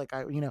is. Like,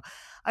 I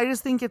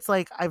just think it's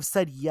like, I've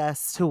said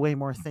yes to way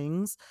more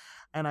things,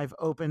 and I've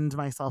opened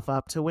myself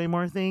up to way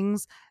more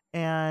things.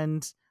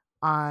 And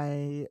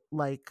I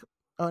like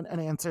an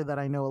answer that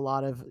I know a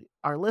lot of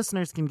our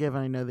listeners can give,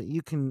 and I know that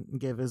you can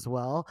give as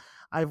well.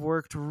 I've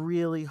worked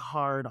really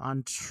hard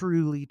on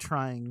truly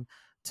trying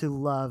to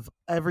love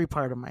every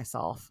part of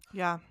myself.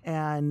 Yeah.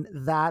 And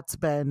that's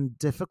been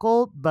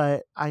difficult,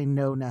 but I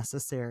know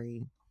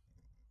necessary.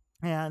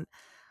 And,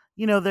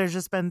 there's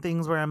just been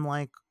things where I'm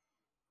like,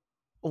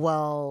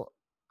 well,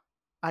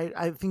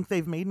 I think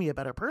they've made me a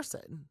better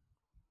person.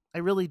 I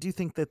really do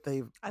think that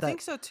I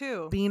think so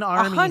too. Being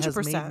Army 100%.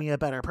 has made me a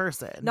better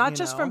person. Not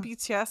just from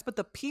BTS, but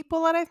the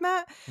people that I've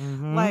met.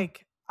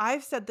 Like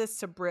I've said this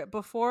to Britt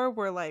before,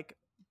 where like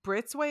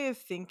Britt's way of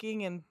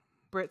thinking and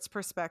Britt's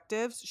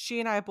perspectives, she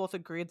and I both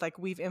agreed like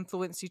we've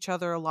influenced each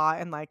other a lot,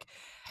 and like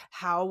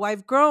how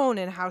I've grown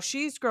and how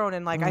she's grown,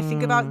 and like I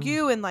think about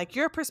you and like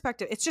your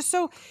perspective. It's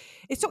so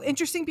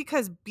interesting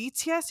because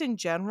BTS in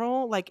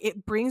general, like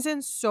it brings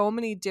in so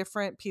many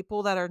different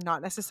people that are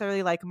not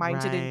necessarily like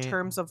minded in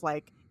terms of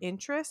like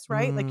interests,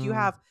 right? Like you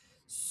have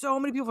so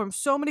many people from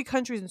so many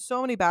countries and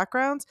so many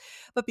backgrounds,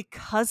 but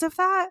because of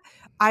that,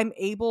 I'm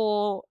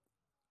able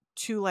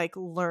to like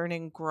learn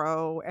and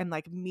grow and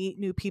like meet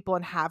new people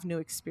and have new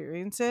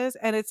experiences.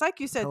 And it's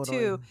like you said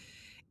too,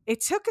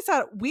 it took us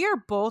out. We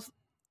are both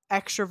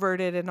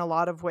extroverted in a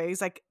lot of ways,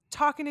 like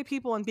talking to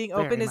people and being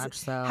open. Is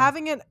so.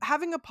 having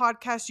a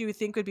podcast you would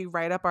think would be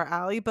right up our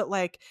alley, but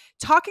like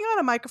talking on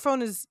a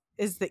microphone is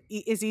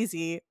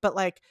easy, but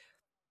like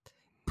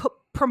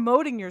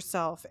promoting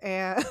yourself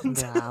and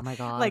oh my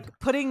God, like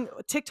putting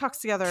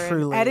TikToks together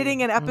and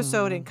editing an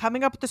episode and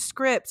coming up with the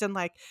scripts and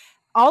like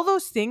all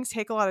those things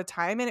take a lot of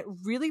time. And it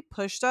really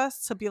pushed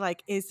us to be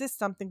like, is this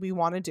something we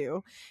want to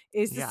do?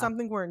 Is this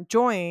something we're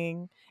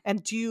enjoying?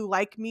 And do you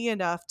like me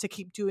enough to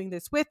keep doing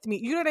this with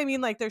me? You know what I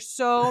mean? Like there's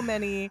so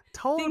many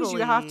things you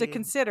have to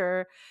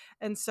consider.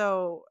 And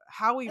so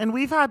and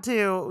we've had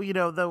to,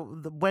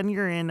 the when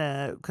you're in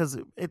because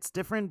it's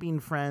different being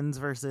friends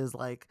versus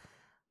like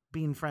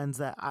being friends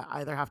that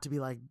either have to be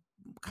like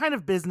kind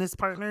of business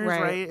partners,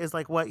 right? Is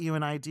like what you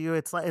and I do.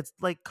 It's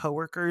like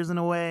coworkers in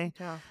a way.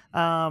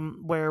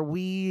 Where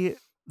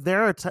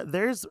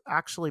there's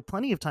actually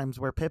plenty of times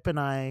where Pip and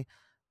I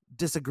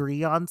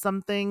disagree on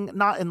something,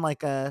 not in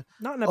like a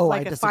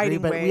I disagree,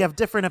 fighting but way. We have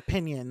different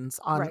opinions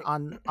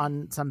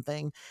on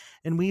something,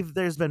 and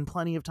there's been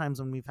plenty of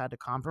times when we've had to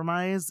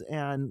compromise,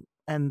 and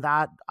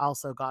that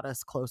also got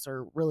us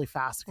closer really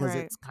fast, because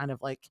it's kind of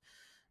like,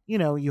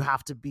 you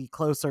have to be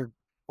closer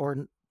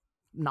or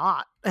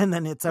not, and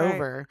then it's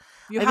over.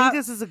 I think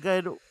this is a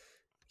good.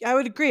 I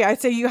would agree.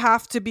 I'd say you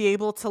have to be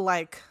able to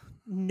like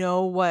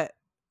know what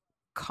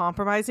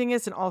compromising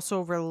is and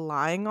also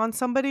relying on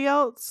somebody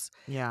else.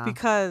 Yeah.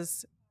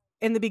 Because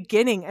in the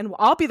beginning, and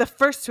I'll be the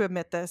first to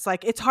admit this,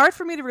 like it's hard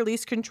for me to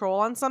release control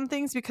on some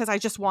things because I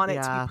just want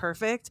it to be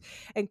perfect.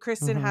 And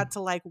Kristen had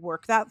to like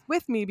work that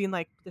with me, being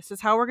like, this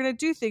is how we're going to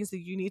do things, that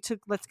you need to,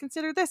 let's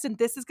consider this, and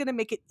this is going to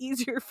make it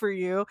easier for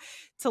you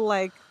to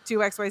like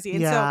do X, Y, Z.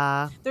 And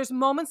so there's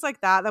moments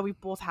like that we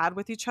both had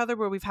with each other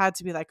where we've had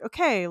to be like,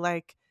 okay,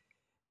 like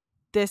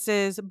this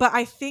is, but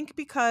I think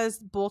because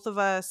both of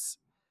us,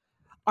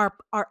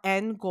 our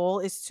end goal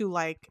is to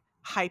like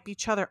hype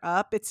each other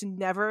up. It's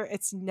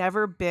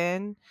never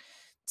been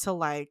to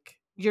like,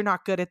 you're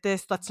not good at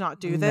this, let's not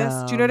do this.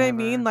 Do you know what I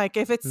mean? Like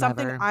if it's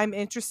something I'm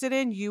interested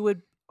in, you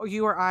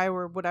or I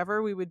or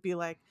whatever, we would be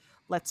like,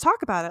 let's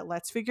talk about it,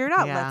 let's figure it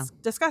out, let's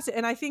discuss it.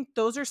 And I think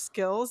those are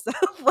skills that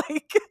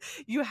like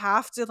you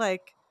have to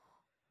like,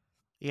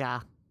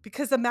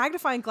 because the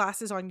magnifying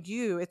glass is on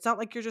you. It's not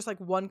like you're just like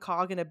one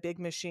cog in a big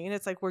machine.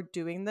 It's like we're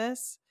doing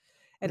this.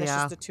 and it's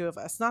just the two of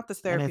us, not this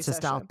therapy and it's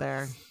just session out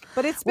there.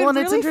 But it's been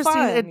really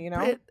interesting.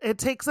 fun, It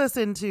takes us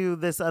into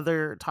this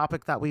other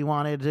topic that we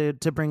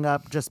wanted to bring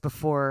up just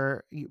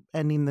before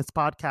ending this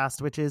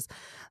podcast, which is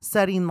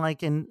setting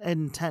like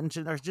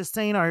intention, or just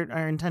saying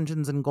our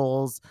intentions and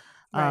goals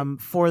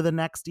for the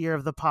next year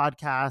of the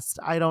podcast.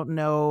 I don't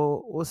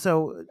know.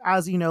 So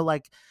as you know,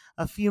 like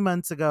a few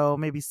months ago,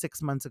 maybe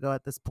 6 months ago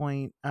at this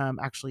point,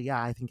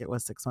 I think it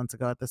was 6 months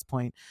ago at this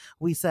point,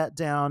 we sat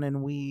down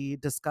and we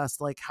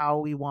discussed like how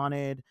we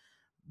wanted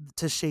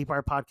to shape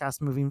our podcast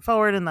moving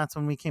forward. And that's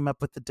when we came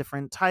up with the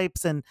different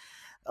types. And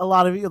a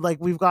lot of you, like,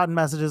 we've gotten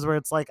messages where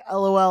it's like,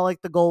 LOL,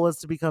 like the goal was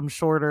to become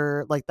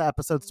shorter, like the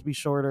episodes to be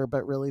shorter,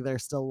 but really they're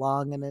still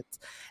long. And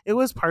it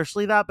was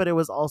partially that, but it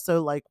was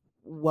also like,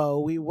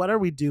 whoa, what are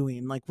we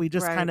doing? Like, we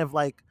just kind of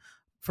like,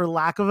 for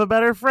lack of a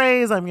better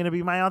phrase, I'm going to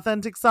be my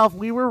authentic self.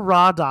 We were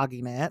raw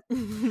dogging it. We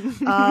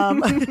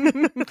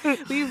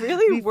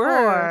really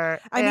were.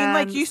 I mean,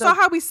 like, you saw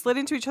how we slid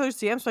into each other's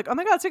DMs. Like, oh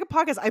my God, let's take a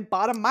podcast. I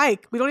bought a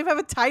mic. We don't even have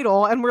a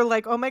title. And we're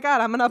like, oh my God,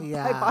 I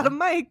bought a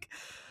mic.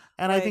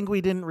 And I think we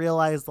didn't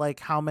realize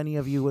like how many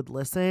of you would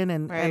listen,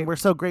 and we're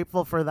so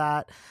grateful for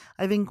that.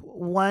 I think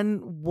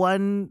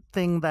one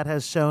thing that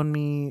has shown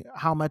me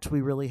how much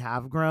we really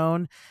have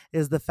grown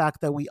is the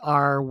fact that we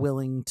are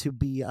willing to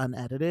be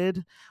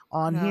unedited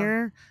on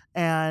here.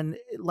 And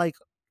like,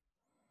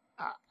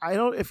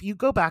 if you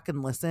go back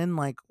and listen,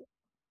 like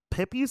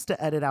Pip used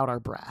to edit out our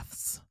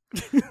breaths.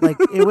 Like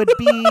it would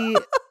be,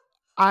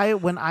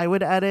 when I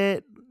would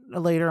edit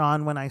later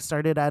on, when I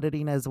started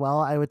editing as well,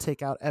 I would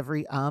take out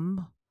every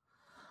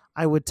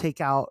I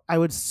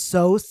was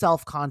so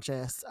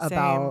self-conscious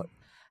about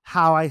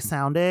how I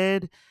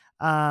sounded.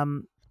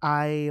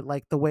 I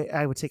like the way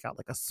I would take out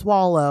like a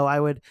swallow.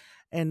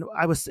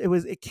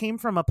 It came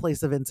from a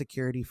place of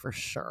insecurity for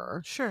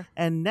sure. Sure.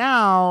 And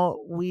now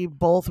we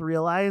both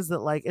realize that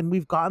like, and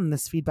we've gotten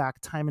this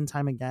feedback time and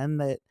time again,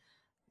 that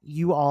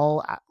you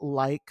all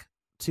like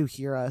to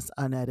hear us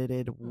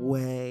unedited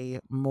way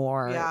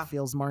more. It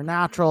feels more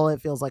natural.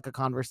 It feels like a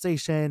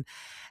conversation.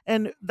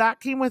 And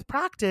that came with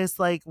practice.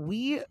 Like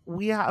we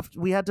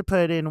had to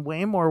put in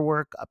way more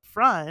work up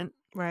front,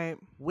 right,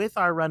 with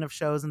our run of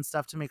shows and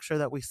stuff to make sure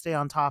that we stay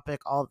on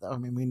topic.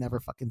 We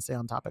never fucking stay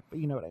on topic, but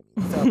you know what I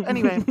mean. So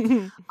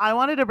anyway, I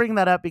wanted to bring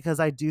that up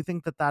because I do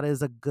think that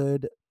is a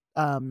good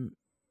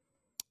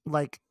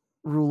like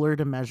ruler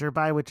to measure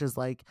by, which is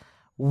like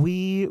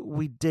we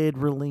did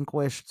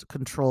relinquish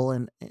control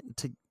and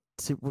to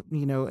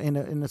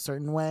in a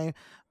certain way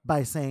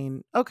by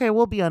saying, okay,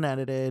 we'll be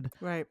unedited,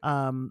 right,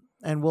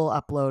 and we'll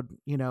upload,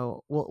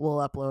 we'll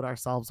upload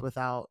ourselves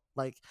without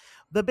like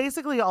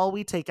basically all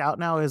we take out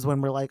now is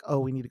when we're like, oh,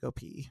 we need to go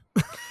pee.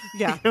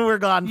 Yeah. And we're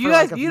gone. You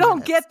guys, you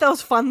don't get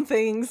those fun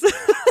things.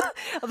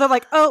 They're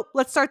like, oh,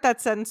 let's start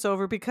that sentence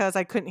over because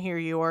I couldn't hear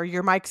you, or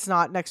your mic's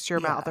not next to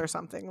your mouth or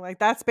something. Like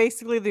that's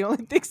basically the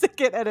only things that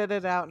get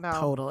edited out now.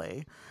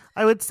 Totally.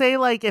 I would say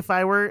like if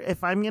I'm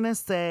going to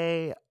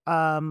say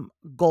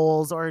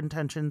goals or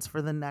intentions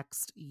for the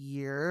next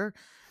year,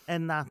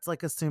 and that's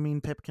like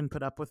assuming Pip can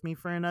put up with me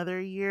for another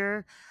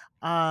year.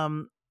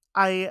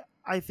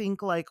 I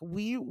think like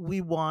we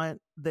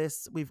want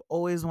this, we've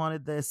always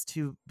wanted this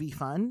to be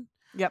fun.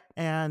 Yep.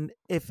 And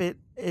if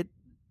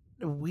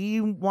we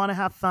want to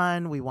have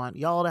fun, we want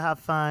y'all to have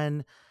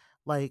fun.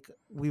 Like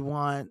we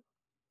want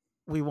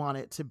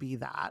it to be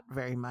that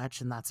very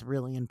much. And that's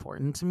really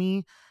important to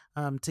me,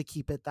 to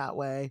keep it that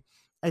way.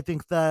 I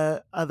think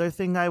the other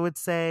thing I would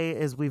say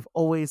is we've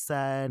always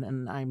said,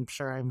 and I'm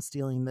sure I'm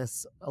stealing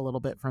this a little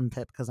bit from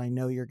Pip because I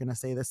know you're going to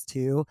say this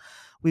too.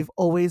 We've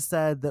always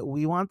said that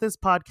we want this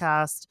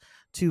podcast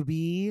to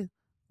be,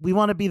 we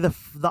want to be the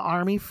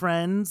Army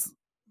friends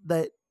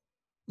that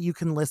you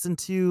can listen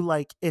to.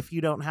 Like if you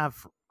don't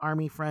have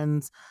Army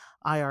friends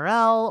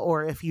IRL,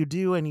 or if you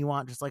do and you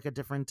want just like a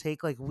different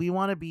take, like we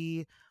want to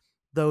be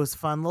those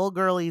fun little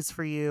girlies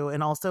for you,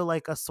 and also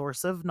like a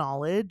source of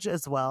knowledge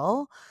as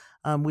well.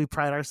 We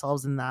pride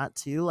ourselves in that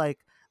too. Like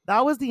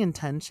that was the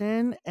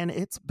intention, and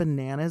it's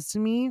bananas to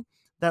me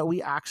that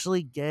we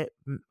actually get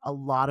a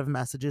lot of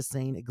messages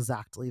saying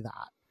exactly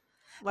that.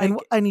 Like,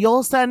 and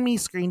you'll send me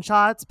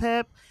screenshots,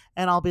 Pip,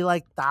 and I'll be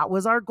like, that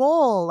was our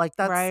goal. Like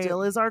that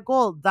still is our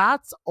goal.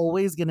 That's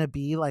always going to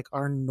be like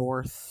our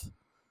north,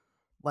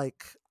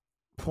 like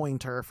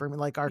pointer for me,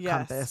 like our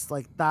compass.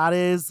 Like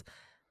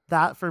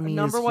that for me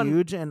is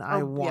huge, and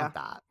I want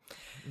that.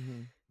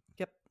 Mm-hmm.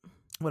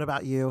 What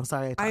about you?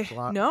 Sorry, I talked a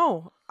lot.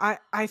 No,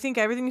 I think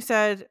everything you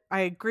said,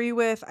 I agree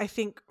with. I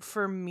think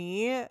for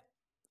me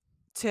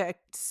to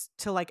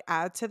like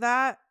add to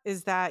that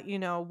is that,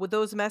 with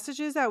those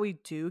messages that we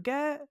do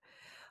get,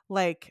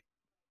 like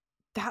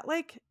that,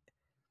 like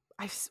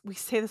we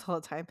say this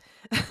all the time.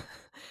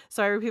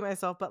 So I repeat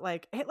myself, but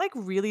like it like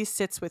really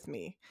sits with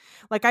me.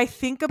 Like I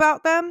think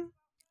about them.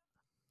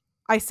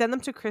 I send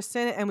them to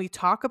Kristen and we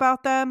talk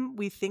about them.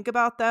 We think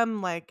about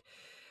them. Like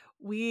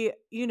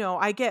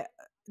I get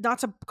not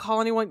to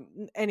call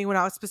anyone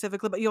out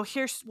specifically, but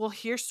we'll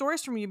hear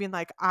stories from you being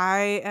like,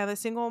 I am a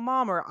single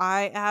mom, or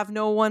I have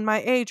no one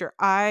my age, or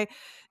I'm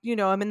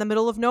in the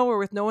middle of nowhere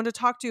with no one to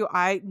talk to.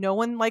 No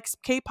one likes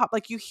K-pop.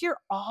 Like, you hear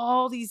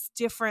all these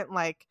different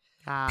like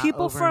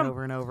people from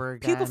over and over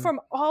again. People from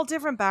all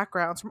different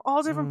backgrounds, from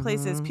all different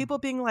places. People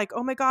being like,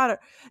 oh my God,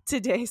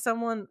 today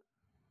someone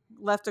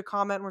left a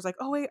comment and was like,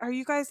 oh wait, are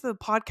you guys the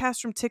podcast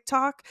from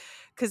TikTok?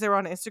 Because they were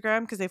on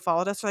Instagram, because they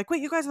followed us. They're like,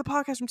 wait, you guys are the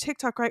podcast from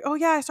TikTok, right? Oh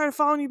yeah, I started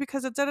following you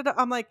because of da-da-da.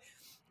 I'm like,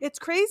 it's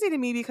crazy to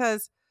me,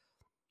 because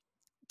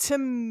to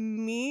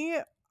me,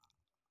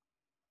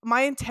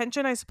 my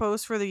intention, I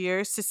suppose, for the year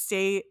is to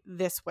stay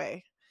this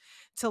way,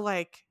 to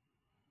like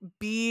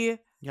be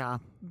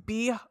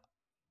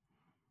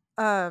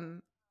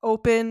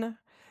open,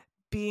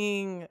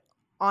 being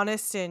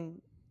honest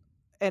and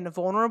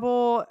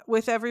vulnerable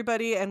with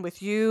everybody, and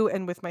with you,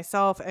 and with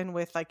myself, and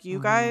with like you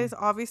guys,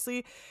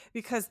 obviously,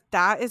 because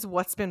that is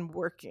what's been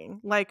working.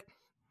 Like,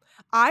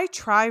 I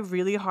try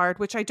really hard,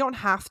 which I don't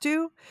have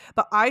to,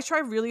 but I try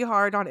really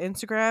hard on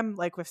Instagram.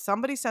 Like, if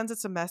somebody sends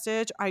us a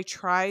message, I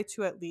try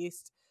to at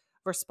least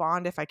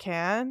respond if I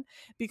can,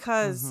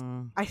 because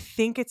I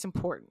think it's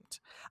important.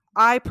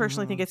 I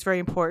personally think it's very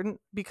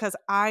important, because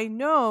I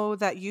know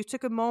that you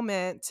took a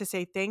moment to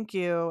say thank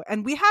you,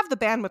 and we have the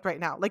bandwidth right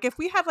now. Like, if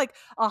we had like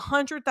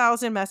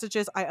 100,000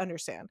 messages, I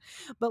understand,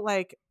 but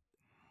like,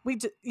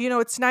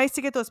 it's nice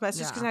to get those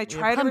messages, because I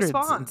try to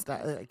respond.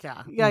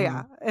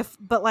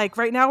 But like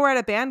right now we're at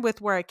a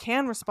bandwidth where I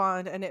can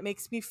respond, and it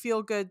makes me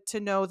feel good to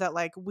know that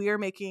like we're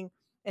making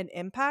an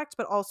impact,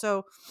 but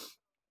also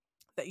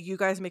that you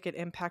guys make an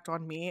impact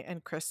on me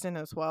and Kristen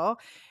as well.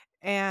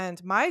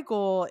 And my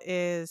goal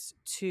is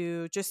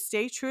to just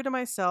stay true to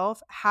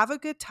myself, have a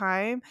good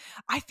time.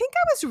 I think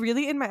I was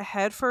really in my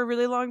head for a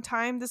really long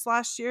time this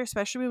last year,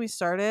 especially when we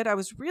started. I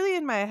was really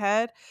in my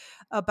head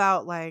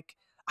about like,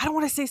 I don't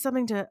want to say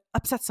something to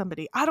upset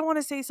somebody. I don't want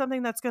to say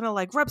something that's going to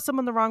like rub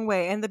someone the wrong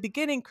way. In the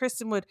beginning,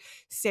 Kristen would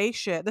say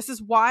shit. This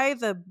is why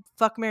the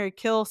fuck, marry,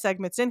 kill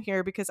segment's in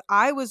here, because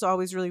I was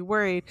always really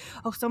worried,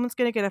 oh, someone's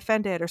going to get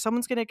offended or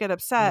someone's going to get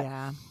upset.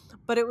 Yeah.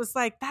 But it was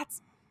like,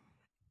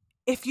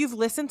 if you've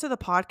listened to the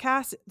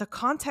podcast, the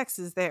context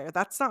is there.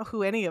 That's not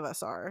who any of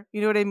us are.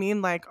 You know what I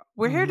mean? Like,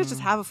 we're here to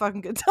just have a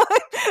fucking good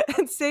time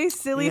and say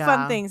silly,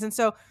 fun things. And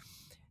so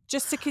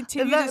just to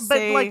continue to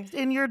say... But like,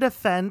 in your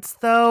defense,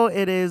 though,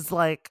 it is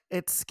like,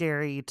 it's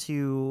scary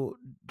to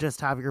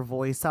just have your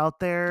voice out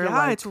there. Yeah,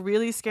 like, it's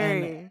really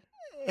scary.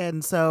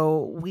 And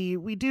so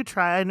we do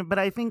try. But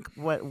I think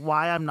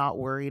why I'm not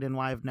worried, and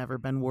why I've never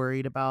been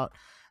worried about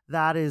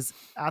that, is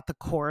at the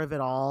core of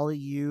it all,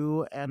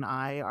 you and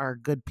I are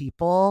good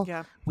people.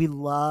 Yeah. We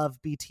love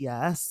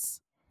BTS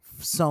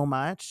so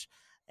much,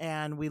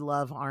 and we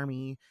love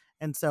ARMY.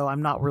 And so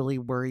I'm not really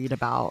worried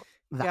about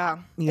that.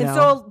 Yeah.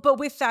 So, but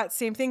with that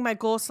same thing, my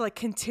goal is to like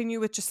continue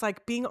with just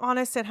like being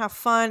honest and have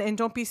fun, and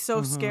don't be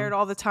so scared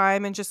all the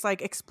time, and just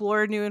like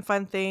explore new and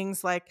fun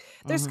things. Like,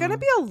 there's going to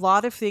be a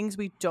lot of things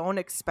we don't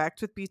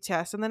expect with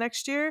BTS in the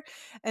next year.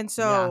 And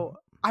so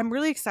I'm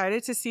really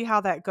excited to see how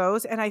that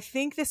goes. And I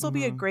think this will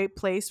be a great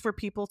place for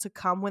people to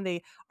come when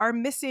they are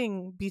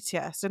missing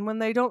BTS and when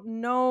they don't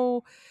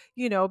know,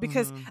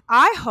 because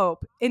I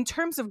hope, in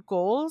terms of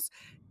goals,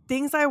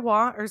 things I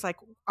want is like,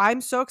 I'm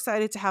so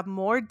excited to have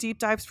more deep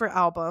dives for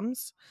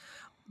albums,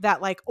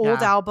 that like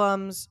old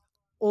albums,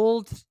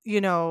 old,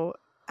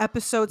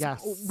 episodes.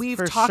 Yes,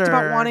 we've talked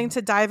about wanting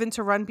to dive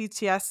into Run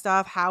BTS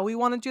stuff, how we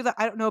want to do that,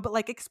 I don't know, but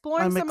like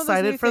exploring some of those new things.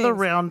 I'm excited for the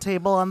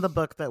roundtable on the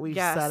book that we've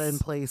set in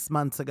place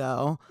months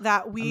ago.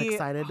 That I'm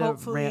excited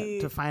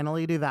to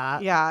finally do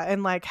that. Yeah,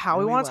 and like how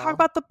we want to talk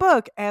about the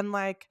book, and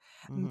like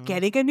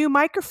getting a new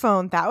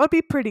microphone. That would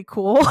be pretty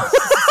cool.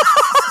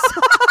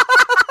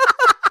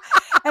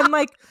 And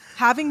like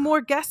having more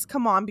guests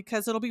come on,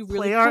 because it'll be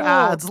really Play our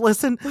ads.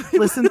 Listen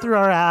through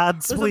our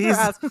ads, please.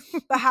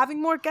 But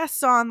having more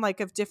guests on, like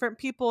of different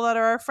people that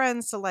are our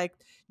friends, to like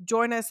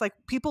join us. Like,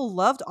 people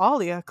loved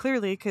Alia,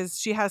 clearly, because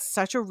she has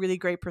such a really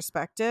great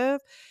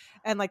perspective,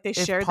 and like they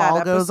shared that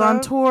episode. Paul goes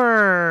on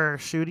tour,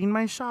 shooting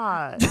my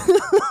shot.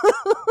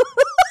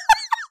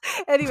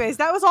 Anyways,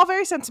 that was all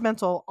very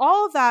sentimental.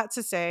 All of that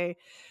to say,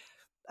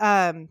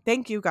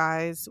 thank you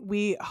guys.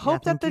 We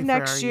hope that the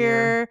next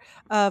year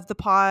of the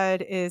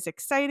pod is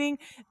exciting.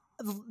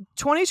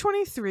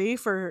 2023,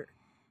 for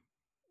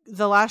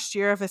the last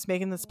year of us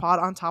making this pod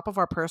on top of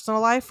our personal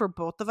life, for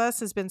both of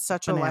us, has been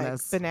such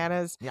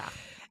bananas. Yeah.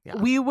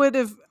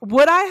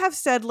 Would I have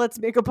said, let's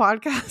make a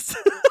podcast?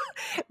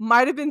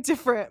 Might have been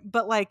different,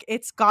 but like,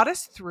 it's got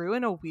us through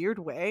in a weird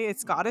way.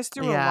 It's got us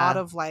through a lot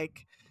of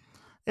like,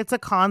 it's a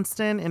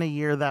constant in a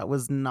year that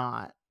was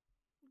not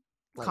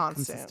like,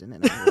 consistent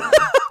in a year.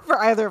 For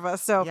either of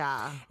us. So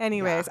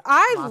anyways,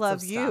 I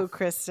love you,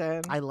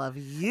 Kristen. I love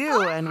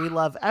you, and we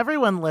love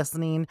everyone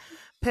listening.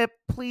 Pip,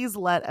 please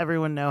let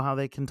everyone know how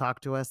they can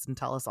talk to us and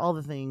tell us all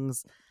the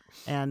things,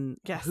 and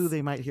who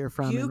they might hear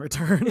from in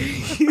return.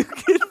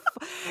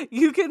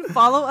 You You can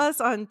follow us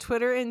on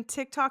Twitter and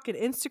TikTok and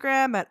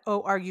Instagram at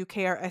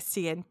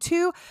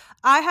ORUKRSTN2.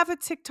 I have a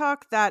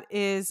TikTok that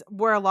is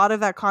where a lot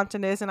of that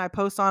content is, and I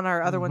post on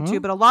our other one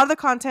too. But a lot of the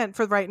content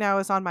for right now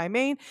is on my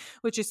main,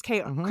 which is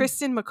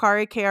Kristen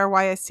Makari,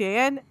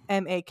 KRYSTAN,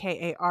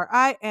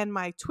 MAKARI. And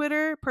my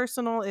Twitter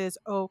personal is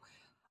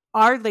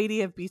Our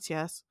Lady of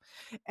BTS.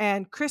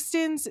 And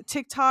Kristen's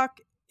TikTok,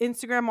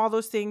 Instagram, all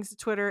those things,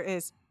 Twitter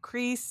is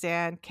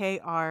KRSTAN,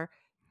 KR,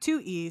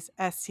 2 E's,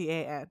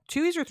 STAN.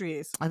 2 E's or 3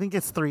 E's? I think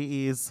it's 3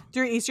 E's.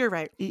 3 E's, you're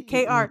right.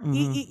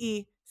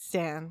 KREEE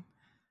Stan.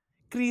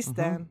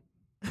 Kristen.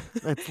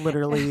 It's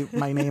literally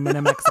my name in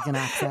a Mexican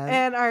accent.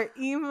 And our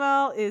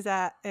email is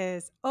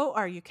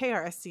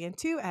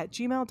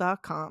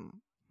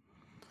ORUKRSTN2@gmail.com.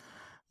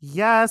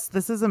 Yes,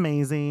 this is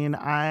amazing.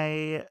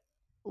 I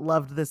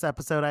loved this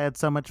episode. I had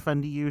so much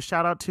fun to use.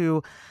 Shout out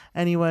to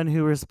anyone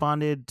who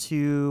responded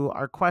to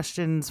our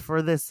questions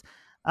for this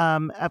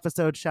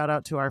episode. Shout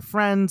out to our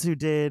friends who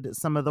did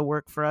some of the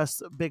work for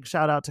us. Big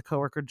shout out to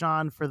coworker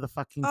John for the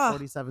fucking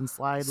 47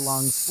 slide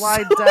long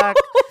slide deck.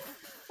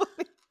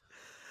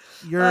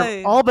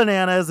 You're all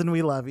bananas and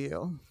we love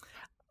you.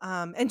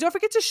 And don't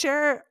forget to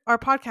share our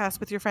podcast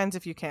with your friends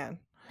if you can,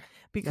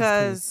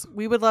 because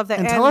we would love that.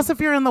 And tell us if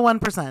you're in the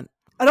 1%.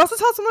 And also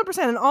tell us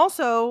 1%. And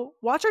also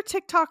watch our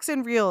TikToks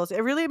and Reels.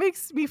 It really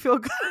makes me feel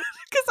good.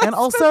 And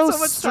also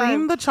so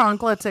stream the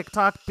Chancla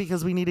TikTok,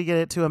 because we need to get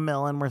it to 1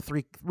 million. We're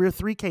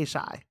 3K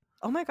shy.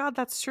 Oh my God,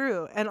 that's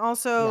true. And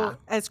also,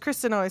 as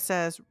Kristen always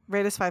says,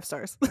 rate us 5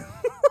 stars.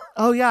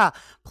 Oh yeah.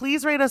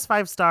 Please rate us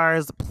 5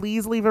 stars.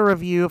 Please leave a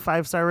review,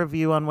 5-star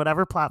review on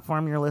whatever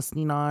platform you're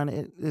listening on.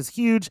 It is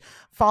huge.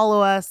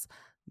 Follow us.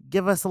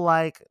 Give us a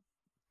like.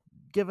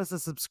 Give us a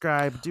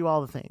subscribe, do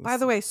all the things. By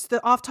the way,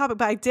 off topic,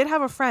 but I did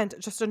have a friend,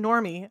 just a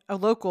normie, a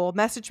local,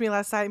 message me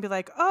last night and be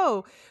like,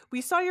 oh, we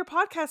saw your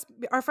podcast.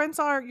 Our friend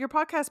saw your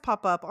podcast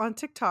pop up on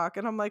TikTok.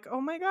 And I'm like, oh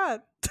my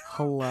God.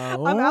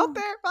 Hello. I'm out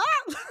there.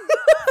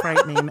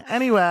 Frightening.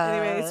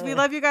 Anyways, we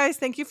love you guys.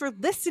 Thank you for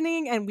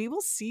listening. And we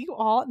will see you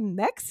all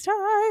next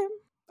time.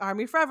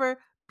 Army forever.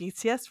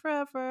 BTS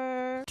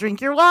forever. Drink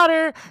your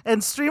water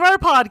and stream our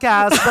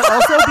podcast, but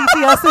also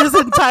BTS's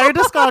entire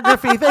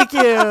discography. Thank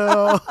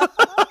you.